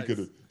 That's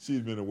nice. She's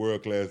been a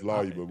world-class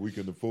lawyer, but we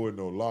couldn't afford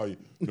no lawyer,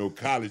 no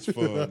college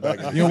fund back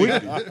in the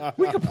 60s.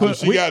 We could put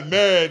She got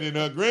married, and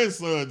her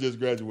grandson just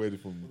graduated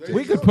from.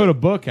 we could put a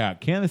book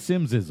out, Kenneth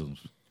Simsisms.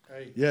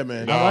 Yeah,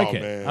 man. I like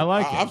it. Man. I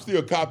like it. I'm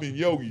still copying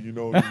Yogi, Yogi,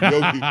 when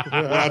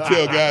I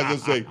tell guys, I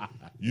say,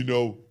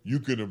 you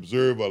can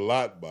observe a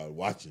lot by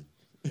watching.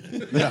 It's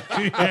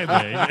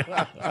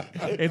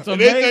And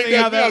they think amazing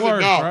how that's that nothing.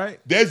 works, No, right?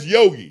 That's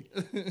Yogi.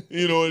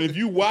 And if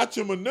you watch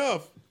him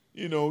enough,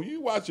 you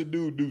watch a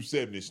dude do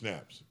 70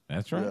 snaps.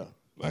 That's right. Yeah.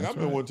 Like I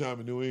remember one time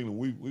in New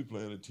England, we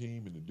playing a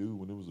team, and the dude,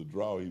 when it was a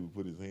draw, he would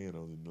put his hand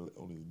on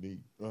his knee.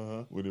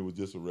 When it was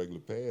just a regular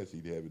pass,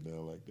 he'd have it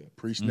down like that.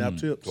 Pre-snap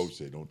tips. Coach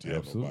said, "Don't tell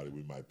Absolutely. nobody.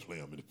 We might play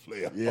him in the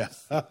playoffs."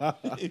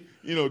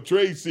 Yeah.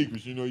 Trade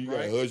secrets. You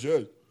got to hush.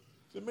 Say,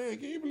 man,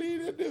 can you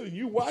believe that dude?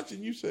 You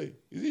watching? You say,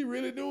 is he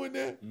really doing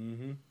that?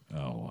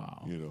 Oh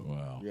wow. Wow.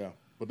 Wow. Yeah.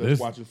 But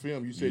that's watching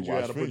film. You said you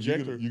watch had a film,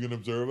 projector. You can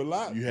observe a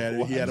lot. He had a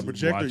Watch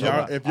projector. a Y'all,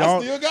 lot. if I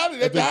y'all still got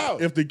it at the house.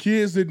 if the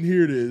kids didn't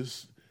hear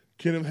this,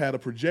 Kenneth had a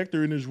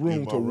projector in his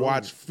room my to room.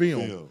 watch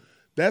film. Film.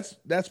 That's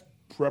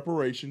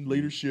preparation,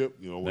 leadership.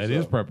 You know what's That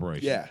is up.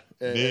 preparation. Yeah.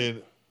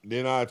 And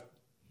Then I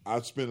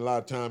spend a lot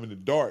of time in the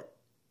dark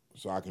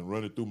so I can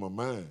run it through my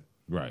mind.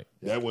 Right.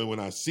 That way when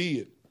I see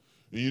it,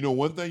 and you know,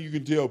 one thing you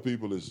can tell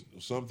people is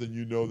something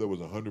that was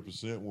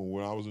 100%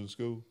 when I was in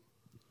school.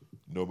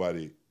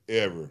 Nobody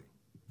ever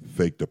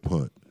faked a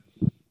punt.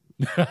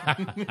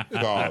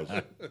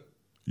 Because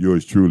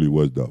yours truly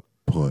was the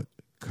punt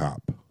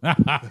cop.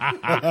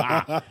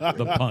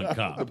 The punt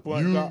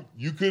cop.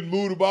 You couldn't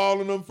move the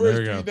ball on them There first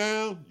you go. three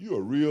down. You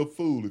a real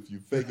fool if you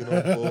fake it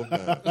on 4th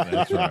down.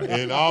 That's right.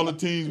 And all the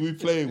teams we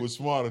played was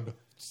smart enough to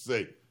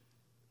say,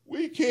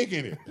 we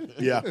kicking it.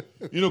 yeah.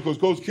 You know, because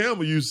Coach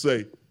Campbell used to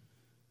say,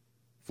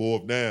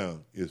 4th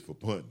down is for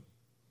punting.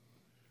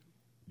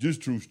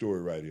 Just true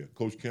story right here.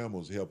 Coach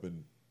Campbell's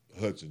helping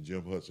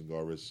Jim Hudson, got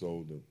already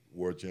sold the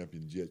world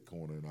champion jet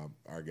corner, and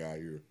our guy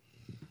here.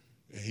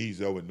 And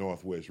he's over at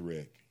Northwest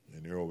Rec,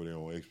 and they're over there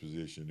on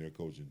exposition. They're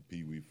coaching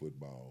Pee Wee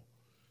football,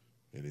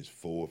 and it's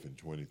 4th and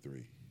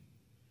 23.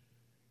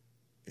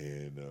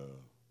 And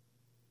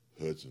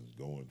Hudson's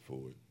going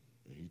for it.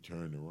 And he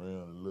turned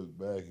around and looked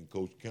back, and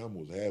Coach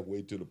Campbell was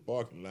halfway to the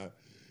parking lot.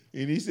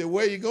 And he said,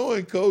 "Where you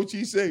going, Coach?"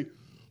 He said,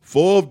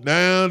 4th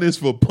down is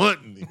for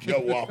punting. He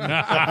kept walking.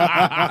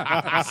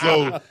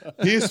 So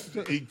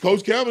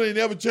Coach Campbell ain't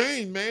never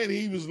changed, man.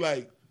 He was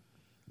like,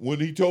 when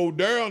he told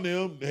Darryl and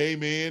them, "Hey,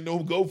 man,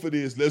 don't go for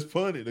this. Let's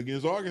punt it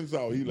against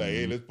Arkansas." He like,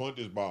 "Hey, let's punt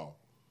this ball."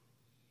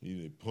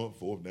 He said, "Punt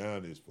 4th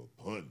down is for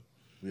punting."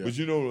 Yeah. But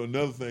you know,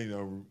 another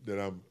thing that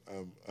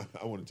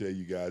I want to tell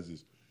you guys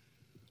is,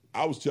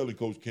 I was telling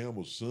Coach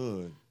Campbell's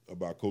son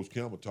about Coach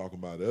Campbell talking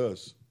about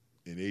us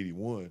in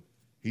 '81.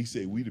 He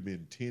said we'd have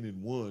been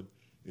 10-1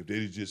 if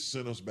they'd have just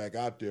sent us back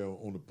out there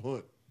on the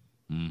punt,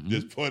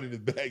 just punted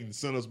it back and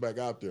sent us back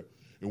out there.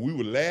 And we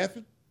were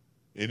laughing,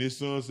 and his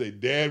son said,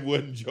 "Dad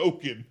wasn't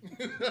joking."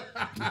 He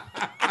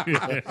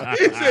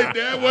said,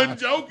 "Dad wasn't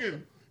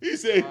joking." He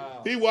said,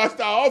 He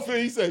watched our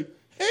offense. He said,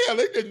 "Hell,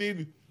 they didn't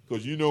even,"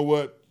 because you know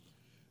what?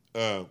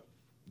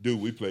 Dude,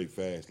 we played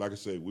fast. Like I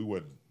said,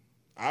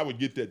 I would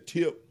get that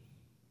tip,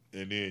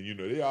 and then, you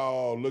know, they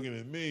all looking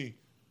at me.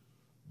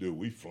 Dude,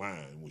 we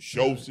flying with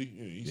Schultze.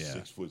 You know, he's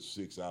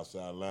 6'6"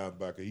 outside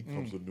linebacker. He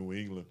comes from New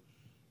England,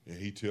 and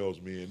he tells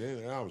me, and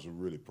then I was a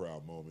really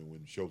proud moment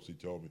when Schultze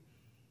told me.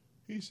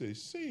 He said,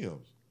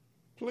 "Sims,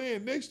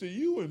 playing next to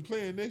you and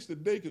playing next to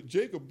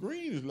Jacob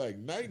Green is like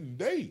night and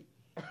day."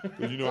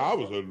 Because, you know, I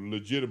was a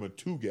legitimate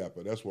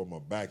two-gapper. That's why my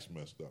back's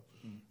messed up.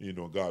 You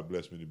know, God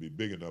bless me to be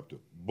big enough to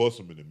bust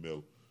him in the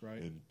middle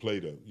and play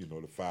the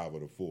 5 or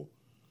the 4.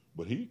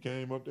 But he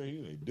came up there, he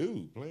like,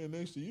 "Dude, playing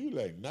next to you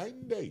like night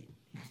and day."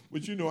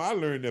 But, you know, I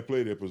learned to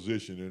play that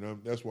position,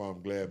 and that's why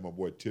I'm glad my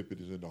boy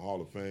Tippett is in the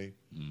Hall of Fame.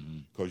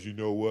 Because you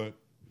know what?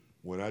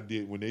 When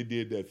they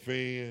did that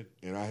fan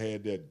and I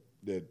had that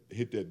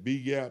hit that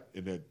B gap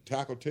and that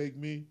tackle take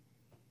me,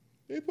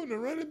 they putting a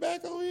running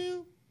back on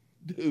him?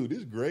 Dude,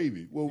 this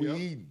gravy. What we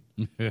eating?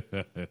 I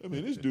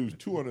mean, this dude's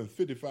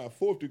 255,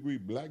 4th degree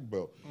black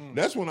belt.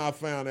 That's when I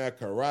found out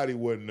karate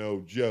wasn't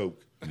no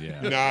joke.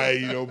 Yeah.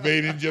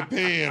 Made in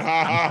Japan.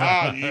 Ha, ha,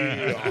 ha.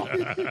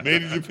 Yeah.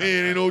 Made in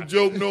Japan ain't no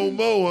joke no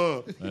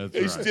more, huh? That's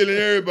they right. stealing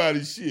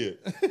everybody's shit.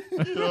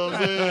 You know what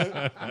I'm saying?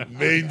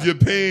 Made in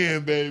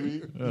Japan,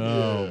 baby.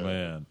 Oh,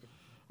 man.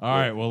 All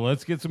right, well,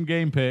 let's get some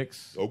game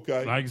picks.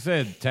 Okay. Like I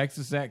said,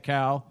 Texas at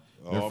Cal.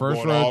 Their I'm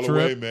first going road all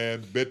trip. the way,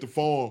 man. Bet the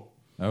farm.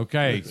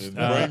 Okay. And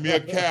bring me a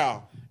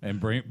cow. And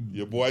bring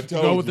Your boy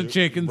told go with you. the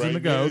chickens and the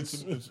Bring me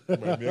goats.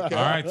 bring me a cow.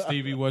 All right,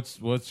 Stevie,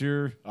 what's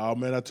your? Oh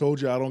man, I told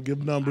you I don't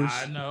give numbers.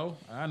 I know.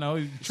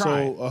 You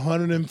try. So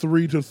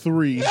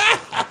 103-3,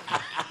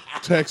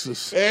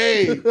 Texas.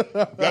 Hey,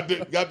 got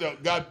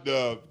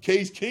the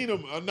Case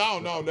Keenum.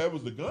 No, that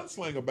was the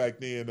gunslinger back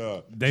then.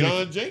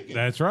 John Jenkins.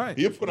 That's right.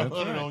 He'll put That's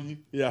 100 right. on you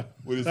Yeah.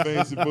 with his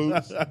fancy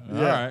boots. All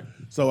right.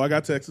 So I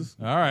got Texas.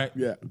 All right.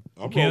 Yeah.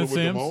 I'm Kenneth rolling with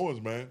them Sims?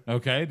 horns, man.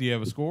 Okay. Do you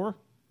have a score?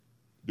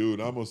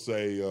 Dude, I'm gonna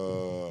say,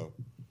 I'm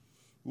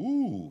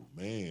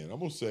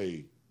gonna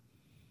say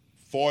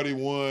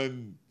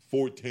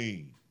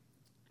 41-14.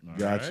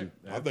 Got right. you.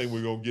 I think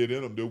we're gonna get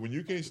in them, dude. When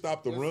you can't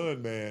stop the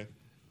run, man.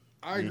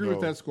 I agree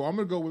with that score. I'm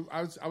going to go with,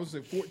 I would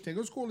say 14.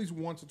 They'll score at least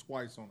once or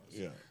twice on us.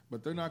 Yeah.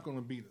 But they're not going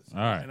to beat us.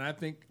 All right. And I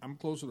think I'm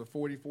closer to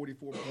 40,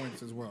 44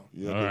 points as well.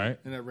 Yeah, All right.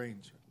 In that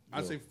range.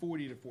 I'd say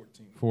 40-14.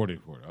 40.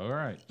 All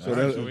right. So All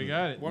right, that- so we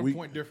got it. 1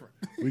 point different.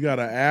 We got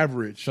an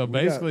average. So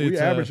basically we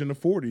it's average in the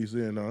 40s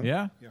then, huh?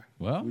 Yeah. Yeah.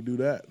 Well, We do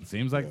that. it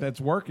seems like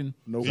that's working.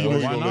 No You So know problem.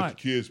 he's why gonna let not?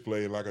 the kids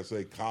play. Like I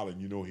say, Colin,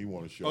 you know he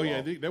want to show Oh, yeah.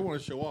 off. They want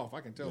to show off. I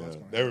can tell that's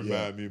going to That happen.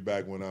 reminded me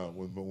back when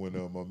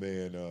my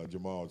man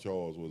Jamal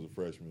Charles was a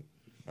freshman.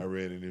 I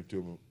ran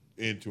into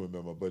him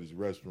at my buddy's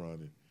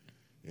restaurant,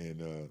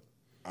 and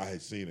I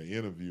had seen an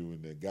interview,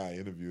 and that guy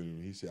interviewed him.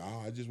 And he said,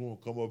 "I just want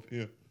to come up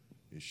here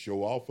and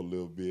show off a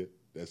little bit.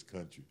 That's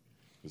country."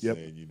 for Yep.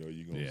 saying, you know,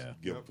 you're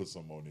going to put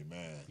something on their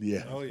mind.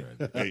 Yeah. Oh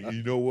yeah. Hey,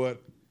 you know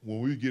what?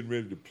 When we were getting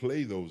ready to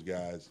play those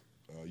guys,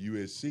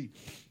 USC,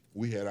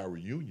 we had our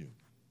reunion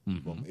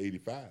from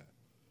 '85.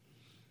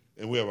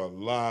 And we have a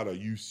lot of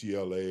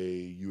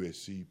UCLA,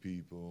 USC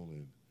people,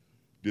 and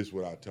this is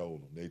what I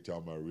told them. They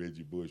talking about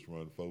Reggie Bush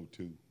run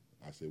 4.2.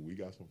 I said, we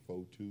got some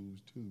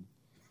 4.2s too.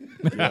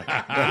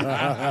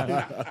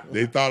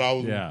 They thought I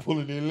was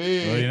pulling their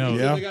leg. Well, you know,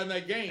 They got in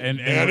that game. and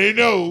Now they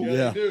know.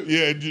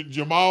 Yeah.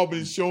 Jamal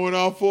been showing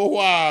off for a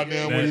while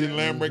now with his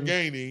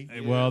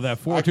Lamborghini. well, that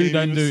I 4.2 can't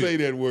doesn't even do say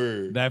that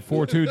word. that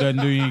 4.2 doesn't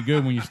do you any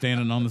good when you're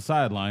standing on the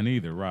sideline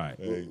either, right?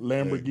 Hey,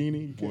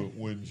 Lamborghini.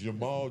 when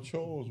Jamal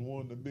Charles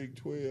won the Big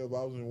 12,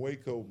 I was in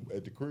Waco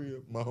at the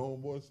crib. My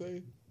homeboy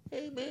say,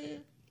 "Hey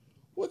man,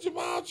 what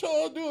Jamal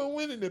Charles doing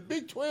winning the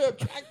Big 12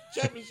 track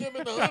championship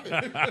in the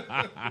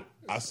 100?"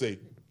 I say,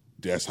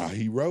 that's how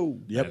he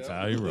rode. Yep. That's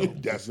how he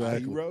rolled. That's how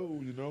he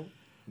rode, you know.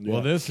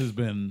 Well, this has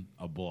been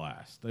a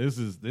blast. This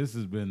has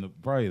been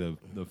probably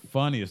the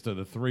funniest of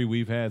the three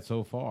we've had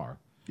so far.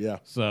 Yeah.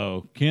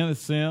 So Kenneth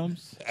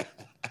Sims,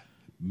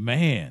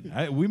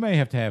 man, we may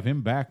have to have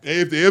him back.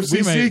 Hey, if the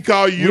FCC may-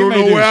 call you, we you don't may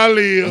know do- where I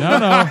live. No.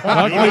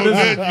 Luckily, You know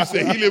this is, that? You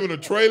say he live in a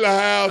trailer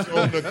house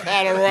on the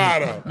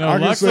Colorado. no, I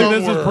can luckily this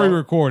is somewhere.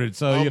 pre-recorded,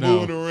 so I'm you know,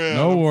 moving around.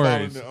 no I'm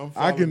worries. following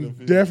I can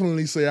the-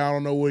 definitely say I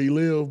don't know where you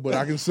live, but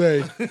I can say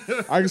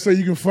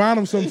you can find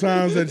them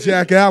sometimes at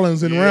Jack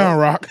Allen's in Round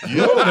Rock.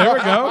 Oh, there we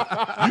go.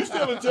 You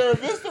still in Terra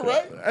Vista,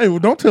 right? Hey, well,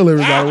 don't tell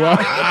everybody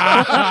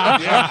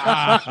why.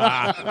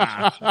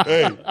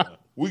 Hey,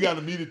 we got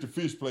to meet at the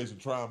fish place and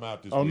try them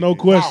out this weekend. No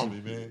question. Call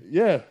me, man.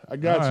 Yeah, I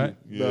got All you. right.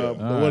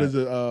 Yeah. What is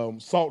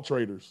it? Salt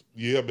Traders.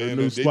 Yeah, man.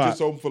 new They spot.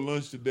 just opened for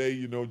lunch today.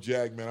 You know,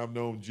 Jack, man. I've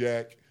known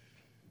Jack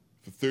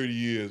for 30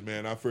 years,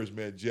 man. I first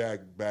met Jack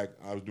back.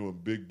 I was doing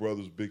Big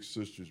Brothers, Big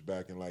Sisters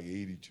back in like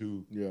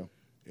 '82. Yeah.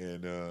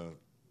 And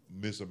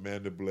Miss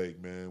Amanda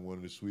Blake, man, one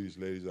of the sweetest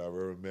ladies I've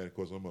ever met. Of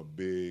course, I'm a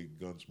big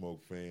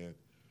Gunsmoke fan,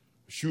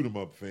 shoot 'em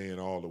up fan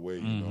all the way,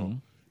 you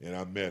know. And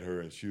I met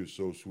her, and she was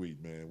so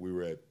sweet, man. We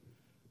were at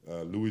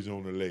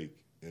Louisiana Lake,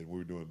 and we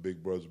were doing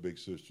Big Brothers, Big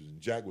Sisters. And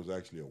Jack was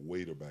actually a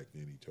waiter back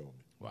then, he told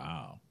me.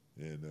 Wow.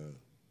 And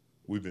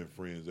we've been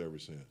friends ever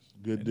since.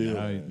 Good deal.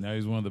 Now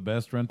he's one of the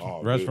best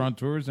Oh,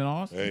 restaurateurs in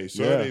Austin. Hey,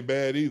 son Yeah. ain't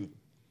bad either.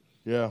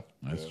 Yeah.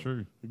 That's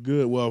true.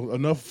 Good. Well,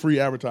 enough free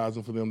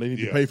advertising for them. They need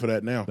to Yeah. pay for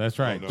that now. That's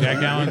right. no. Jack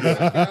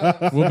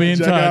Allen's. We'll be in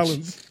Jack touch.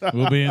 Allen's.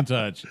 We'll be in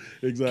touch.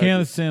 Exactly.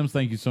 Kenneth Sims,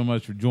 thank you so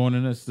much for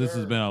joining us. This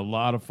has been a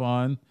lot of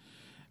fun.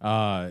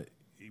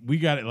 We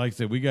got it. Like I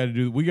said, we got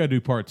to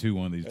do part 2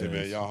 one of these Hey, man,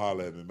 days. y'all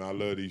holler at me, man. I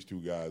love these two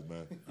guys,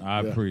 man.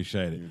 I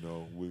appreciate it. You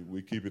know,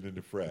 we keep it in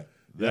the frat.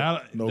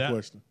 No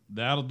question.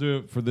 That'll do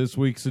it for this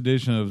week's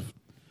edition of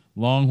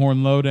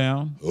Longhorn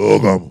Lowdown.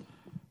 Oh,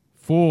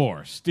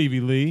 For Stevie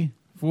Lee,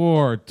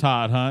 for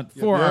Todd Hunt,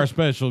 for our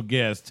special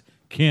guest,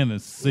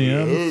 Kenneth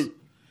Sims.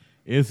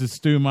 This is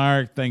Stu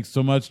Meyer. Thanks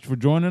so much for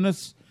joining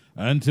us.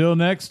 Until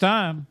next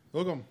time,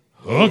 Hook 'em.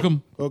 hook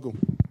 'em. Hook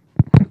 'em.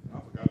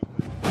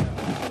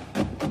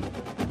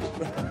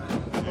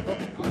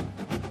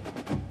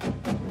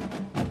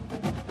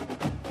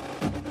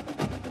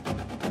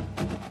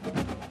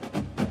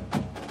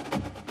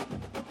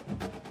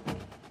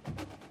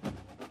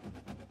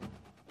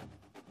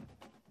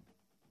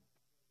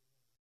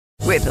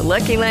 With the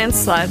Lucky Land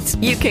Slots,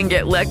 you can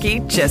get lucky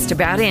just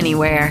about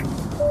anywhere.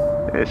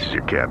 This is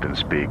your captain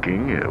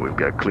speaking. We've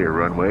got clear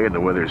runway and the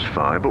weather's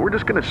fine, but we're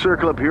just going to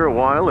circle up here a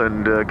while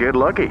and get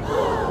lucky.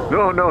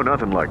 No,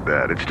 nothing like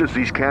that. It's just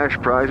these cash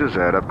prizes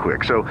add up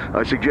quick. So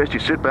I suggest you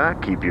sit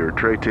back, keep your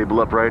tray table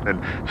upright,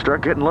 and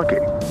start getting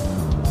lucky.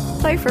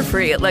 Play for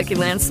free at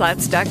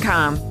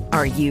LuckyLandSlots.com.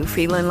 Are you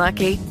feeling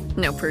lucky?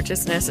 No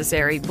purchase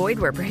necessary. Void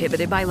where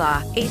prohibited by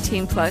law.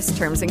 18+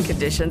 terms and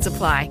conditions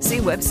apply. See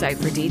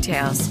website for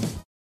details.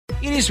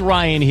 It is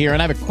Ryan here,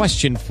 and I have a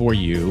question for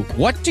you.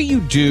 What do you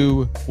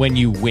do when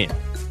you win?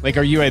 Like,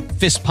 are you a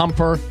fist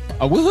pumper,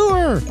 a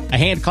woohooer, a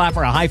hand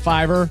clapper, a high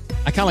fiver?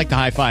 I kind of like the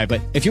high five,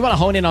 but if you want to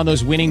hone in on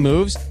those winning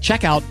moves,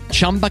 check out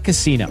Chumba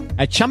Casino.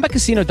 At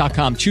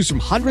ChumbaCasino.com, choose from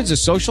hundreds of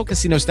social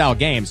casino-style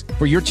games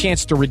for your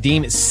chance to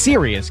redeem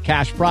serious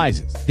cash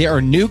prizes. There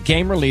are new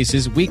game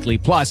releases weekly,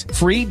 plus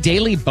free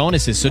daily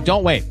bonuses, so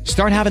don't wait.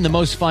 Start having the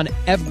most fun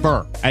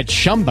ever at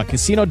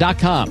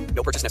ChumbaCasino.com.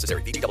 No purchase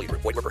necessary. VGW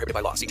Group. Void where prohibited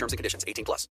by law. See terms and conditions. 18+.